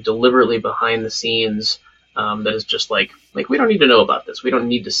 that is like deliberately behind the scenes, that is just like we don't need to know about this. We don't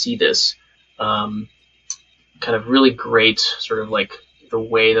need to see this. Kind of really great sort of like the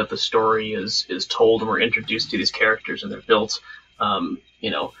way that the story is told and we're introduced to these characters and they're built, but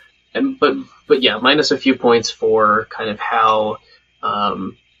yeah, minus a few points for kind of how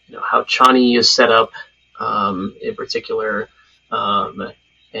how Chani is set up, in particular, and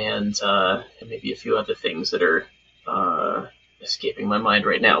maybe a few other things that are escaping my mind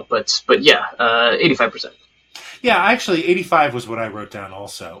right now. But yeah, 85%. Yeah, actually, 85 was what I wrote down.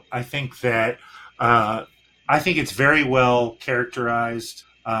 Also, I think that I think it's very well characterized.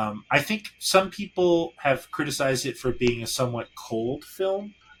 I think some people have criticized it for being a somewhat cold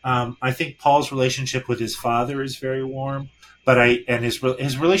film. I think Paul's relationship with his father is very warm, but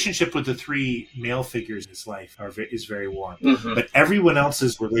his relationship with the three male figures in his life is very warm. Mm-hmm. But everyone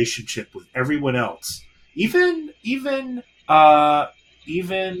else's relationship with everyone else, even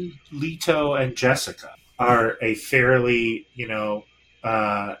Leto and Jessica, are a fairly, they're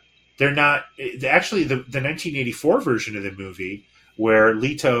not actually the 1984 version of the movie where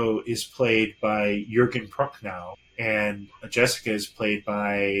Leto is played by Jürgen Prochnow and Jessica is played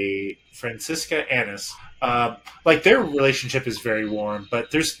by Franziska Annis. Like their relationship is very warm, but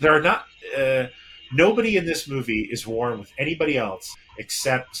there are not nobody in this movie is warm with anybody else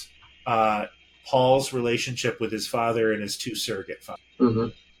except Paul's relationship with his father and his two surrogate fathers. Mm-hmm.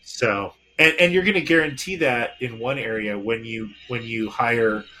 So, and you're going to guarantee that in one area when you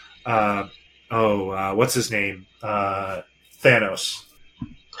hire, what's his name, Thanos.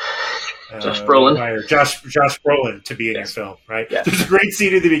 Josh Brolin. Josh Brolin to be in your film, right? Yeah. There's a great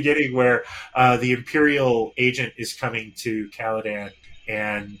scene at the beginning where the Imperial agent is coming to Caladan,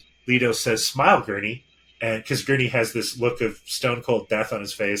 and Leto says, "Smile, Gurney," and because Gurney has this look of stone cold death on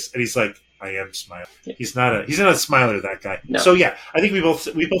his face, and he's like, "I am smiling." Yeah. He's not a smiler, that guy. No. So yeah, I think we both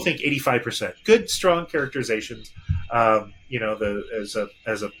think 85%. Good, strong characterizations.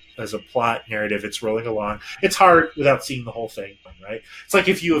 As a plot narrative, it's rolling along. It's hard without seeing the whole thing, right? It's like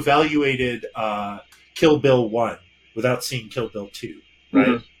if you evaluated Kill Bill 1 without seeing Kill Bill 2, right?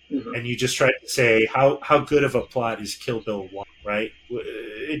 Mm-hmm. Mm-hmm. And you just try to say how good of a plot is Kill Bill 1, right?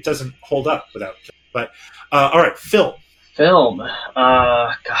 It doesn't hold up without Kill. But all right, film.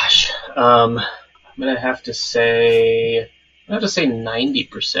 Gosh, I'm gonna have to say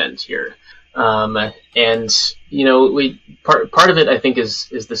 90% here. And part of it I think is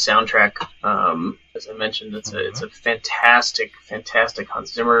the soundtrack. As I mentioned, it's a fantastic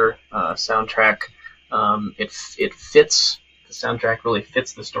Hans Zimmer soundtrack. It fits, the soundtrack really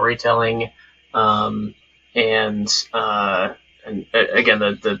fits the storytelling. And again,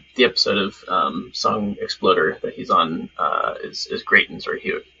 the episode of Song Exploder that he's on is great, and sort of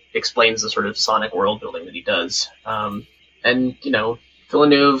he explains the sort of sonic world building that he does. And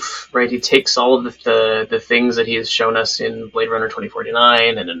Villeneuve, right? He takes all of the things that he has shown us in Blade Runner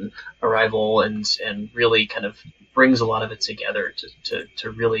 2049 and in Arrival, and really kind of brings a lot of it together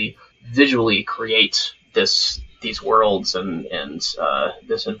to really visually create these worlds and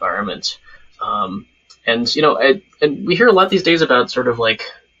this environment. And we hear a lot these days about sort of like,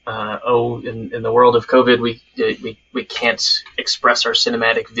 in the world of COVID, we can't express our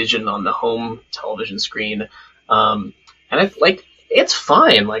cinematic vision on the home television screen. And it's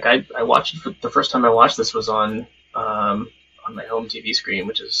fine. Like I watched it the first time I watched this was on my home TV screen,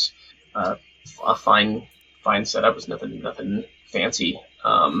 which is a fine setup. It was nothing fancy.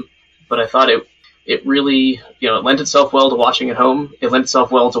 But I thought it really, it lent itself well to watching at home. It lent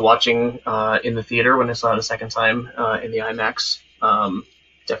itself well to watching in the theater when I saw it a second time in the IMAX.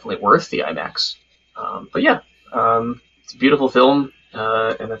 Definitely worth the IMAX. But yeah, it's a beautiful film,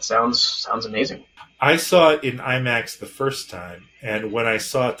 and it sounds amazing. I saw it in IMAX the first time, and when I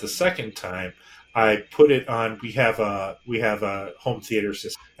saw it the second time, I put it on. We have a home theater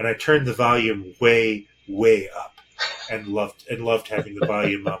system, and I turned the volume way up, and loved having the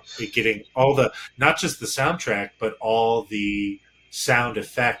volume up, getting all the, not just the soundtrack, but all the sound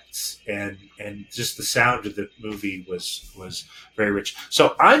effects and just the sound of the movie was very rich.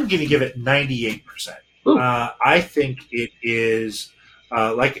 So I'm going to give it 98%. I think it is.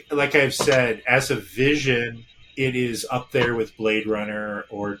 Like I've said, as a vision, it is up there with Blade Runner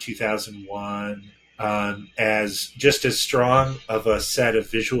or 2001, as just as strong of a set of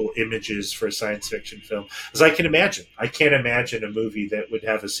visual images for a science fiction film as I can imagine. I can't imagine a movie that would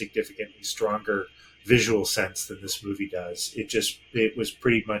have a significantly stronger visual sense than this movie does. It was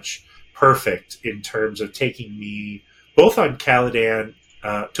pretty much perfect in terms of taking me both on Caladan,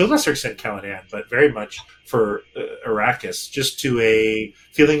 to a lesser extent Caladan, but very much for Arrakis, just to a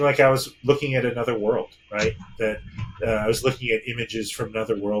feeling like I was looking at another world, right? That I was looking at images from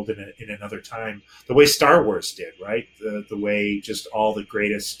another world in another time, the way Star Wars did, right? The way just all the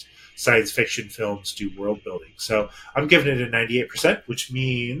greatest science fiction films do world building. So I'm giving it a 98%, which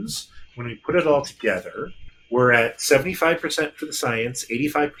means when we put it all together, we're at 75% for the science,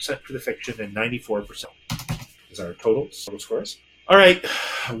 85% for the fiction, and 94% is our total scores. All right,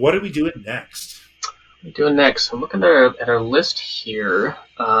 what are we doing next? I'm looking at our list here,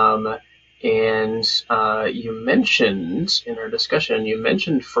 and you mentioned in our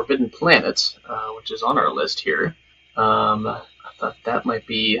discussion, Forbidden Planet, which is on our list here. I thought that might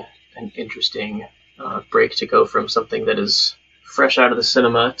be an interesting break to go from something that is fresh out of the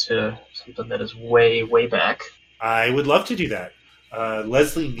cinema to something that is way back. I would love to do that.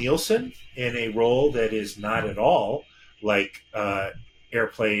 Leslie Nielsen in a role that is not at all like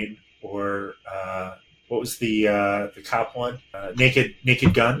Airplane or what was the cop one? Naked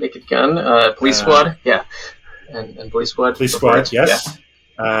Gun. Naked Gun. Police Squad. Yeah. And Police Squad. Police Squad. Yes.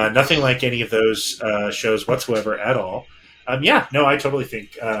 Yeah. Nothing like any of those shows whatsoever at all. I totally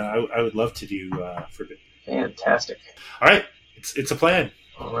think I would love to do Forbidden. Fantastic. All right, it's a plan.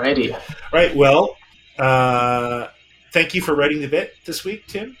 Alrighty. All right. Well, thank you for writing the bit this week,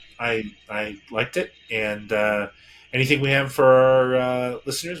 Tim. I liked it. And anything we have for our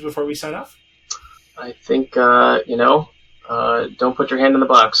listeners before we sign off? I think don't put your hand in the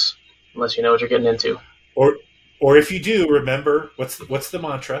box unless you know what you're getting into. Or if you do, remember what's the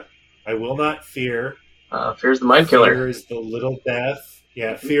mantra? I will not fear. Fear is the mind killer. Fear is the little death.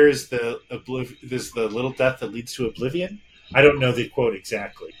 Yeah, fear is the little death that leads to oblivion. I don't know the quote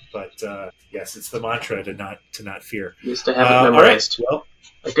exactly, but yes, it's the mantra to not fear. Used to have it memorized. All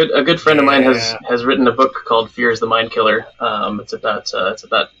right, well, a good friend of mine has written a book called "Fear is the Mind Killer." It's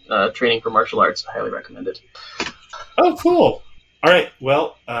about training for martial arts. I highly recommend it. Oh, cool! All right,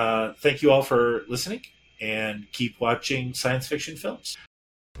 well, thank you all for listening, and keep watching science fiction films.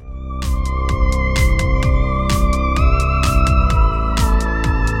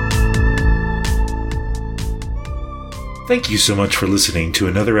 Thank you so much for listening to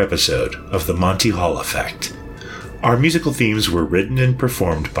another episode of The Monty Hall Effect. Our musical themes were written and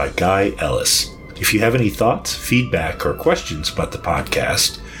performed by Guy Ellis. If you have any thoughts, feedback, or questions about the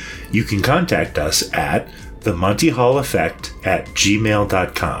podcast, you can contact us at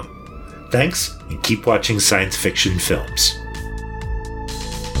themontyhalleffect@gmail.com. Thanks, and keep watching science fiction films.